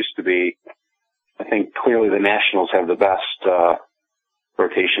what it used to be. I think clearly the Nationals have the best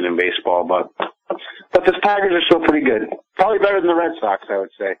rotation in baseball, but the Tigers are still pretty good. Probably better than the Red Sox, I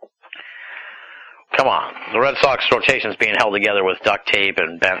would say. Come on. The Red Sox rotation's being held together with duct tape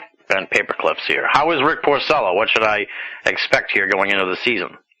and bent paper clips here. How is Rick Porcello? What should I expect here going into the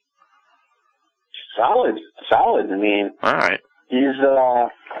season? Solid. I mean, all right. He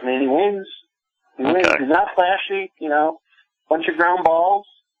wins. He wins. He's not flashy, bunch of ground ball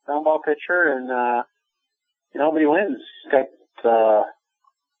pitcher, and but he wins. He's got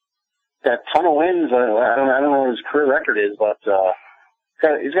a ton of wins. I don't know what his career record is, but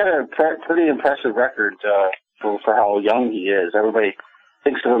he's got a pretty impressive record for how young he is. Everybody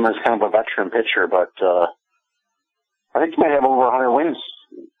thinks of him as kind of a veteran pitcher, but I think he might have over 100 wins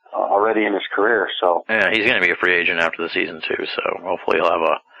already in his career. So yeah, he's going to be a free agent after the season too. So hopefully he'll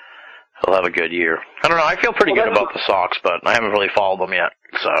have a good year. I don't know. I feel pretty good about the Sox, but I haven't really followed them yet.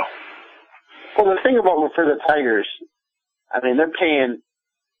 So well, the thing for the Tigers, I mean, they're paying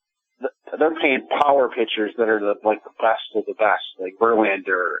power pitchers that are the best of the best, like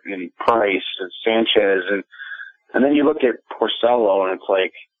Verlander and Price and Sanchez, and then you look at Porcello and it's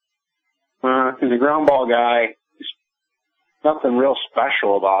like, he's a ground ball guy. There's nothing real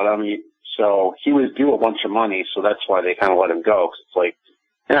special about him. So he was due a bunch of money, so that's why they kind of let him go. 'Cause it's like,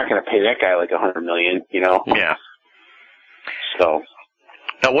 you're not going to pay that guy like $100 million, Yeah. So.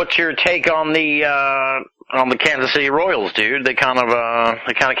 Now, what's your take on the Kansas City Royals, dude? They kind of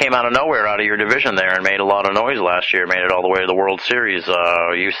came out of nowhere out of your division there and made a lot of noise last year. Made it all the way to the World Series.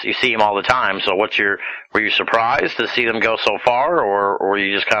 You see them all the time. So, were you surprised to see them go so far, or were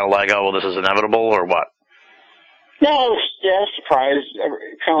you just kind of like, oh, well, this is inevitable, or what? No, I was surprised.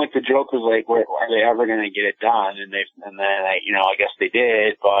 Kind of like the joke was like, are they ever going to get it done? And then I guess they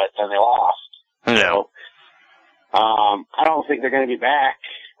did, but then they lost. Yeah. So, I don't think they're going to be back.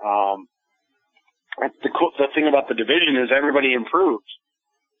 The thing about the division is everybody improved.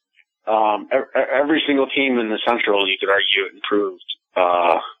 Every single team in the Central, you could argue, improved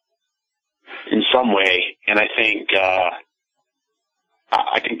in some way. And I think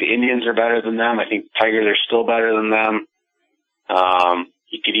the Indians are better than them. I think the Tigers are still better than them.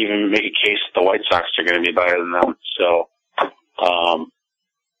 You could even make a case that the White Sox are going to be better than them. So,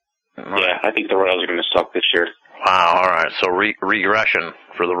 yeah, I think the Royals are going to suck this year. Wow, all right. So regression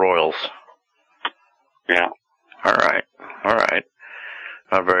for the Royals. Yeah. All right.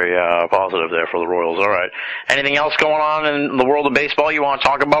 Not very positive there for the Royals. All right. Anything else going on in the world of baseball you want to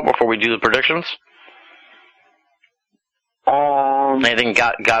talk about before we do the predictions? Anything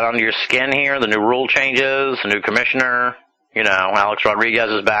got under your skin here? The new rule changes, the new commissioner, Alex Rodriguez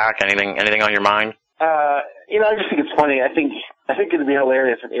is back. Anything on your mind? I just think it's funny. I think it'd be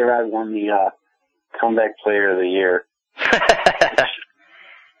hilarious if A-Rod won the comeback player of the year.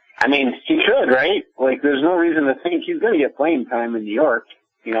 I mean, he could, right? Like, there's no reason to think he's going to get playing time in New York,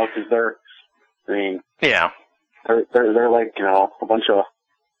 because they're like, a bunch of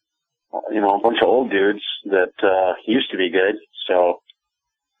old dudes that used to be good. So,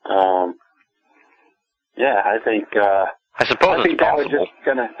 yeah, I think that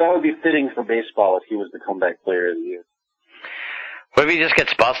would be fitting for baseball if he was the comeback player of the year. What if he just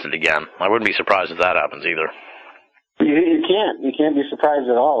gets busted again? I wouldn't be surprised if that happens either. You can't be surprised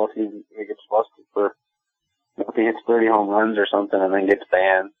at all if he gets busted for, if he hits 30 home runs or something and then gets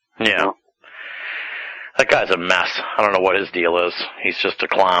banned. Yeah. That guy's a mess. I don't know what his deal is. He's just a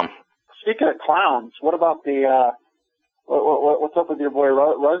clown. Speaking of clowns, what about what's up with your boy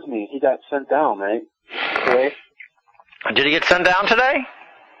Rusney? He got sent down, right? Today? Did he get sent down today?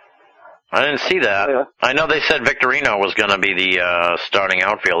 I didn't see that. Yeah. I know they said Victorino was going to be the starting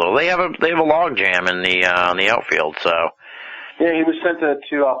outfielder. They have a log jam in the outfield, so. Yeah, he was sent to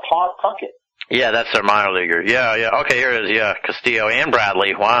Puckett. Yeah, that's their minor leaguer. Yeah. Okay, here it is. Yeah, Castillo and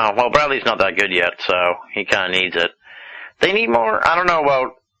Bradley. Wow. Well, Bradley's not that good yet, so he kind of needs it. They need more. I don't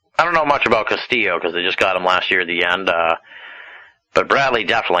know much about Castillo because they just got him last year at the end. But Bradley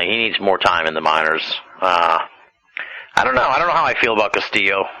definitely, he needs more time in the minors. I don't know how I feel about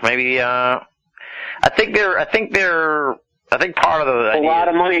Castillo. Maybe, I think part of the idea.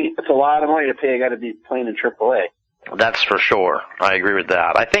 It's a lot of money to pay a guy to be playing in AAA. That's for sure. I agree with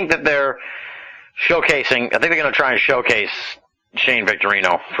that. I think that they're going to try and showcase Shane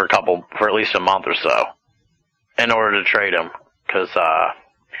Victorino for at least a month or so in order to trade him, because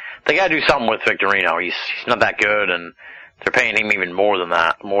they got to do something with Victorino. He's not that good, and they're paying him even more than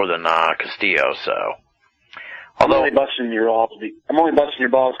Castillo. So, I'm only busting your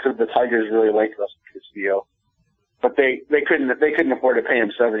balls because the Tigers really like Rustin Castillo, but they couldn't afford to pay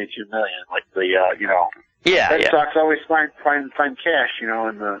him $72 million like the Red Sox always find cash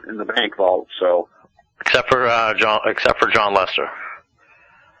in the bank vault. So except for John Lester,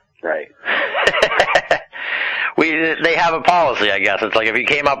 right? They have a policy, I guess. It's like if you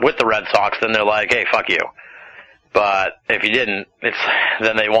came up with the Red Sox, then they're like, hey, fuck you. But if you didn't,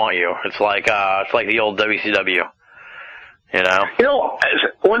 then they want you. It's like the old WCW.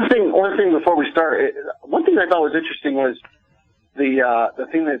 One thing before we start, one thing I thought was interesting was the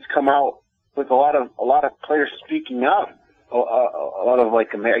thing that's come out with a lot of players speaking out, a lot of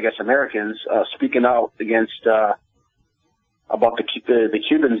Americans speaking out against about the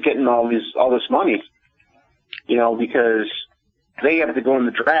Cubans getting all this money, because they have to go in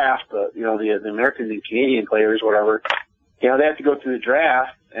the draft, the American and Canadian players, whatever, they have to go through the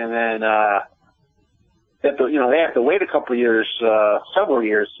draft, and then they have to wait a couple of years, several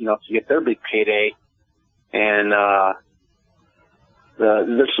years, to get their big payday, and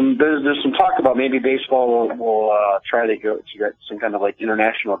there's some talk about maybe baseball will try to get some kind of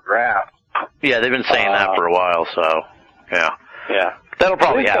international draft. Yeah, they've been saying that for a while, so yeah. That'll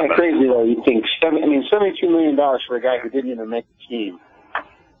probably happen. It's kind of crazy, though. You think, $72 million for a guy who didn't even make the team.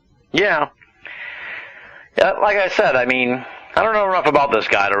 Yeah. Like I said, I don't know enough about this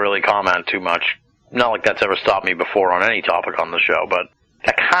guy to really comment too much. Not like that's ever stopped me before on any topic on the show, but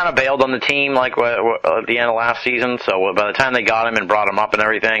I kind of bailed on the team at the end of last season, so by the time they got him and brought him up and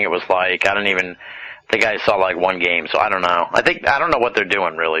everything, it was like I think I saw one game, so I don't know. I don't know what they're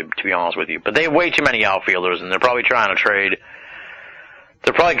doing, really, to be honest with you. But they have way too many outfielders, and they're probably trying to trade.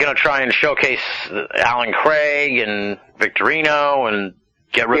 They're probably going to try and showcase Alan Craig and Victorino and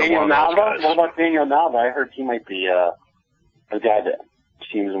get rid of one of those guys. What about Daniel Nava? I heard he might be a guy that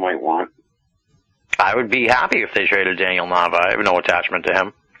teams might want. I would be happy if they traded Daniel Nava. I have no attachment to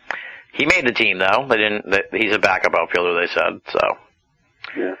him. He made the team, though. He's a backup outfielder, they said. So,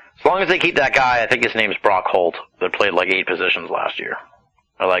 yeah. As long as they keep that guy, I think his name's Brock Holt, that played 8 positions last year.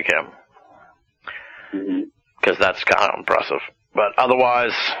 I like him. Because that's kind of impressive. But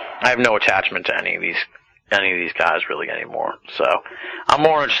otherwise, I have no attachment to any of these guys really anymore. So I'm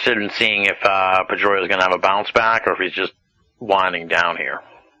more interested in seeing if Pedroia is going to have a bounce back or if he's just winding down here.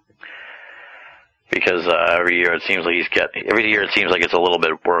 Because every year it seems like it's a little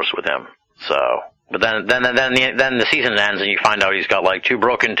bit worse with him. So, but then the season ends and you find out he's got 2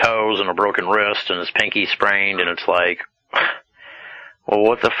 broken toes and a broken wrist and his pinky sprained, and it's like, well,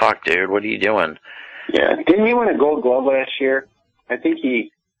 what the fuck, dude? What are you doing? Yeah, didn't he win a Gold Glove last year? I think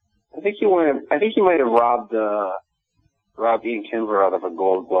he might have robbed Ian Kinsler out of a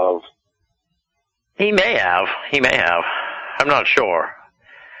Gold Glove. He may have. I'm not sure.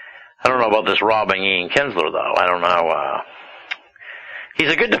 I don't know about this robbing Ian Kinsler, though. I don't know.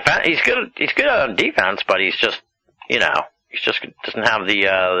 He's a good defense. He's good on defense, but he's just doesn't have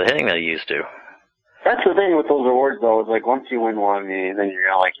the hitting that he used to. That's the thing with those awards, though. Is once you win one, then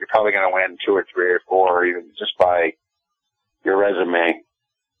you're probably going to win 2 or 3 or 4, or even just by your resume.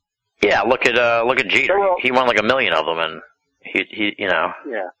 Yeah, look at Jeter. He won $1 million of them, and he. Yeah.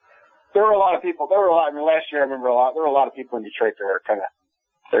 There were a lot of people. Last year I remember there were a lot of people in Detroit that were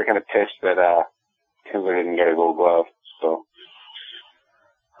kind of pissed that Kinsler didn't get a Gold Glove. So.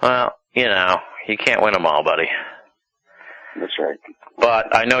 Well, you can't win them all, buddy. That's right.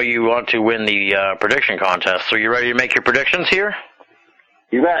 But I know you want to win the prediction contest, so you ready to make your predictions here?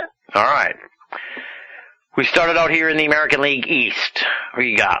 You bet. All right. We started out here in the American League East. Who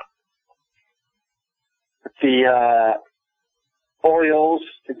you got? The Orioles.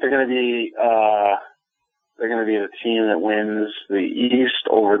 I think they're going to be the team that wins the East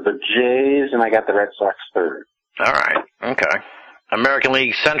over the Jays, and I got the Red Sox third. All right. Okay. American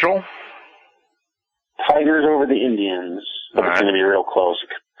League Central. Tigers over the Indians. But it's going to be real close. It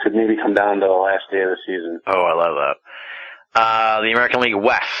could maybe come down to the last day of the season. Oh, I love that. The American League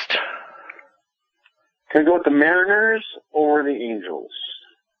West. Could go with the Mariners or the Angels.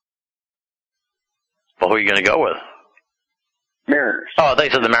 Well, who are you going to go with? Mariners. Oh, they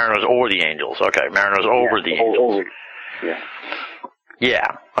said the Mariners or the Angels. Okay, Mariners over the Angels.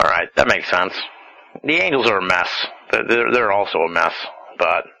 Yeah. All right, that makes sense. The Angels are a mess. They're also a mess,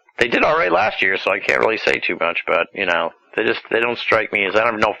 but they did all right last year, so I can't really say too much. But they don't strike me as I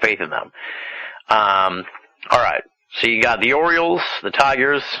have no faith in them. All right, so you got the Orioles, the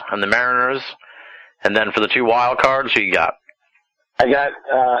Tigers, and the Mariners, and then for the 2 wild cards, who you got? I got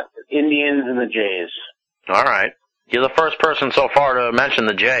Indians and the Jays. All right. You're the first person so far to mention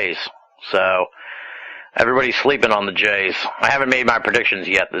the Jays, so everybody's sleeping on the Jays. I haven't made my predictions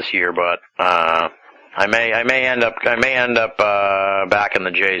yet this year, but I may end up backing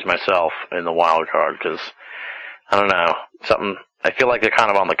the Jays myself in the wild card because I don't know, I feel like they're kind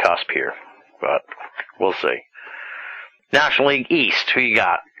of on the cusp here, but we'll see. National League East, who you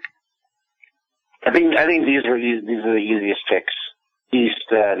got? I think these are the easiest picks.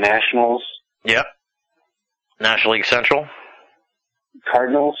 East Nationals. Yep. National League Central.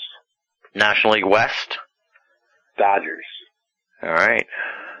 Cardinals. National League West. Dodgers. All right.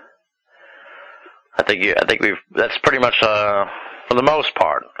 I think that's pretty much for the most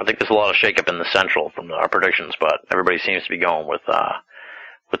part. I think there's a lot of shakeup in the Central from our predictions, but everybody seems to be going with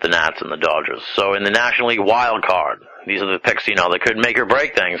the Nats and the Dodgers. So in the National League wild card, these are the picks, that could make or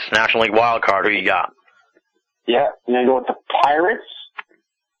break things. National League wild card, who you got? Yeah, I'm going to go with the Pirates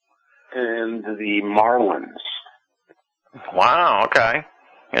and the Marlins. Wow, okay.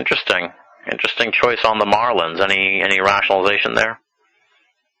 Interesting choice on the Marlins. Any rationalization there?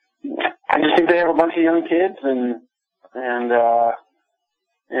 I just think they have a bunch of young kids, and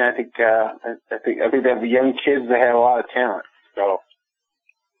I think they have young kids that have a lot of talent. So.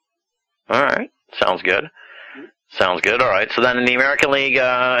 All right, sounds good. All right, so then in the American League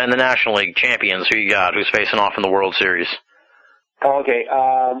and the National League champions, who you got? Who's facing off in the World Series? Okay,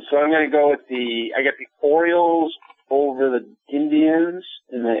 so I'm going to go with I got the Orioles over the Indians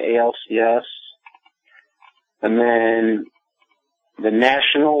in the ALCS, and then the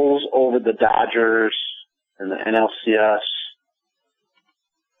Nationals over the Dodgers in the NLCS,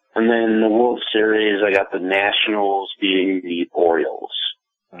 and then in the World Series, I got the Nationals beating the Orioles.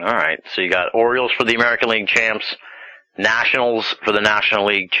 All right, so you got Orioles for the American League champs, Nationals for the National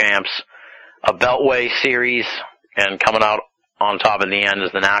League champs, a Beltway series, and coming out on top in the end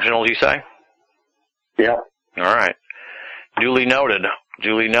is the Nationals, you say? Yep. All right. Duly noted.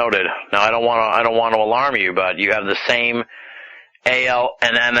 Now I don't want to alarm you, but you have the same AL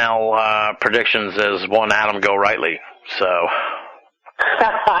and NL predictions as one Adam Gorightly. So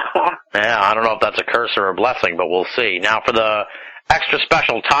yeah, I don't know if that's a curse or a blessing, but we'll see. Now for the extra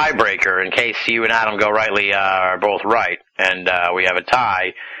special tiebreaker, in case you and Adam Gorightly are both right, and we have a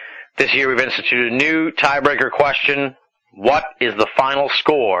tie. This year we've instituted a new tiebreaker question. What is the final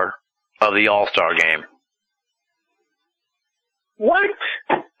score of the All-Star game? What?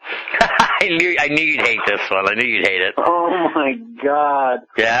 I knew you'd hate this one. I knew you'd hate it. Oh my God.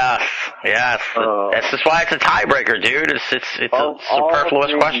 Yes. That's just why it's a tiebreaker, dude. It's a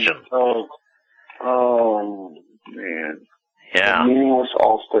superfluous question. Oh man. Yeah. A meaningless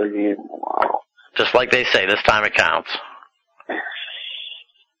All-Star game. Wow. Just like they say, this time it counts.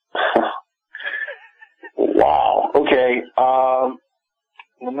 Wow. Okay.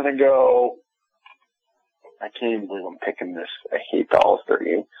 I'm gonna go. I can't even believe I'm picking this. I hate the All-Star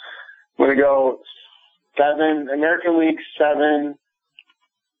game. I'm gonna go 7, American League 7,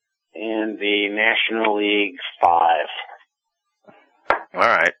 and the National League 5. All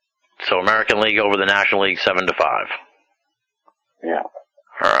right. So American League over the National League 7-5. Yeah.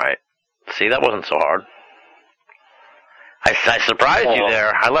 All right. See, that wasn't so hard. I surprised you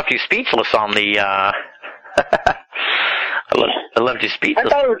there. I left you speechless on the. I left you speechless. I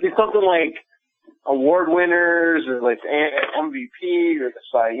thought it would be something like award winners or like MVP or the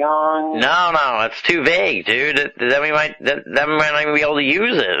Cy Young. No, it's too vague, dude. Then we might not even be able to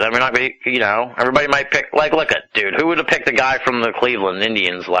use it. I mean, not be, everybody might pick. Like, look at, dude, who would have picked the guy from the Cleveland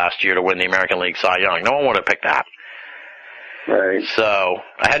Indians last year to win the American League Cy Young? No one would have picked that. Right. So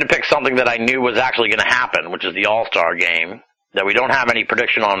I had to pick something that I knew was actually going to happen, which is the All-Star game that we don't have any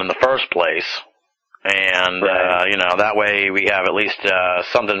prediction on in the first place, and right. That way we have at least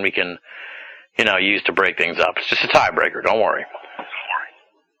something we can. Use to break things up. It's just a tiebreaker. Don't worry.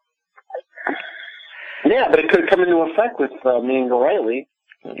 Yeah, but it could come into effect with me and Gorightly.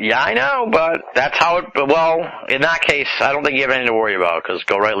 Yeah, I know, but that's how it. Well, in that case, I don't think you have anything to worry about because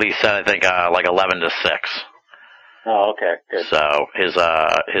Gorightly said I think like 11-6. Oh, okay, good. So he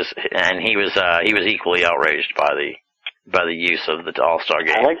was equally outraged by the use of the All-Star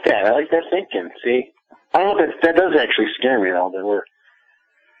game. I like that. I like that thinking. See, I don't know if that does actually scare me though. That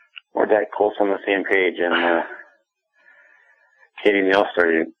we're that close on the same page and hitting the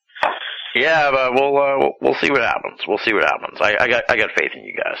All-Star game. Yeah, but we'll see what happens. I got faith in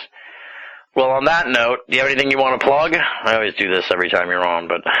you guys. Well, on that note, do you have anything you want to plug? I always do this every time you're on,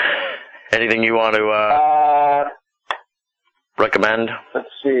 but anything you want to recommend? Let's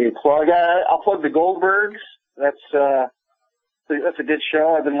see. I'll plug the Goldbergs. That's a good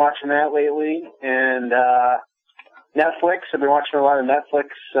show. I've been watching that lately, and Netflix. I've been watching a lot of Netflix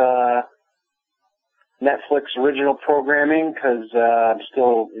original programming because I'm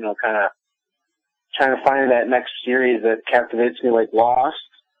still, kind of trying to find that next series that captivates me like Lost.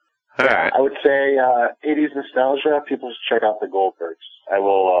 All right. I would say 80s nostalgia. People should check out the Goldbergs.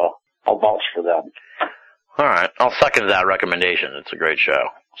 I'll vouch for them. All right. I'll second that recommendation. It's a great show,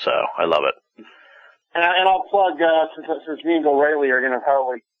 so I love it. And I'll plug, since me and Go Rightly are going to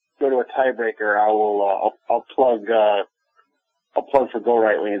probably go to a tiebreaker, I'll plug for Go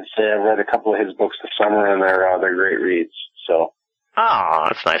Rightly and say I've read a couple of his books this summer and they're great reads. So. Ah,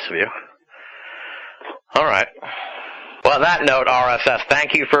 that's nice of you. All right. Well, on that note, RSS,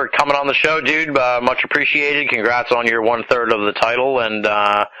 thank you for coming on the show, dude. Much appreciated. Congrats on your 1/3 of the title, and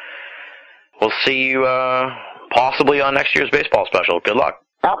we'll see you possibly on next year's baseball special. Good luck.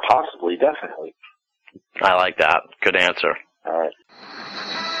 Not possibly, definitely. I like that. Good answer. All right.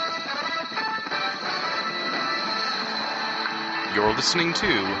 You're listening to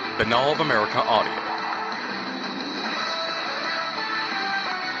Binnall of America Audio.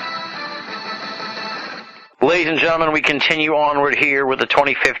 Ladies and gentlemen, we continue onward here with the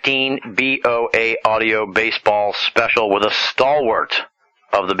 2015 BOA Audio Baseball Special with a stalwart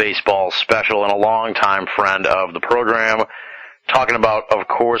of the baseball special and a longtime friend of the program. Talking about, of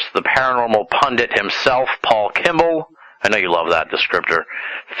course, the paranormal pundit himself, Paul Kimball. I know you love that descriptor.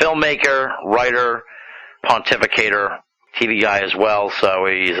 Filmmaker, writer, pontificator, TV guy as well. So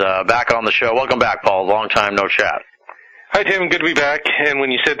he's back on the show. Welcome back, Paul. Long time no chat. Hi, Tim. Good to be back. And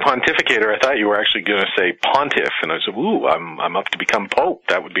when you said pontificator, I thought you were actually going to say pontiff. And I said, ooh, I'm up to become pope.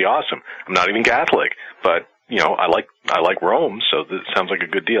 That would be awesome. I'm not even Catholic, but, I like Rome, so this sounds like a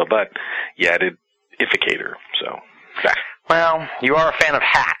good deal. But you added ificator, so. Yeah. Well, you are a fan of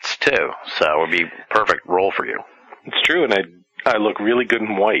hats, too, so it would be a perfect role for you. It's true, and I look really good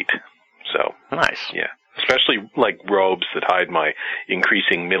in white, so. Nice. Yeah. Especially like robes that hide my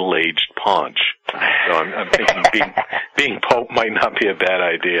increasing middle-aged paunch. So I'm thinking being pope might not be a bad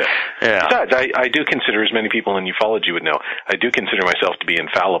idea. Yeah. Besides, I do consider, as many people in ufology would know, I do consider myself to be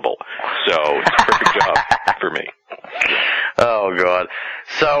infallible. So it's a perfect job for me. Oh, God.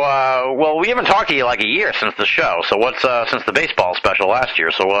 So, well, we haven't talked to you like a year since the show. So what's, since the baseball special last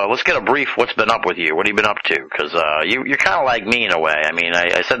year. So, let's get a brief what's been up with you. What have you been up to? Because, you're kind of like me in a way. I mean,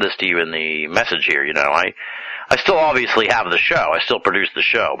 I said this to you in the message here, I still obviously have the show. I still produce the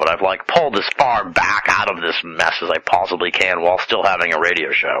show, but I've like pulled as far back out of this mess as I possibly can while still having a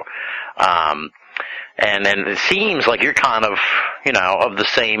radio show. And then it seems like you're kind of, of the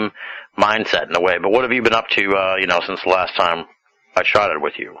same mindset in a way. But what have you been up to, since the last time I chatted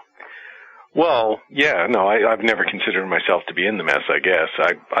with you? Well, yeah, no, I've never considered myself to be in the mess, I guess.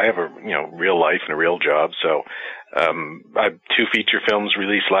 I have a, real life and a real job, so, I have 2 feature films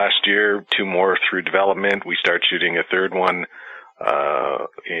released last year, 2 more through development. We start shooting a 3rd one,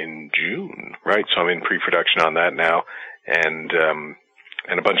 in June, right? So I'm in pre-production on that now, and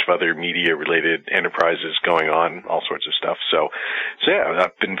a bunch of other media-related enterprises going on, all sorts of stuff. So yeah,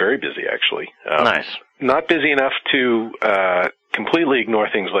 I've been very busy, actually. Nice. Not busy enough to completely ignore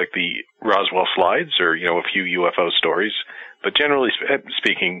things like the Roswell slides or, a few UFO stories, but generally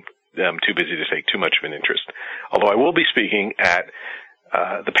speaking, I'm too busy to take too much of an interest. Although I will be speaking at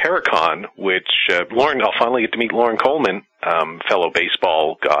the Paracon, which I'll finally get to meet Lauren Coleman, fellow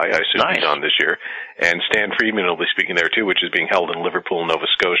baseball guy. I assume he's on this year, and Stan Friedman will be speaking there too, which is being held in Liverpool, Nova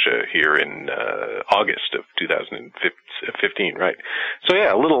Scotia, here in August of 2015. Right. So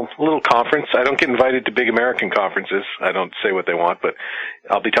yeah, a little conference. I don't get invited to big American conferences. I don't say what they want, but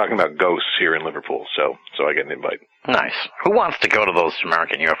I'll be talking about ghosts here in Liverpool, so I get an invite. Nice. Who wants to go to those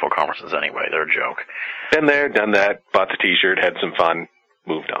American UFO conferences anyway? They're a joke. Been there, done that, bought the T-shirt, had some fun.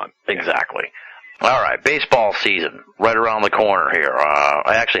 Moved on. Exactly. All right, baseball season right around the corner here.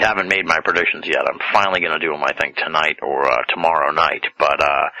 I actually haven't made my predictions yet. I'm finally going to do them, I think, tonight or tomorrow night. But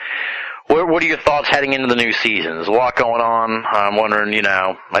what are your thoughts heading into the new season? There's a lot going on. I'm wondering,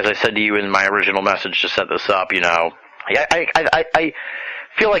 as I said to you in my original message to set this up, I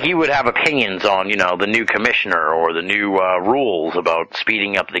feel like you would have opinions on, the new commissioner or the new rules about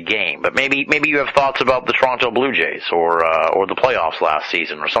speeding up the game. But maybe you have thoughts about the Toronto Blue Jays or the playoffs last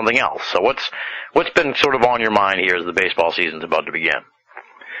season or something else. So what's been sort of on your mind here as the baseball season's about to begin?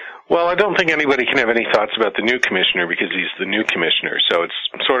 Well, I don't think anybody can have any thoughts about the new commissioner because he's the new commissioner. So it's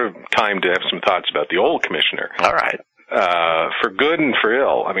sort of time to have some thoughts about the old commissioner. All right. For good and for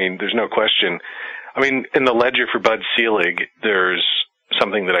ill. I mean, there's no question. I mean, in the ledger for Bud Selig, there's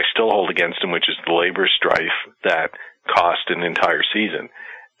something that I still hold against him, which is the labor strife that cost an entire season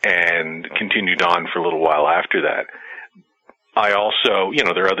and continued on for a little while after that. I also,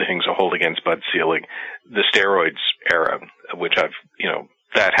 there are other things I hold against Bud Selig. The steroids era, which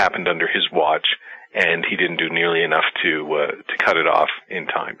that happened under his watch, and he didn't do nearly enough to cut it off in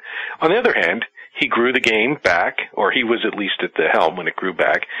time. On the other hand, he grew the game back, or he was at least at the helm when it grew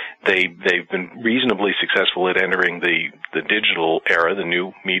back. They've been reasonably successful at entering the digital era, the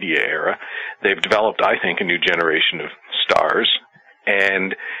new media era. They've developed, I think, a new generation of stars,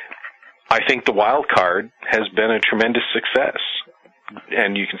 and I think the wild card has been a tremendous success.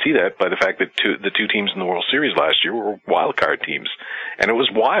 And you can see that by the fact that the two teams in the World Series last year were wild card teams, and it was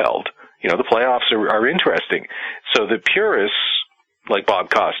wild. The playoffs are interesting. So the purists, like Bob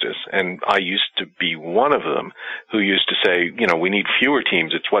Costas, and I used to be one of them, who used to say, we need fewer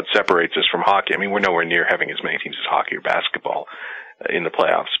teams. It's what separates us from hockey. I mean, we're nowhere near having as many teams as hockey or basketball in the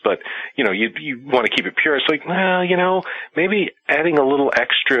playoffs. But, you want to keep it pure. It's like, well, maybe adding a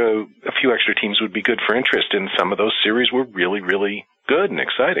few extra teams would be good for interest. And some of those series were really, really good and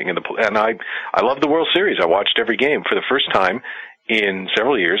exciting. And I love the World Series. I watched every game. For the first time in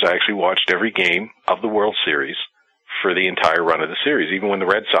several years, I actually watched every game of the World Series for the entire run of the series. Even when the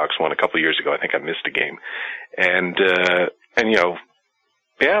Red Sox won a couple of years ago, I think I missed a game. And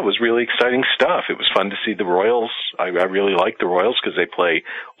it was really exciting stuff. It was fun to see the Royals. I really like the Royals because they play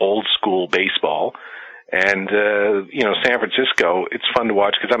old school baseball. And, San Francisco, it's fun to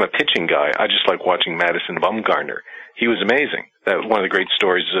watch because I'm a pitching guy. I just like watching Madison Bumgarner. He was amazing. That was one of the great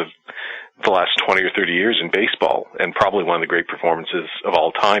stories of the last 20 or 30 years in baseball, and probably one of the great performances of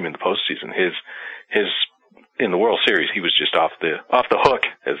all time in the postseason. His in the World Series, he was just off the hook,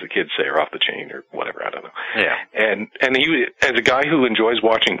 as the kids say, or off the chain, or whatever. I don't know. Yeah. And he, as a guy who enjoys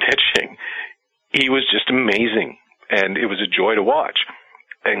watching pitching, he was just amazing, and it was a joy to watch.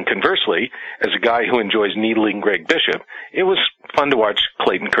 And conversely, as a guy who enjoys needling Greg Bishop, it was fun to watch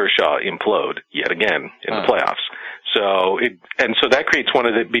Clayton Kershaw implode yet again in the playoffs. So that creates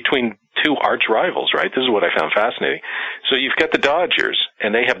between two arch rivals, right? This is what I found fascinating. So you've got the Dodgers,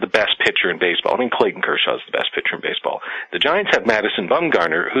 and they have the best pitcher in baseball. I mean, Clayton Kershaw is the best pitcher in baseball. The Giants have Madison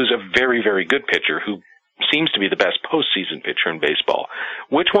Bumgarner, who's a very, very good pitcher, who seems to be the best postseason pitcher in baseball.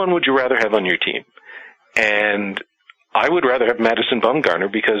 Which one would you rather have on your team? And I would rather have Madison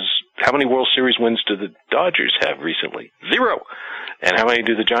Bumgarner, because how many World Series wins do the Dodgers have recently? 0. And how many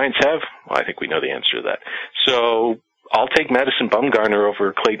do the Giants have? Well, I think we know the answer to that. So I'll take Madison Bumgarner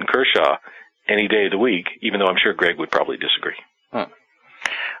over Clayton Kershaw any day of the week, even though I'm sure Greg would probably disagree.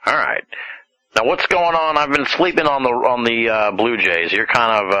 All right. Now, what's going on? I've been sleeping on the Blue Jays. You're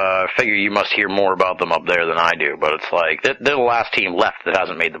kind of figure you must hear more about them up there than I do, but it's like they're the last team left that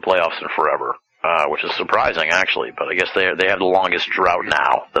hasn't made the playoffs in forever. Which is surprising, actually, but I guess they have the longest drought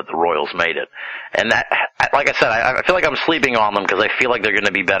now that the Royals made it. And that, like I said, I feel like I'm sleeping on them because I feel like they're going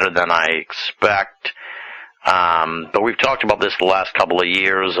to be better than I expect. But we've talked about this the last couple of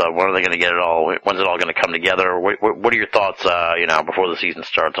years. When are they going to get it all? When's it all going to come together? What are your thoughts, before the season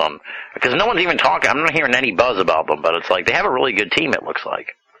starts on? Because no one's even talking. I'm not hearing any buzz about them, but it's like they have a really good team, it looks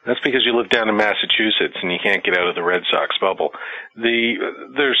like. That's because you live down in Massachusetts and you can't get out of the Red Sox bubble.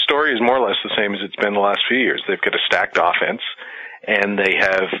 Their story is more or less the same as it's been the last few years. They've got a stacked offense, and they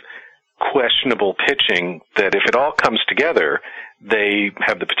have questionable pitching that, if it all comes together, they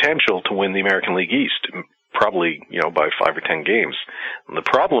have the potential to win the American League East, probably, by 5 or 10 games. And the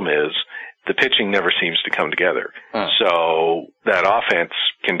problem is the pitching never seems to come together. So that offense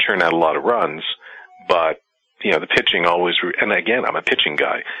can turn out a lot of runs, but the pitching always, and again, I'm a pitching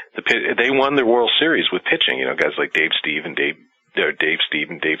guy. They won their World Series with pitching. Guys like Dave Steve and Dave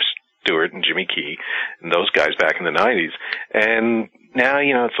Stewart and Jimmy Key, and those guys back in the 90s. And now,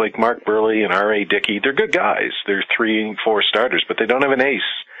 it's like Mark Burley and R.A. Dickey. They're good guys. They're 3 and 4 starters, but they don't have an ace,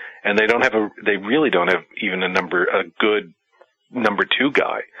 and they really don't have even a good number 2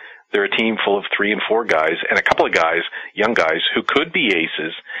 guy. They're a team full of 3 and 4 guys, and a couple of guys, young guys, who could be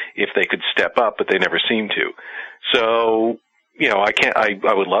aces if they could step up, but they never seem to. So,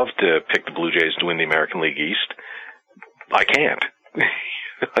 I would love to pick the Blue Jays to win the American League East. I can't.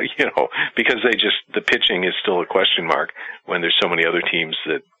 Because the pitching is still a question mark when there's so many other teams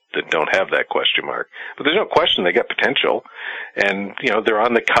that don't have that question mark. But there's no question they got potential, and, they're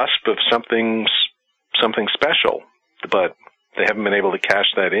on the cusp of something special, but they haven't been able to cash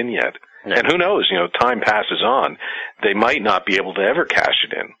that in yet. Yeah. And who knows, time passes on. They might not be able to ever cash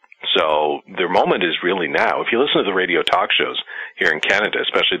it in. So their moment is really now. If you listen to the radio talk shows here in Canada,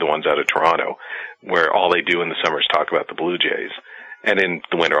 especially the ones out of Toronto, where all they do in the summer is talk about the Blue Jays, and in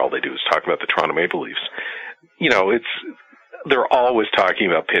the winter all they do is talk about the Toronto Maple Leafs, they're always talking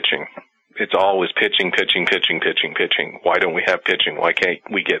about pitching. It's always pitching. Why don't we have pitching? Why can't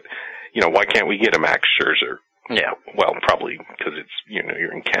we get a Max Scherzer? Yeah. Well, probably because it's,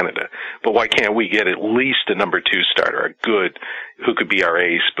 you're in Canada. But why can't we get at least a number 2 starter, a good, who could be our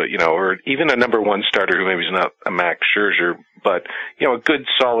ace, but, or even a number 1 starter who maybe is not a Max Scherzer, but, a good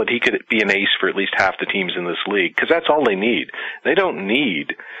solid, he could be an ace for at least half the teams in this league, because that's all they need. They don't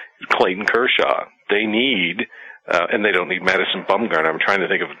need Clayton Kershaw. They need, and they don't need Madison Bumgarner. I'm trying to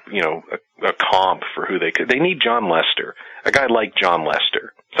think of, a comp for who they could. They need John Lester, a guy like John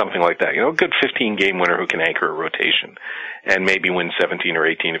Lester, something like that. A good 15-game winner who can anchor a rotation and maybe win 17 or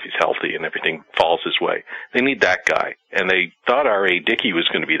 18 if he's healthy and everything falls his way. They need that guy. And they thought R.A. Dickey was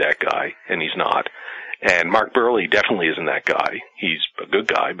going to be that guy, and he's not. And Mark Burley definitely isn't that guy. He's a good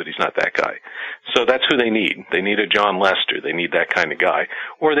guy, but he's not that guy. So that's who they need. They need a John Lester. They need that kind of guy.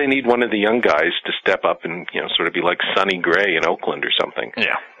 Or they need one of the young guys to step up and, sort of be like Sonny Gray in Oakland or something.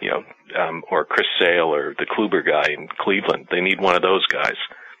 Yeah. Or Chris Sale or the Kluber guy in Cleveland. They need one of those guys,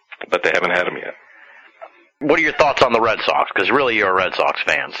 but they haven't had him yet. What are your thoughts on the Red Sox? Because really you're a Red Sox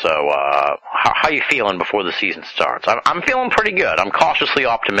fan, so how are you feeling before the season starts? I'm feeling pretty good. I'm cautiously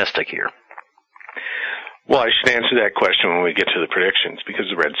optimistic here. Well, I should answer that question when we get to the predictions, because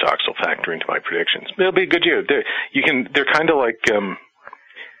the Red Sox will factor into my predictions. It'll be a good year. They're kind of like, I'm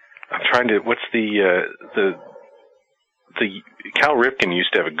trying to, what's the Cal Ripken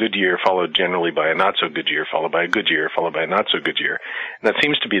used to have a good year followed generally by a not so good year, followed by a good year, followed by a not so good year. And that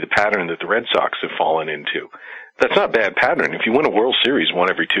seems to be the pattern that the Red Sox have fallen into. That's not a bad pattern. If you win a World Series one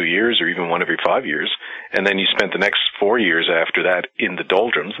every 2 years or even one every 5 years, and then you spent the next 4 years after that in the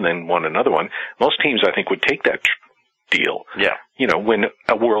doldrums and then won another one, most teams I think would take that deal. Yeah. Win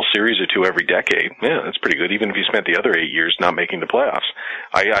a World Series or 2 every decade. Yeah, that's pretty good, even if you spent the other 8 years not making the playoffs.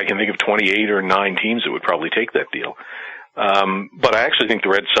 I can think of 28 or 9 teams that would probably take that deal. But I actually think the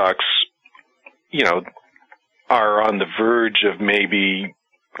Red Sox, are on the verge of maybe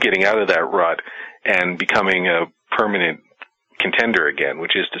getting out of that rut and becoming a permanent contender again,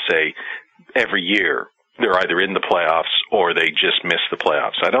 which is to say every year they're either in the playoffs or they just miss the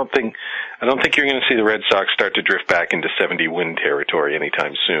playoffs. I don't think you're going to see the Red Sox start to drift back into 70-win territory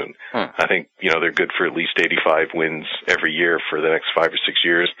anytime soon. I think, they're good for at least 85 wins every year for the next 5 or 6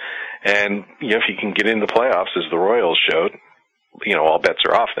 years. And, if you can get in the playoffs, as the Royals showed, all bets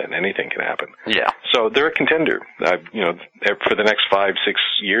are off then. Anything can happen. Yeah. So they're a contender. For the next 5, 6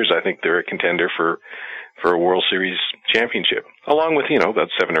 years, I think they're a contender for a World Series championship, along with, about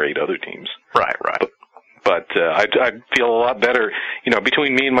 7 or 8 other teams. Right. But I'd feel a lot better,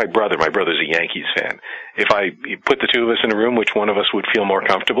 between me and my brother's a Yankees fan. If I put the two of us in a room, which one of us would feel more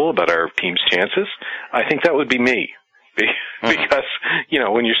comfortable about our team's chances? I think that would be me. Because,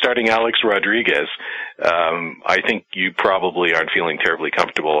 when you're starting Alex Rodriguez, I think you probably aren't feeling terribly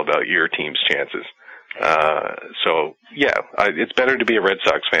comfortable about your team's chances. It's better to be a Red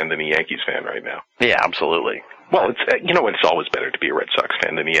Sox fan than a Yankees fan right now. Yeah, absolutely. Well, it's always better to be a Red Sox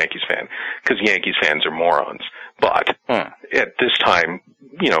fan than a Yankees fan, because Yankees fans are morons. But at this time,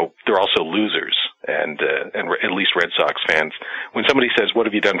 they're also losers, and at least Red Sox fans, when somebody says, "What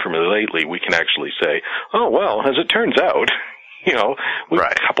have you done for me lately?" we can actually say, "Oh, well, as it turns out, we've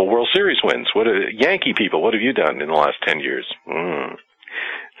got a couple World Series wins. Yankee people, what have you done in the last 10 years?"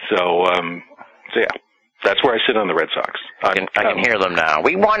 So yeah. That's where I sit on the Red Sox. I can hear them now.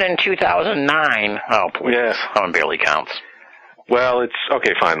 We won in 2009. Oh, please. Yeah. That one barely counts. Well, it's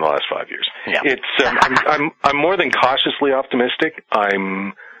okay. Fine. The last 5 years. Yeah. It's I'm more than cautiously optimistic.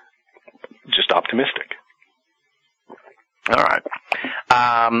 I'm just optimistic. All right.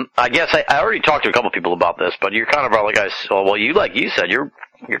 I guess I already talked to a couple of people about this, but you're kind of like you said, you're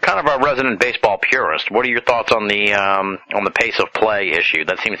kind of a resident baseball purist. What are your thoughts on the pace of play issue?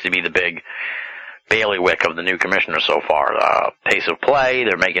 That seems to be the big bailiwick of the new commissioner so far. Pace of play,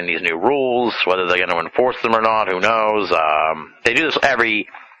 they're making these new rules. Whether they're going to enforce them or not, who knows? They do this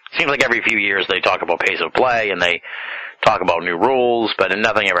seems like every few years they talk about pace of play and they talk about new rules, but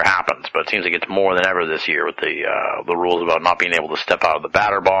nothing ever happens. But it seems like it's more than ever this year with the rules about not being able to step out of the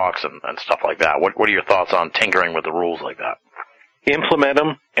batter box and stuff like that. What are your thoughts on tinkering with the rules like that? Implement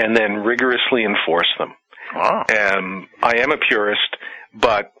them and then rigorously enforce them. Wow. I am a purist,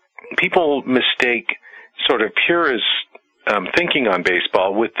 but people mistake sort of purist thinking on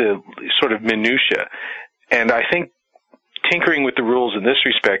baseball with the sort of minutia. And I think tinkering with the rules in this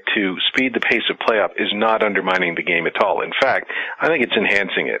respect to speed the pace of play up is not undermining the game at all. In fact, I think it's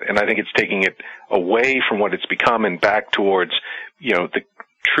enhancing it, and I think it's taking it away from what it's become and back towards, the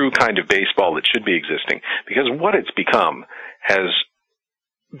true kind of baseball that should be existing. Because what it's become has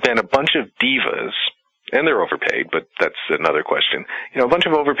been a bunch of divas and they're overpaid, but that's another question. A bunch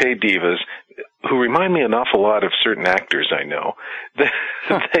of overpaid divas who remind me an awful lot of certain actors I know.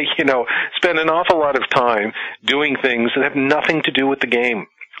 They spend an awful lot of time doing things that have nothing to do with the game.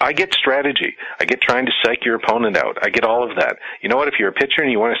 I get strategy. I get trying to psych your opponent out. I get all of that. You know what? If you're a pitcher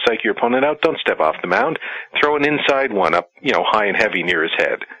and you want to psych your opponent out, don't step off the mound. Throw an inside one up, high and heavy near his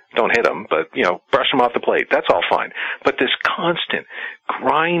head. Don't hit him, but, brush him off the plate. That's all fine. But this constant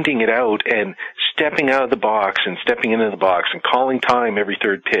grinding it out and stepping out of the box and stepping into the box and calling time every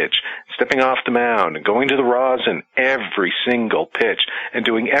third pitch, stepping off the mound and going to the rosin every single pitch and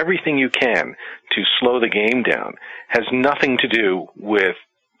doing everything you can to slow the game down has nothing to do with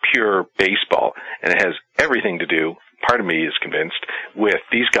pure baseball, and it has everything to do, part of me is convinced, with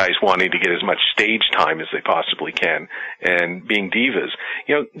these guys wanting to get as much stage time as they possibly can and being divas.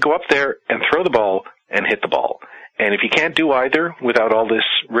 Go up there and throw the ball and hit the ball. And if you can't do either without all this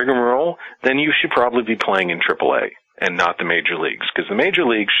rigmarole, then you should probably be playing in AAA and not the major leagues, because the major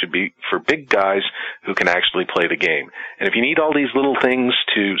leagues should be for big guys who can actually play the game. And if you need all these little things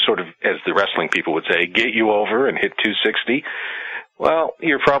to sort of, as the wrestling people would say, get you over and hit 260, well,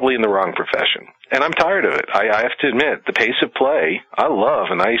 you're probably in the wrong profession. And I'm tired of it. I have to admit, the pace of play, I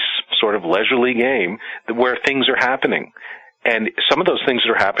love a nice sort of leisurely game where things are happening. And some of those things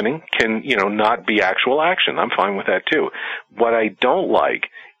that are happening can, not be actual action. I'm fine with that too. What I don't like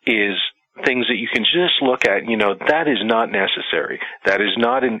is things that you can just look at, that is not necessary. That is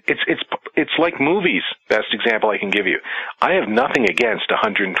not it's like movies. Best example I can give you. I have nothing against a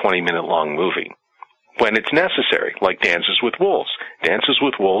 120-minute long movie when it's necessary, like Dances with Wolves. Dances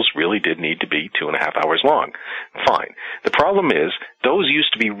with Wolves really did need to be 2.5 hours long. Fine. The problem is, those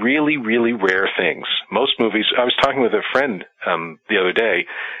used to be really, really rare things. Most movies, I was talking with a friend the other day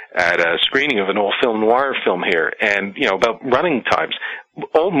at a screening of an old film noir film here, and, about running times.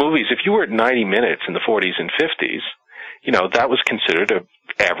 Old movies, if you were at 90 minutes in the 40s and 50s, that was considered a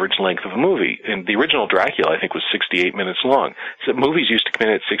average length of a movie. And the original Dracula, I think, was 68 minutes long. So movies used to come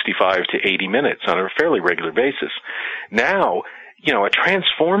in at 65 to 80 minutes on a fairly regular basis. Now, a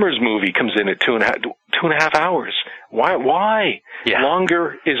Transformers movie comes in at 2.5 hours. Why? Yeah.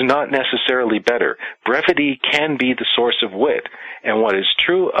 Longer is not necessarily better. Brevity can be the source of wit. And what is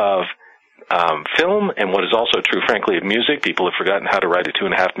true of film, and what is also true, frankly, of music, people have forgotten how to write a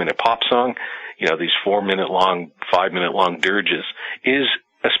 2.5-minute pop song, these 4-minute long, 5-minute long dirges, is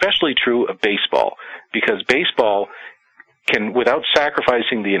especially true of baseball, because baseball can, without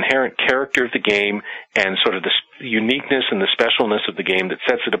sacrificing the inherent character of the game and sort of the uniqueness and the specialness of the game that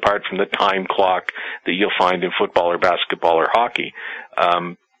sets it apart from the time clock that you'll find in football or basketball or hockey,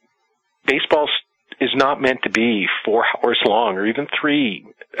 baseball is not meant to be 4 hours long or even 3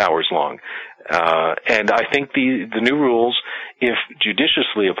 hours long. And I think the new rules, if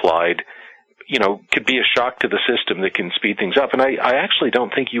judiciously applied, could be a shock to the system that can speed things up. And I actually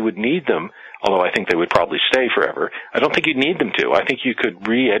don't think you would need them, although I think they would probably stay forever. I don't think you'd need them to. I think you could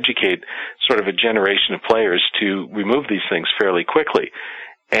re-educate sort of a generation of players to remove these things fairly quickly.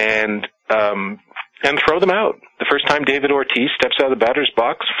 And throw them out. The first time David Ortiz steps out of the batter's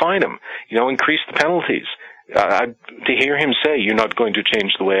box, fine him. Increase the penalties. To hear him say, you're not going to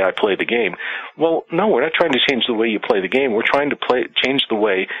change the way I play the game. Well, no, we're not trying to change the way you play the game. We're trying to change the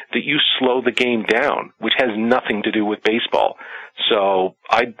way that you slow the game down, which has nothing to do with baseball. So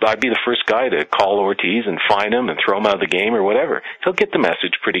I'd be the first guy to call Ortiz and fine him and throw him out of the game or whatever. He'll get the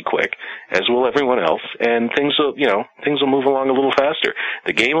message pretty quick, as will everyone else, and things will move along a little faster.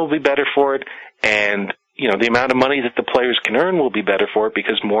 The game will be better for it, and, the amount of money that the players can earn will be better for it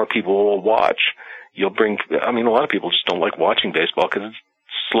because more people will watch. A lot of people just don't like watching baseball because it's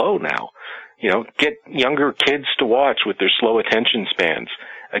slow now. Get younger kids to watch with their slow attention spans.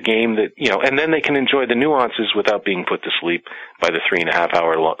 A game that, and then they can enjoy the nuances without being put to sleep by the 3.5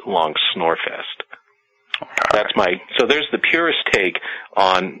 hour long snore fest. So there's the purest take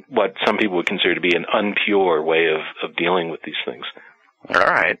on what some people would consider to be an unpure way of dealing with these things. All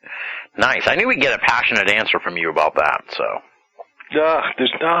right. Nice. I knew we'd get a passionate answer from you about that, so.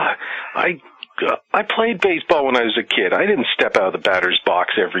 I played baseball when I was a kid. I didn't step out of the batter's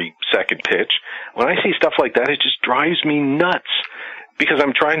box every second pitch. When I see stuff like that, it just drives me nuts. Because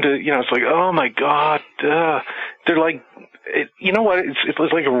I'm trying to, it's like, oh my God, they're like,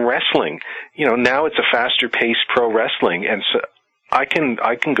 it's like wrestling. Now it's a faster paced pro wrestling. And so I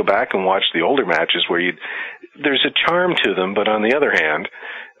can go back and watch the older matches where there's a charm to them, but on the other hand,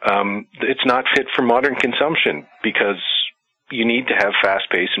 it's not fit for modern consumption because you need to have fast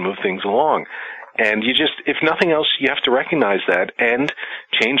pace and move things along. And if nothing else, you have to recognize that and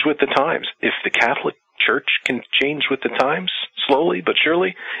change with the times. If the Catholic Church can change with the times, slowly but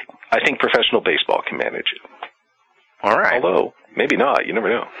surely, I think professional baseball can manage it. All right. Although, maybe not. You never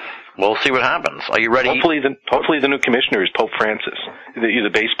know. We'll see what happens. Are you ready? Hopefully the new commissioner is Pope Francis. The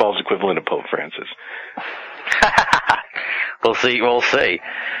baseball's equivalent of Pope Francis. We'll see.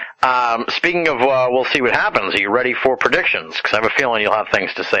 Speaking of we'll see what happens, are you ready for predictions? Because I have a feeling you'll have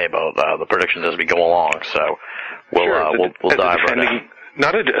things to say about the predictions as we go along. So we'll dive right in.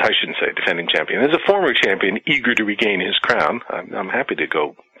 I shouldn't say defending champion. As a former champion eager to regain his crown, I'm happy to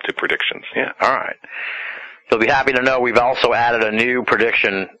go to predictions. Yeah. All right. You'll be happy to know we've also added a new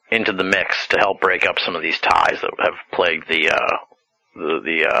prediction into the mix to help break up some of these ties that have plagued the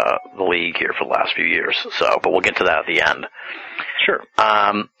league here for the last few years. So, but we'll get to that at the end. Sure.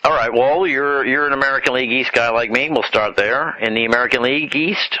 All right. Well, you're an American League East guy like me. We'll start there. In the American League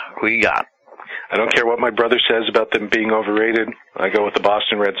East, who you got? I don't care what my brother says about them being overrated. I go with the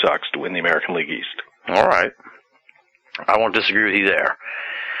Boston Red Sox to win the American League East. All right. I won't disagree with you there.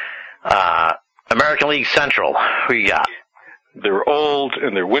 American League Central, who you got? They're old,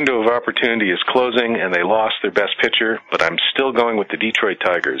 and their window of opportunity is closing, and they lost their best pitcher, but I'm still going with the Detroit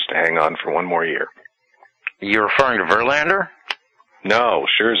Tigers to hang on for one more year. You're referring to Verlander? No,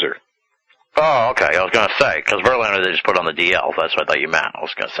 Scherzer. Oh, okay. I was going to say, because Verlander they just put on the DL. That's what I thought you meant. I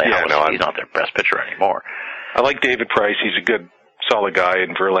was going to say, he's not their best pitcher anymore. I like David Price. He's a good, solid guy,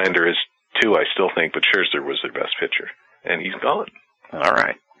 and Verlander is too, I still think, but Scherzer was their best pitcher, and he's gone. All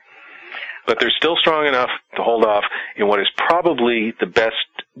right. But they're still strong enough to hold off in what is probably the best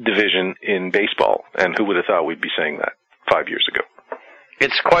division in baseball. And who would have thought we'd be saying that 5 years ago?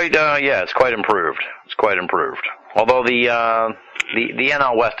 It's quite, it's quite improved. It's quite improved. Although the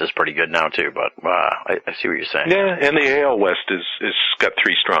NL West is pretty good now too. But I see what you're saying. Yeah, and the AL West is got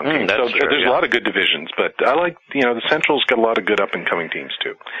three strong teams. So there's a lot of good divisions. But I like, the Central's got a lot of good up and coming teams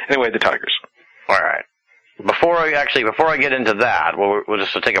too. Anyway, the Tigers. All right. Before I get into that, we'll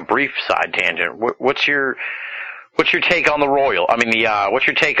just take a brief side tangent. What's your take on the what's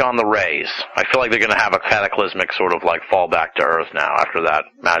your take on the Rays? I feel like they're going to have a cataclysmic sort of like fall back to earth now after that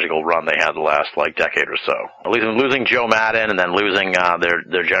magical run they had the last decade or so. Losing Joe Madden and then losing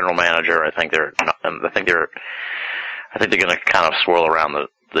their general manager. I think they're going to kind of swirl around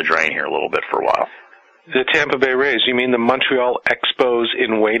the drain here a little bit for a while. The Tampa Bay Rays. You mean the Montreal Expos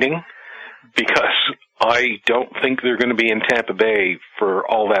in waiting? Because I don't think they're going to be in Tampa Bay for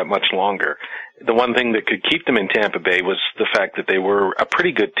all that much longer. The one thing that could keep them in Tampa Bay was the fact that they were a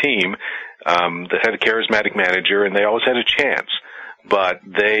pretty good team that had a charismatic manager, and they always had a chance. But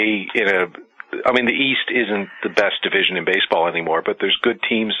the East isn't the best division in baseball anymore, but there's good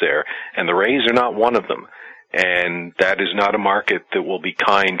teams there, and the Rays are not one of them. And that is not a market that will be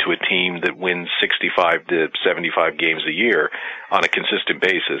kind to a team that wins 65 to 75 games a year on a consistent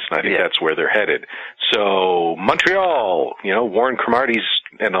basis. And I think that's where they're headed. So Montreal, Warren Cromartie's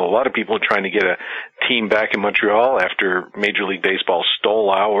and a lot of people are trying to get a team back in Montreal after Major League Baseball stole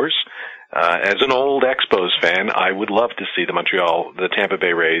ours. As an old Expos fan, I would love to see the Tampa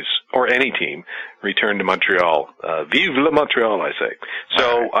Bay Rays, or any team, return to Montreal. Vive le Montreal, I say.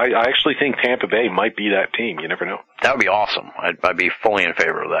 So I actually think Tampa Bay might be that team. You never know. That would be awesome. I'd be fully in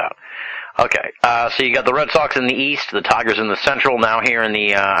favor of that. Okay, so you got the Red Sox in the East, the Tigers in the Central, now here in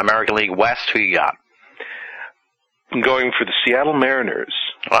the American League West. Who you got? I'm going for the Seattle Mariners.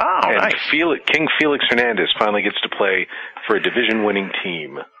 Wow, and nice. King Felix Hernandez finally gets to play for a division-winning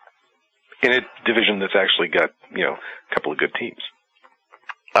team in a division that's actually got, a couple of good teams.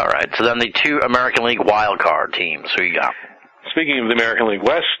 All right, so then the two American League wildcard teams. Who you got? Speaking of the American League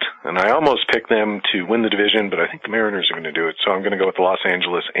West, and I almost picked them to win the division, but I think the Mariners are going to do it, so I'm going to go with the Los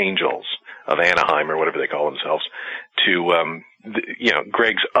Angeles Angels of Anaheim, or whatever they call themselves, to,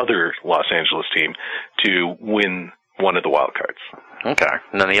 Greg's other Los Angeles team, to win one of the wild cards. Okay,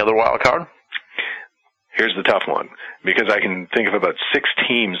 and then the other wild card? Here's the tough one, because I can think of about 6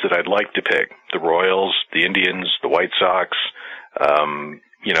 teams that I'd like to pick. The Royals, the Indians, the White Sox, the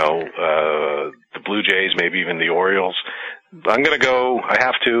Blue Jays, maybe even the Orioles. I'm going to go, I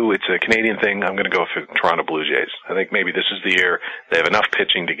have to, it's a Canadian thing, I'm going to go for Toronto Blue Jays. I think maybe this is the year they have enough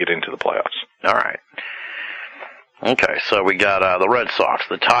pitching to get into the playoffs. All right. Okay, so we got the Red Sox,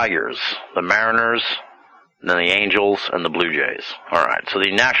 the Tigers, the Mariners, then the Angels, and the Blue Jays. All right, so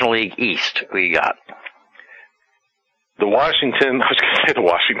the National League East, who you got? I was going to say the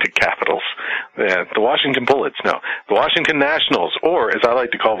Washington Capitals. The Washington Bullets, no. The Washington Nationals, or as I like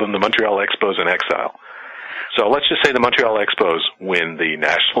to call them, the Montreal Expos in exile. So let's just say the Montreal Expos win the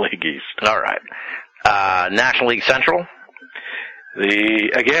National League East. All right. National League Central? The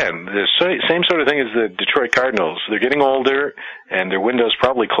same sort of thing as the Detroit Cardinals. They're getting older, and their window's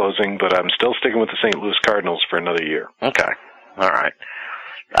probably closing, but I'm still sticking with the St. Louis Cardinals for another year. Okay. All right.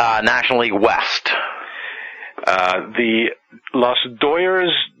 National League West. The Los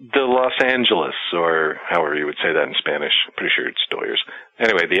Doyers de Los Angeles, or however you would say that in Spanish. I'm pretty sure it's Doyers.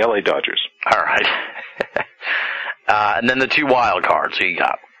 Anyway, the LA Dodgers. All right. And then the 2 wild cards. Who you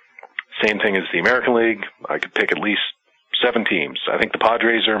got? Same thing as the American League. I could pick at least 7 teams. I think the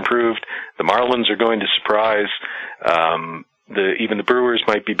Padres are improved. The Marlins are going to surprise. Even the Brewers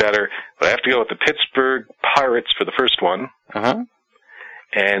might be better. But I have to go with the Pittsburgh Pirates for the first one. Uh-huh.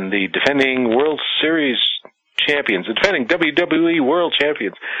 And the defending World Series champions, the defending WWE World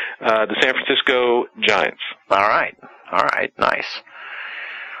Champions, the San Francisco Giants. All right. Nice.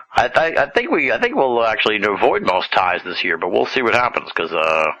 I think we'll actually avoid most ties this year, but we'll see what happens because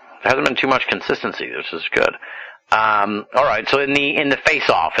there hasn't been too much consistency. This is good. All right. So in the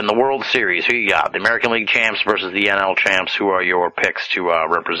face-off in the World Series, who you got? The American League champs versus the NL champs. Who are your picks to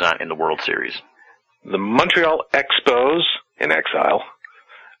represent in the World Series? The Montreal Expos in exile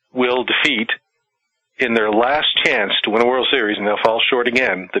will defeat, in their last chance to win a World Series, and they'll fall short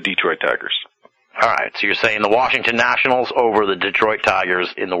again, the Detroit Tigers. All right, so you're saying the Washington Nationals over the Detroit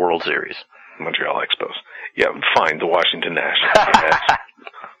Tigers in the World Series. Montreal Expos. Yeah, fine, the Washington Nationals.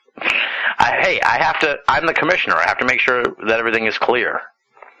 I'm the commissioner. I have to make sure that everything is clear.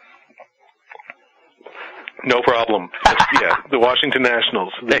 No problem. Yeah, the Washington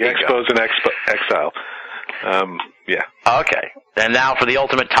Nationals, the Expos in exile. Yeah. Okay, and now for the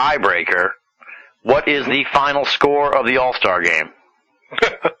ultimate tiebreaker. What is the final score of the All-Star game?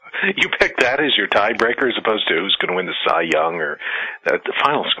 You picked that as your tiebreaker as opposed to who's going to win the Cy Young or the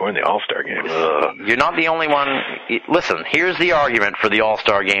final score in the All-Star game. You're not the only one. Listen, here's the argument for the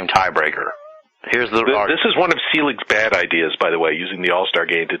All-Star game tiebreaker. This is one of Selig's bad ideas, by the way, using the All-Star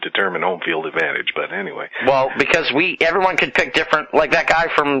game to determine home field advantage. But anyway. Well, because everyone could pick different, like that guy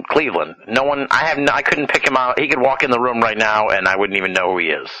from Cleveland. I couldn't pick him out. He could walk in the room right now and I wouldn't even know who he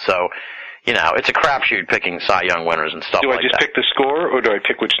is. So, it's a crapshoot picking Cy Young winners and stuff like that. Do I just pick the score, or do I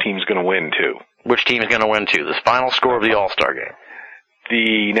pick which team's going to win, too? Which team's going to win, too? The final score of the All-Star game.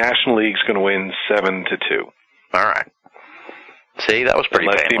 The National League's going to win 7-2. All right. See, that was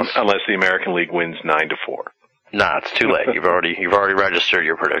pretty painless. Unless the American League wins 9-4. No, it's too late. You've already registered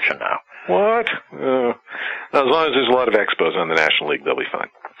your prediction now. What? As long as there's a lot of Expos on the National League, they'll be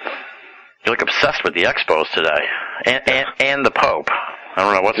fine. You look obsessed with the Expos today. And the Pope. I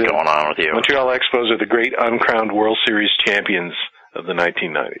don't know what's going on with you. Montreal Expos are the great uncrowned World Series champions of the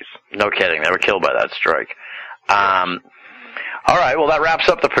 1990s. No kidding. They were killed by that strike. All right. Well, that wraps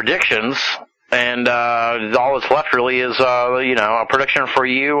up the predictions. And all that's left really is, a prediction for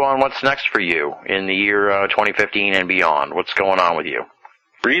you on what's next for you in the year 2015 and beyond. What's going on with you?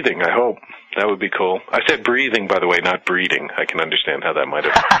 Breathing, I hope. That would be cool. I said breathing, by the way, not breeding. I can understand how that might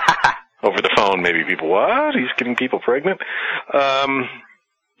have... Over the phone, maybe people, what? He's getting people pregnant?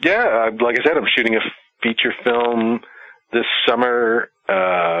 Yeah, like I said, I'm shooting a feature film this summer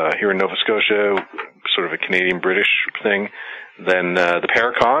here in Nova Scotia, sort of a Canadian-British thing. Then the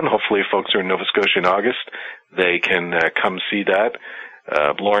Paracon, hopefully if folks are in Nova Scotia in August, they can come see that.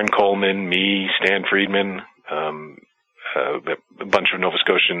 Lauren Coleman, me, Stan Friedman, a bunch of Nova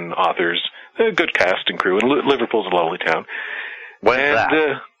Scotian authors, a good cast and crew, and Liverpool's a lovely town. When's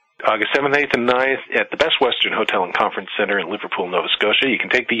that? August 7th, 8th, and 9th at the Best Western Hotel and Conference Center in Liverpool, Nova Scotia. You can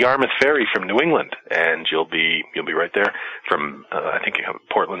take the Yarmouth Ferry from New England, and you'll be right there from I think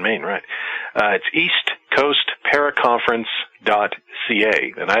Portland, Maine, right? It's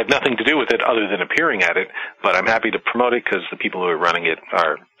eastcoastparaconference.ca, and I have nothing to do with it other than appearing at it, but I'm happy to promote it because the people who are running it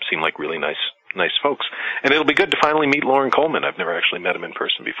seem like really nice folks, and it'll be good to finally meet Lauren Coleman. I've never actually met him in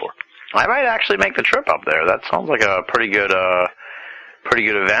person before. I might actually make the trip up there. That sounds like a pretty good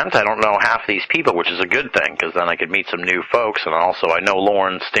event. I don't know half these people, which is a good thing, because then I could meet some new folks, and also I know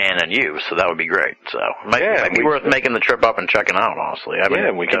Lauren, Stan, and you, so that would be great. So it might be worth making the trip up and checking out, honestly.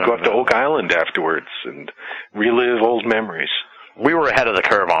 We could go up to Oak Island afterwards and relive old memories. We were ahead of the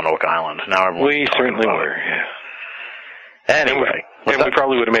curve on Oak Island. Now we certainly were, yeah. Anyway. And we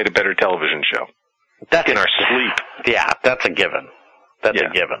probably would have made a better television show. That's in our sleep. Yeah, that's a given. That's a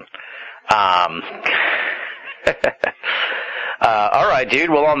given. All right, dude.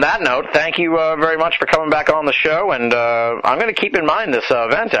 Well, on that note, thank you very much for coming back on the show, and I'm going to keep in mind this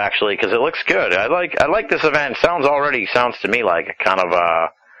event actually because it looks good. I like this event. Sounds to me like the kind of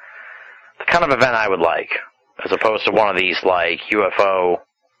event I would like, as opposed to one of these like UFO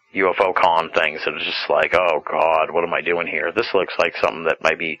con things that are just like, oh God, what am I doing here? This looks like something that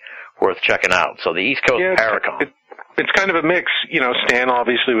might be worth checking out. So the East Coast Paracon. It's kind of a mix. Stan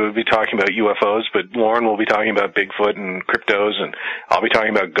obviously will be talking about UFOs, but Lauren will be talking about Bigfoot and cryptos, and I'll be talking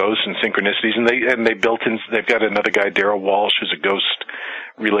about ghosts and synchronicities. And they've got another guy, Daryl Walsh, who's a ghost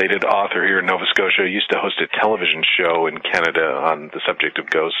related author here in Nova Scotia. Used to host a television show in Canada on the subject of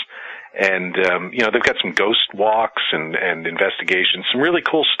ghosts. And, they've got some ghost walks and investigations, some really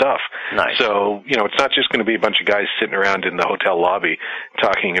cool stuff. Nice. So, it's not just going to be a bunch of guys sitting around in the hotel lobby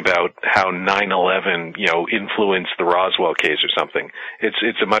talking about how 9/11, influenced the Roswell case or something.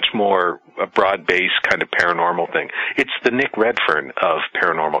 It's a much more broad-based kind of paranormal thing. It's the Nick Redfern of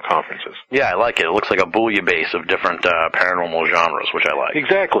paranormal conferences. Yeah, I like it. It looks like a bouillabaisse of different paranormal genres, which I like.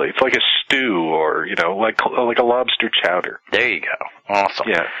 Exactly. It's like a stew or, like a lobster chowder. There you go. Awesome.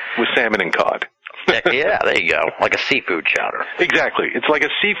 Yeah, with salmon and cod. Yeah, there you go. Like a seafood chowder. Exactly. It's like a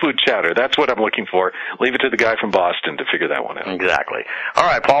seafood chowder. That's what I'm looking for. Leave it to the guy from Boston to figure that one out. Exactly. All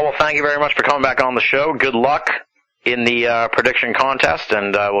right, Paul, well, thank you very much for coming back on the show. Good luck in the prediction contest,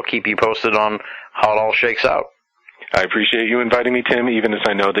 and we'll keep you posted on how it all shakes out. I appreciate you inviting me, Tim, even as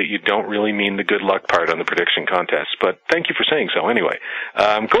I know that you don't really mean the good luck part on the prediction contest. But thank you for saying so anyway.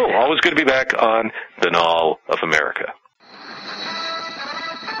 Cool. Always good to be back on Binnall of America.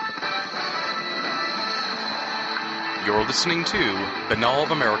 You're listening to Binnall of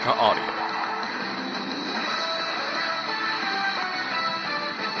America Audio.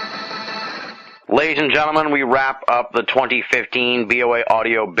 Ladies and gentlemen, we wrap up the 2015 BOA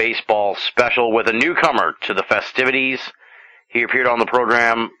Audio Baseball Special with a newcomer to the festivities. He appeared on the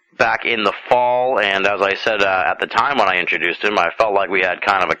program back in the fall, and as I said at the time when I introduced him, I felt like we had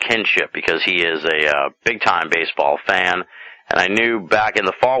kind of a kinship because he is a big-time baseball fan. And I knew back in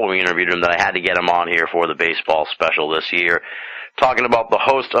the fall when we interviewed him that I had to get him on here for the baseball special this year. Talking about the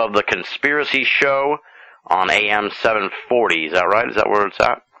host of The Conspiracy Show on AM 740. Is that right? Is that where it's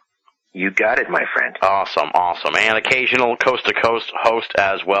at? You got it, my friend. Awesome. And occasional coast-to-coast host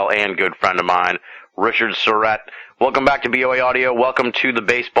as well, and good friend of mine, Richard Surrett. Welcome back to BOA Audio. Welcome to the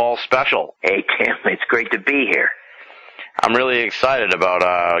baseball special. Hey, Tim. It's great to be here. I'm really excited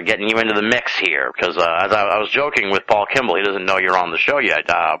about getting you into the mix here, because as I was joking with Paul Kimball, he doesn't know you're on the show yet.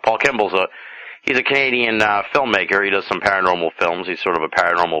 Paul Kimball's he's a Canadian filmmaker. He does some paranormal films. He's sort of a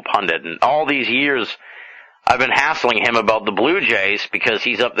paranormal pundit. And all these years, I've been hassling him about the Blue Jays because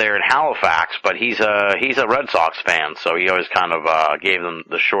he's up there in Halifax, but he's a Red Sox fan, so he always kind of gave them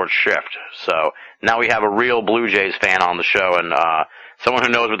the short shift. So now we have a real Blue Jays fan on the show, and someone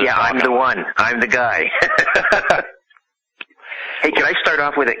who knows what they're talking about. Yeah, I'm the one. I'm the guy. Hey, can I start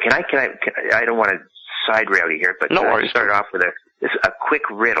off with it? Can I don't want to side rail you here, but no worries. Start off with a quick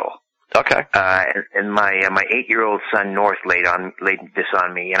riddle. Okay. And my 8-year-old son North laid this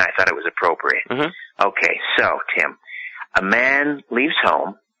on me, and I thought it was appropriate. Mm-hmm. Okay, so Tim, a man leaves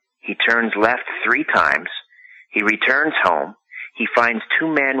home. He turns left 3 times. He returns home. He finds 2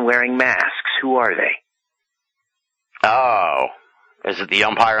 men wearing masks. Who are they? Oh, is it the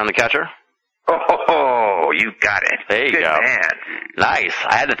umpire and the catcher? Oh, you got it. There you Good go. Man. Nice.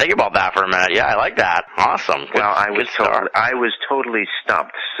 I had to think about that for a minute. Yeah, I like that. Awesome. Good, well, I was totally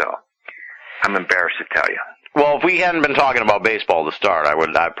stumped, so I'm embarrassed to tell you. Well, if we hadn't been talking about baseball to start, I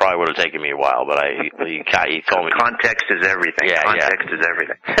probably would have taken me a while, but he told me. Context is everything. Yeah, Context is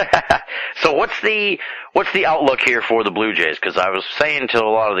everything. So what's the outlook here for the Blue Jays? Because I was saying to a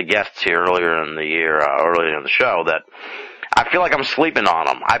lot of the guests here earlier in the year, earlier in the show, that I feel like I'm sleeping on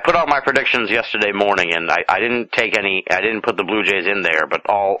them. I put out my predictions yesterday morning, and I didn't put the Blue Jays in there, but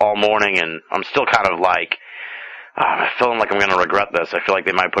all morning, and I'm still kind of like, feeling like I'm going to regret this. I feel like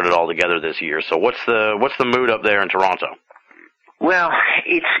they might put it all together this year. So what's the mood up there in Toronto? Well,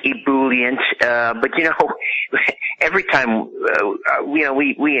 it's ebullient, but every time we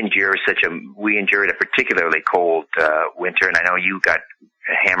endured a particularly cold winter, and I know you got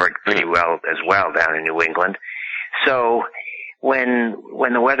hammered pretty well as well down in New England. So when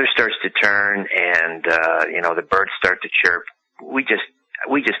the weather starts to turn and the birds start to chirp, we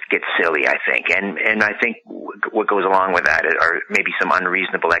just get silly, I think, and I think what goes along with that are maybe some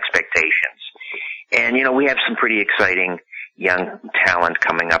unreasonable expectations. And we have some pretty exciting young talent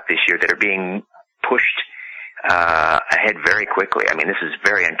coming up this year that are being pushed ahead very quickly. I mean, this is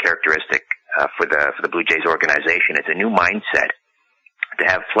very uncharacteristic for the Blue Jays organization. It's a new mindset to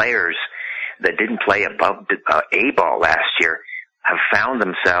have players that didn't play above A ball last year have found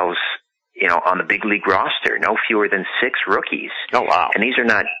themselves, on the big league roster. No fewer than 6 rookies. Oh wow! And these are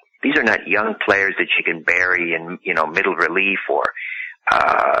not young players that you can bury in middle relief or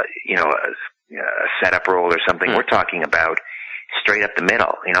a setup role or something. We're talking about straight up the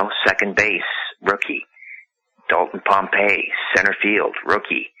middle. Second base rookie, Dalton Pompey, center field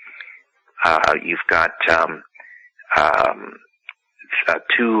rookie. You've got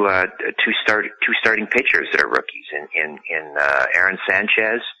two starting pitchers that are rookies in Aaron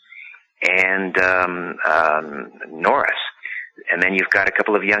Sanchez and Norris. And then you've got a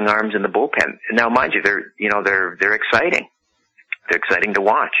couple of young arms in the bullpen. Now, mind you, they're exciting. They're exciting to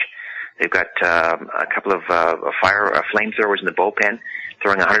watch. They've got a couple of flamethrowers in the bullpen,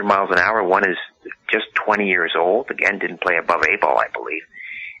 throwing 100 miles an hour. One is just 20 years old. Again, didn't play above A-ball, I believe.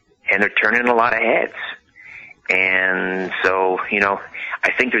 And they're turning a lot of heads. And so,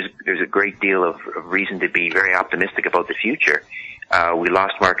 I think there's a great deal of reason to be very optimistic about the future. We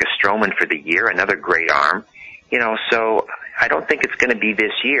lost Marcus Stroman for the year, another great arm. So I don't think it's going to be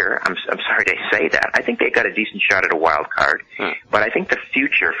this year. I'm sorry to say that. I think they got a decent shot at a wild card, but I think the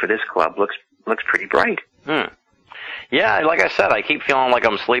future for this club looks pretty bright. Yeah, like I said, I keep feeling like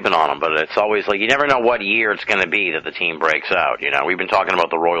I'm sleeping on them, but it's always like you never know what year it's going to be that the team breaks out. We've been talking about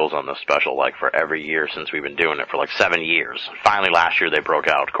the Royals on this special like for every year since we've been doing it for like 7 years. Finally, last year they broke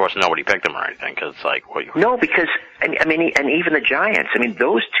out. Of course, nobody picked them or anything because it's like no, because and even the Giants.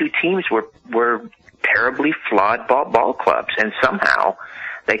 Those two teams were terribly flawed ball clubs, and somehow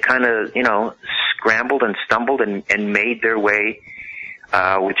they kind of scrambled and stumbled and made their way.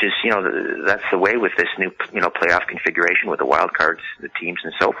 Which is, that's the way with this new, playoff configuration with the wild cards, the teams,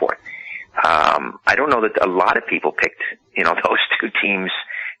 and so forth. I don't know that a lot of people picked, those two teams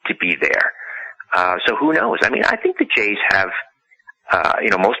to be there. So who knows? I think the Jays have,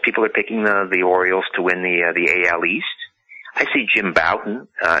 most people are picking the Orioles to win the AL East. I see Jim Bouton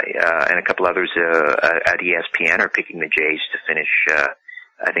and a couple others at ESPN are picking the Jays to finish.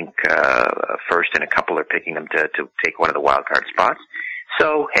 I think first, and a couple are picking them to take one of the wild card spots.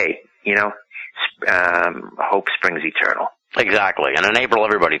 So, hey, hope springs eternal. Exactly. And in April,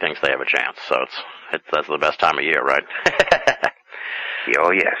 everybody thinks they have a chance. So that's the best time of year, right?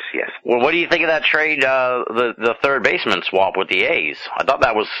 Oh, yes. Well, what do you think of that trade, the third baseman swap with the A's? I thought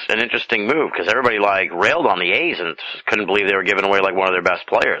that was an interesting move because everybody railed on the A's and couldn't believe they were giving away one of their best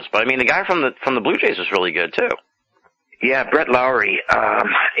players. But the guy from the Blue Jays was really good too. Yeah, Brett Lowry.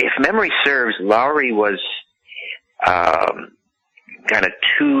 If memory serves, Lowry was kind of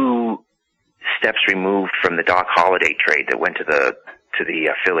 2 steps removed from the Doc Holliday trade that went to the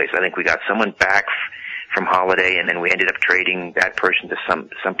Phillies. I think we got someone back from Holliday, and then we ended up trading that person to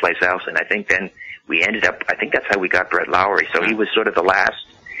someplace else. And I think then we ended up. I think that's how we got Brett Lowry. So he was sort of the last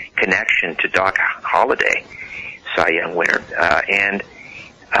connection to Doc Holliday, Cy Young winner. And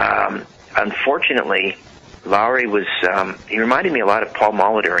unfortunately, Lowry was, he reminded me a lot of Paul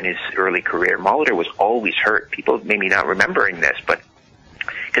Molitor in his early career. Molitor was always hurt. People maybe not remembering this, but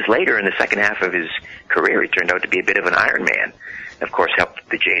because later in the second half of his career, he turned out to be a bit of an Iron Man. Of course, helped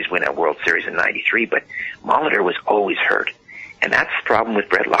the Jays win a World Series in '93, but Molitor was always hurt. And that's the problem with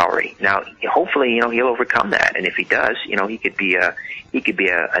Brett Lowry. Now, hopefully, he'll overcome that. And if he does, he could be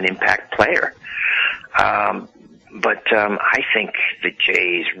an impact player. But I think the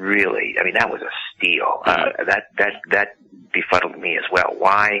Jays really, that was a steal. That befuddled me as well.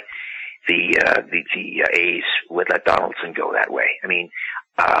 Why the A's would let Donaldson go that way?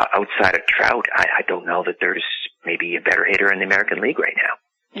 Outside of Trout, I don't know that there's maybe a better hitter in the American League right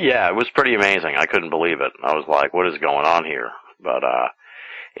now. Yeah, it was pretty amazing. I couldn't believe it. I was like, what is going on here? But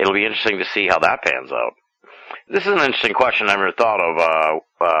it'll be interesting to see how that pans out. This is an interesting question I never thought of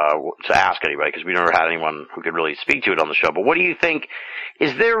to ask anybody because we never had anyone who could really speak to it on the show. But what do you think?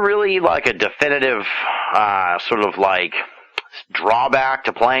 Is there really a definitive sort of drawback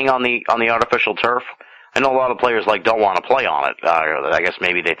to playing on the artificial turf? I know a lot of players don't want to play on it. I guess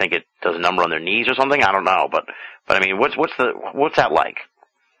maybe they think it does a number on their knees or something. I don't know, but what's that like?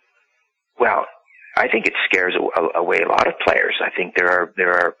 Well, I think it scares away a lot of players. I think there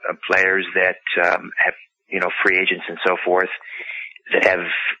are players that have free agents and so forth that have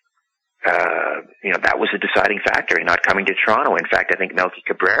that was a deciding factor in not coming to Toronto. In fact, I think Melky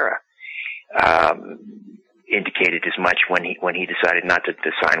Cabrera indicated as much when he decided not to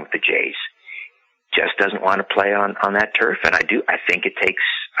sign with the Jays. Just doesn't want to play on that turf, and I think it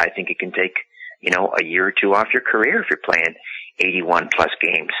can take a year or two off your career if you're playing 81 plus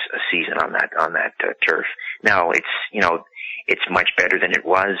games a season on that turf. Now it's much better than it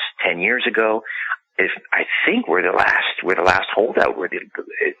was 10 years ago. I think we're the last holdout.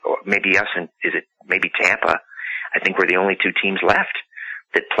 Maybe us and maybe Tampa. I think we're the only 2 teams left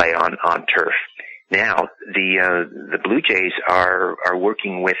that play on turf. Now the Blue Jays are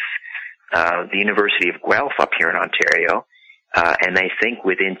working with the University of Guelph up here in Ontario, and they think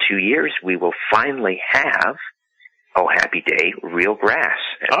within 2 years we will finally have, happy day, real grass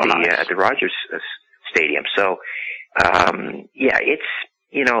at the Rogers Stadium. So, it's,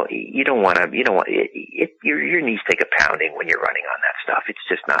 you don't want your knees take a pounding when you're running on that stuff. It's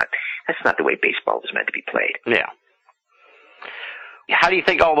just that's not the way baseball was meant to be played. Yeah. how do you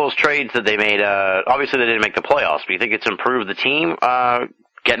think all those trades that they made? Obviously, they didn't make the playoffs, but do you think it's improved the team?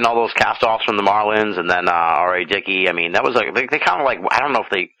 Getting all those cast-offs from the Marlins and then R.A. Dickey. I mean, that was they kind of like, I don't know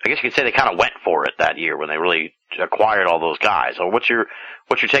if I guess you could say they kind of went for it that year when they really acquired all those guys. So what's your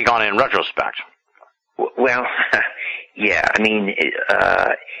take on it in retrospect? Well, yeah, I mean,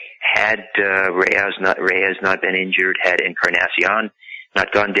 had Reyes not been injured, had Encarnacion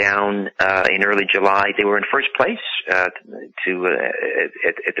not gone down in early July, they were in first place at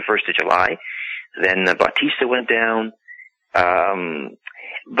the 1st of July. Then Bautista went down.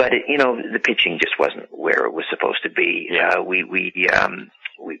 But the pitching just wasn't where it was supposed to be. Yeah. We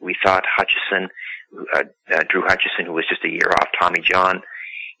thought Hutchison, Drew Hutchison, who was just a year off Tommy John,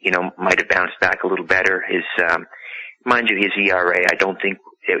 might have bounced back a little better. Mind you, his ERA, I don't think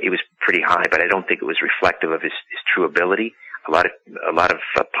it was pretty high, but I don't think it was reflective of his true ability. A lot of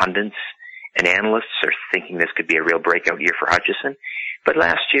pundits and analysts are thinking this could be a real breakout year for Hutchison. But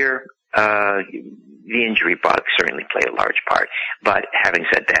last year, the injury bug certainly played a large part. But having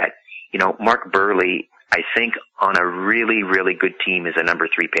said that, Mark Burley, I think on a really, really good team is a number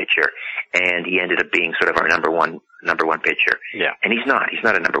 3 pitcher, and he ended up being sort of our number one pitcher. Yeah. And he's not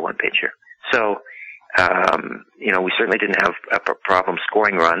a number 1 pitcher. So, we certainly didn't have a problem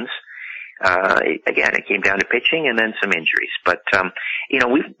scoring runs. Again, it came down to pitching and then some injuries. But,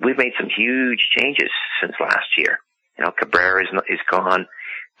 we've made some huge changes since last year. Cabrera is gone.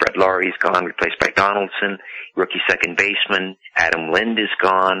 Brett Laurie's gone, replaced by Donaldson. Rookie second baseman Adam Lind is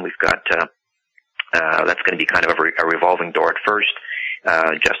gone. We've got that's going to be kind of a revolving door at first.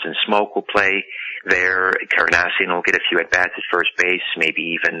 Justin Smoke will play there. Encarnacion will get a few at bats at first base. Maybe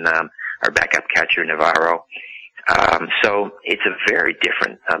even our backup catcher Navarro. So it's a very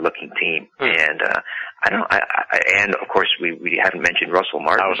different looking team, and and of course we haven't mentioned Russell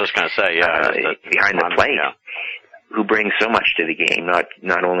Martin. I was just going to say, behind the plate. Yeah. Who brings so much to the game,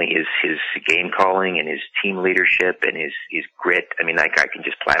 not only his game calling and his team leadership and his grit. I mean, that guy can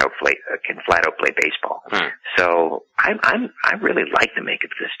just flat out play baseball. So I really like the make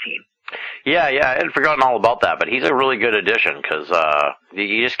of this team. Yeah, I had forgotten all about that, but he's a really good addition because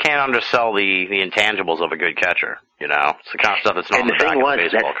you just can't undersell the intangibles of a good catcher. It's the kind of stuff that's not on the back of a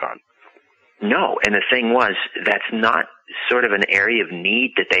baseball card. No, and the thing was, that's not sort of an area of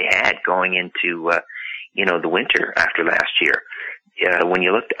need that they had going into the winter after last year. When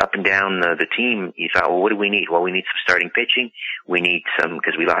you looked up and down the team, you thought, well, what do we need? Well, we need some starting pitching. We need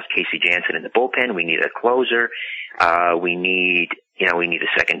because we lost Casey Jansen in the bullpen. We need a closer. We need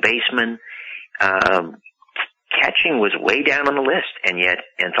a second baseman. Catching was way down on the list, and yet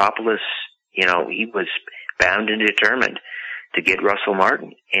Anthopoulos, he was bound and determined to get Russell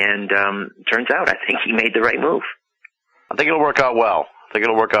Martin. And turns out, I think he made the right move. I think it'll work out well.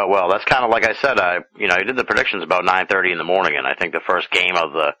 That's kind of like I said. I did the predictions about 9:30 in the morning, and I think the first game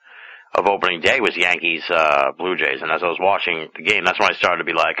of opening day was Yankees Blue Jays. And as I was watching the game, that's when I started to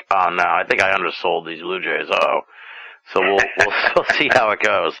be like, oh no, I think I undersold these Blue Jays. So we'll see how it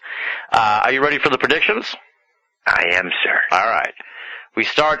goes. Are you ready for the predictions? I am, sir. All right. We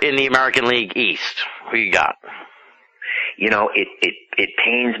start in the American League East. Who you got? It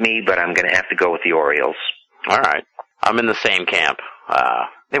pains me, but I'm going to have to go with the Orioles. All right. I'm in the same camp.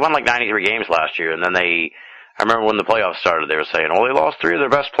 They won like 93 games last year, and then I remember when the playoffs started, they were saying, well, they lost 3 of their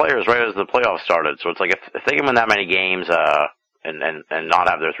best players right as the playoffs started. So it's like if they can win that many games and not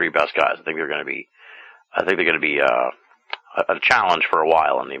have their 3 best guys, I think they're going to be a challenge for a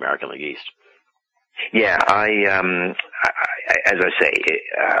while in the American League East. Yeah, as I say,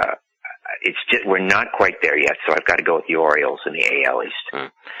 it's just we're not quite there yet, so I've got to go with the Orioles in the AL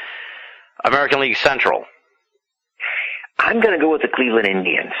East. American League Central. I'm going to go with the Cleveland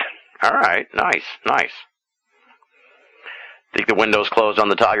Indians. All right, nice. Think the window's closed on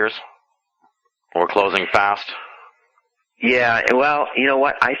the Tigers? Or closing fast? Yeah, well, you know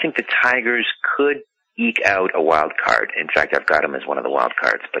what? I think the Tigers could eke out a wild card. In fact, I've got them as one of the wild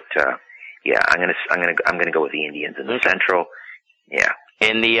cards. But yeah, I'm gonna go with the Indians in the Central. Yeah.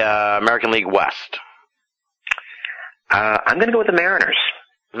 In the American League West. I'm gonna go with the Mariners.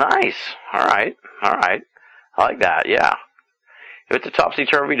 Nice. All right. I like that. Yeah. It's a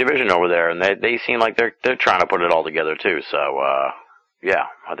topsy-turvy division over there, and they seem like they're trying to put it all together too. So yeah,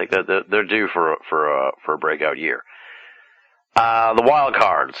 I think that they're due for a breakout year. The wild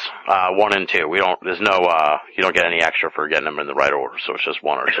cards, 1 and 2. There's no, you don't get any extra for getting them in the right order, so it's just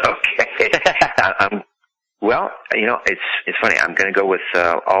 1 or 2. Okay. Well, it's funny. I'm going to go with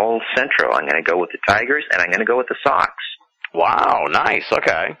all Central. I'm going to go with the Tigers, and I'm going to go with the Sox. Wow, nice.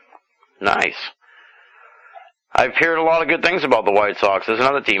 Okay, nice. I've heard a lot of good things about the White Sox. There's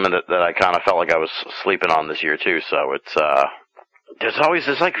another team that I kind of felt like I was sleeping on this year too. So it's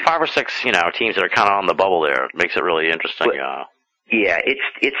There's like 5 or 6, teams that are kind of on the bubble there. It makes it really interesting. Yeah,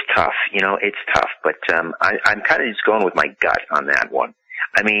 it's tough. It's tough. But I'm kind of just going with my gut on that one.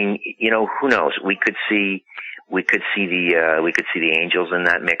 I mean, who knows? We could see the Angels in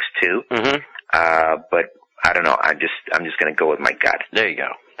that mix too. Mm-hmm. But I don't know. I'm just going to go with my gut. There you go.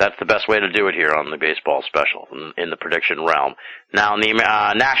 That's the best way to do it here on the baseball special in the prediction realm. Now in the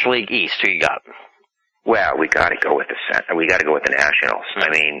National League East, who you got? Well, we got to go with the Nationals. I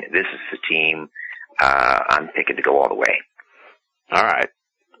mean, this is the team I'm picking to go all the way. All right.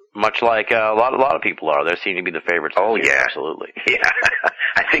 Much like a lot of people are. They seem to be the favorites. Oh, yeah. Absolutely. Yeah.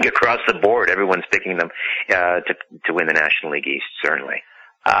 I think across the board, everyone's picking them to win the National League East, certainly.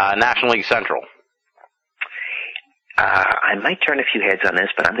 National League Central. I might turn a few heads on this,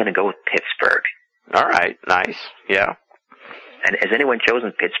 but I'm going to go with Pittsburgh. All right. Nice. Yeah. And has anyone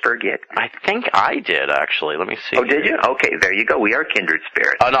chosen Pittsburgh yet? I think I did, actually. Let me see. Oh, did you? Okay, there you go. We are kindred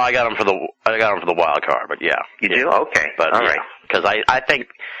spirits. Oh no, I got him for the wild card, but yeah. You do? Okay. But all right. Because I think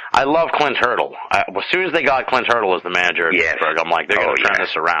I love Clint Hurdle. As soon as they got Clint Hurdle as the manager at Pittsburgh, I'm like, they're going to turn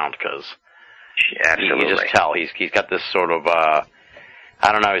this around because absolutely. You just tell he's got this sort of I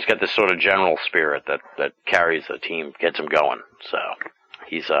don't know, he's got this sort of general spirit that carries the team, gets him going. So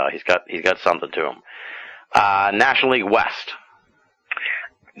he's got something to him. National League West.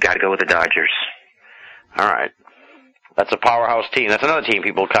 Got to go with the Dodgers. All right. That's a powerhouse team. That's another team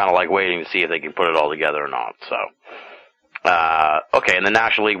people kind of like waiting to see if they can put it all together or not. So, okay, and the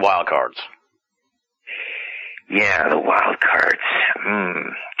National League wild cards. Yeah, the wild cards.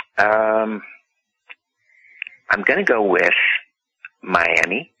 I'm going to go with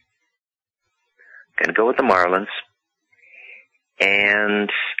Miami. I'm going to go with the Marlins.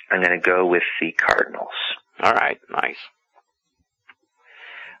 And I'm going to go with the Cardinals. All right, nice.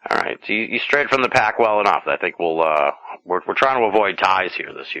 All right, so you strayed from the pack well enough. I think we're trying to avoid ties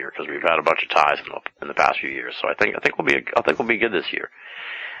here this year because we've had a bunch of ties in the past few years. So I think we'll be good this year.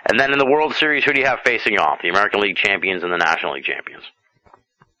 And then in the World Series, who do you have facing off? The American League champions and the National League champions.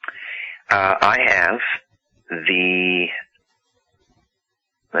 I have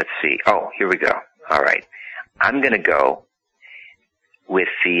let's see. Oh, here we go. All right. I'm going to go with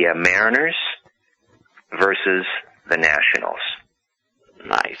the Mariners versus the Nationals.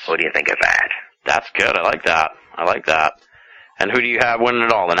 Nice. What do you think of that? That's good. I like that. And who do you have winning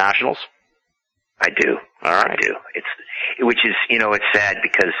it all? The Nationals? I do. All right. I do. Which is, it's sad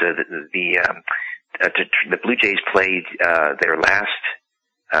because the Blue Jays played their last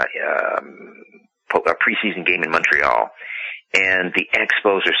preseason game in Montreal, and the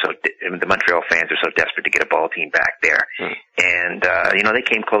Expos the Montreal fans are so desperate to get a ball team back there. And, they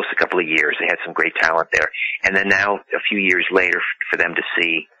came close a couple of years. They had some great talent there. And then now, a few years later, for them to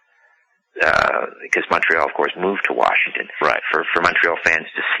see, because Montreal, of course, moved to Washington. Right. For Montreal fans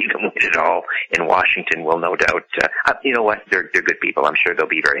to see them win it all in Washington will no doubt, you know what? They're good people. I'm sure they'll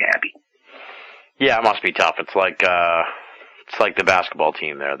be very happy. Yeah, it must be tough. It's like the basketball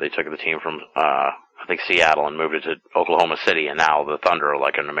team there. They took the team from, I think Seattle and moved it to Oklahoma City, and now the Thunder are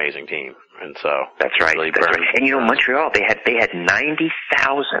like an amazing team. And so that's right. Really that's right. And Montreal, they had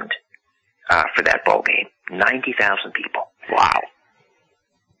 90,000 for that ball game. 90,000 people. Wow,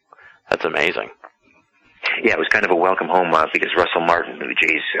 that's amazing. Yeah, it was kind of a welcome home because Russell Martin, the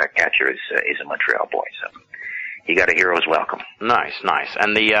Jays catcher, is a Montreal boy, so he got a hero's welcome. Nice.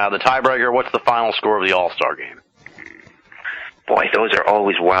 And the tiebreaker. What's the final score of the All-Star game? Boy, those are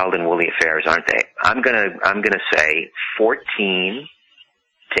always wild and woolly affairs, aren't they? I'm gonna say 14-8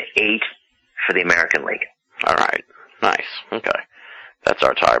 for the American League. All right, nice. Okay, that's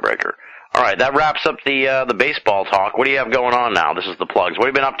our tiebreaker. All right, that wraps up the baseball talk. What do you have going on now? This is the plugs. What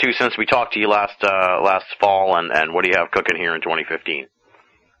have you been up to since we talked to you last fall, and what do you have cooking here in 2015?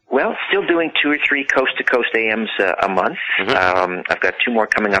 Well, still doing 2 or 3 coast-to-coast AMs a month. Mm-hmm. I've got 2 more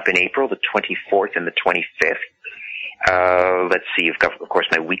coming up in April, the 24th and the 25th. Let's see, I've got, of course,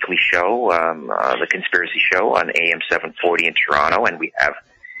 my weekly show, The Conspiracy Show on AM 740 in Toronto, and we have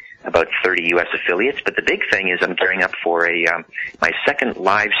about 30 U.S. affiliates. But the big thing is I'm gearing up for my second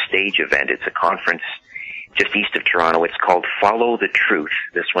live stage event. It's a conference just east of Toronto. It's called Follow the Truth.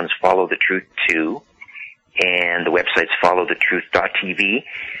 This one's Follow the Truth 2, and the website's followthetruth.tv.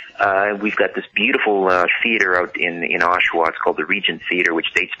 We've got this beautiful theater out in Oshawa. It's called the Regent Theater,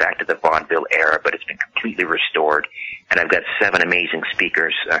 which dates back to the vaudeville era, but it's been completely restored. And I've got 7 amazing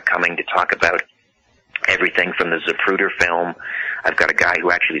speakers coming to talk about everything from the Zapruder film. I've got a guy who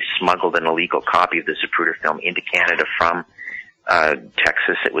actually smuggled an illegal copy of the Zapruder film into Canada from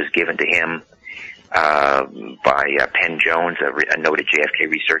Texas. It was given to him. by Penn Jones, a noted JFK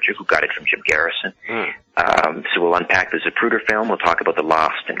researcher who got it from Jim Garrison. So we'll unpack the Zapruder film. We'll talk about the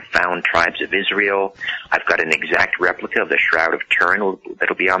lost and found tribes of Israel. I've got an exact replica of the Shroud of Turin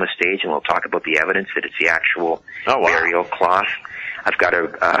that'll be on the stage, and we'll talk about the evidence that it's the actual burial cloth. I've got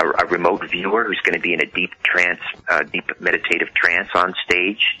a remote viewer who's going to be in a deep meditative trance on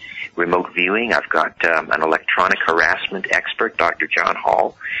stage. Remote viewing. I've got an electronic harassment expert, Dr. John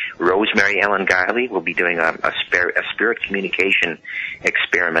Hall. Rosemary Ellen Guiley will be doing a spirit communication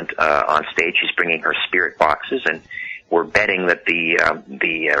experiment on stage. She's bringing her spirit boxes, and we're betting that the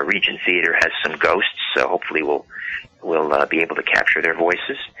Regent Theater has some ghosts, so hopefully we'll be able to capture their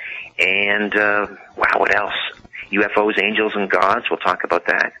voices. And wow, what else? UFOs, angels, and gods. We'll talk about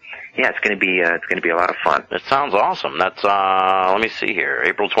that. Yeah, it's going to be a lot of fun. It sounds awesome. That's let me see here,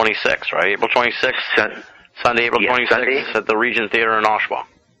 April 26th, right? April 26th, Sunday, April 26th Sunday. At the Regent Theater in Oshawa.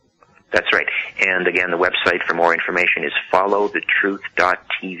 That's right. And again, the website for more information is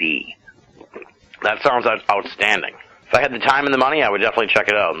followthetruth.tv. That sounds outstanding. If I had the time and the money, I would definitely check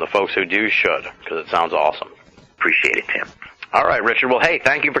it out, and the folks who do should, because it sounds awesome. Appreciate it, Tim. All right, Richard. Well, hey,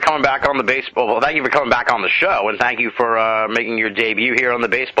 thank you for coming back on the baseball. Well, thank you for coming back on the show, and thank you for making your debut here on the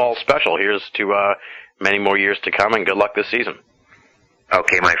baseball special. Here's to many more years to come, and good luck this season.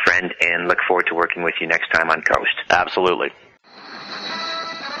 Okay, my friend, and look forward to working with you next time on Coast. Absolutely.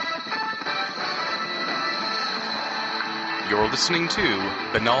 You're listening to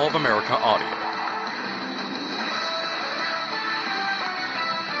Binnall of America Audio.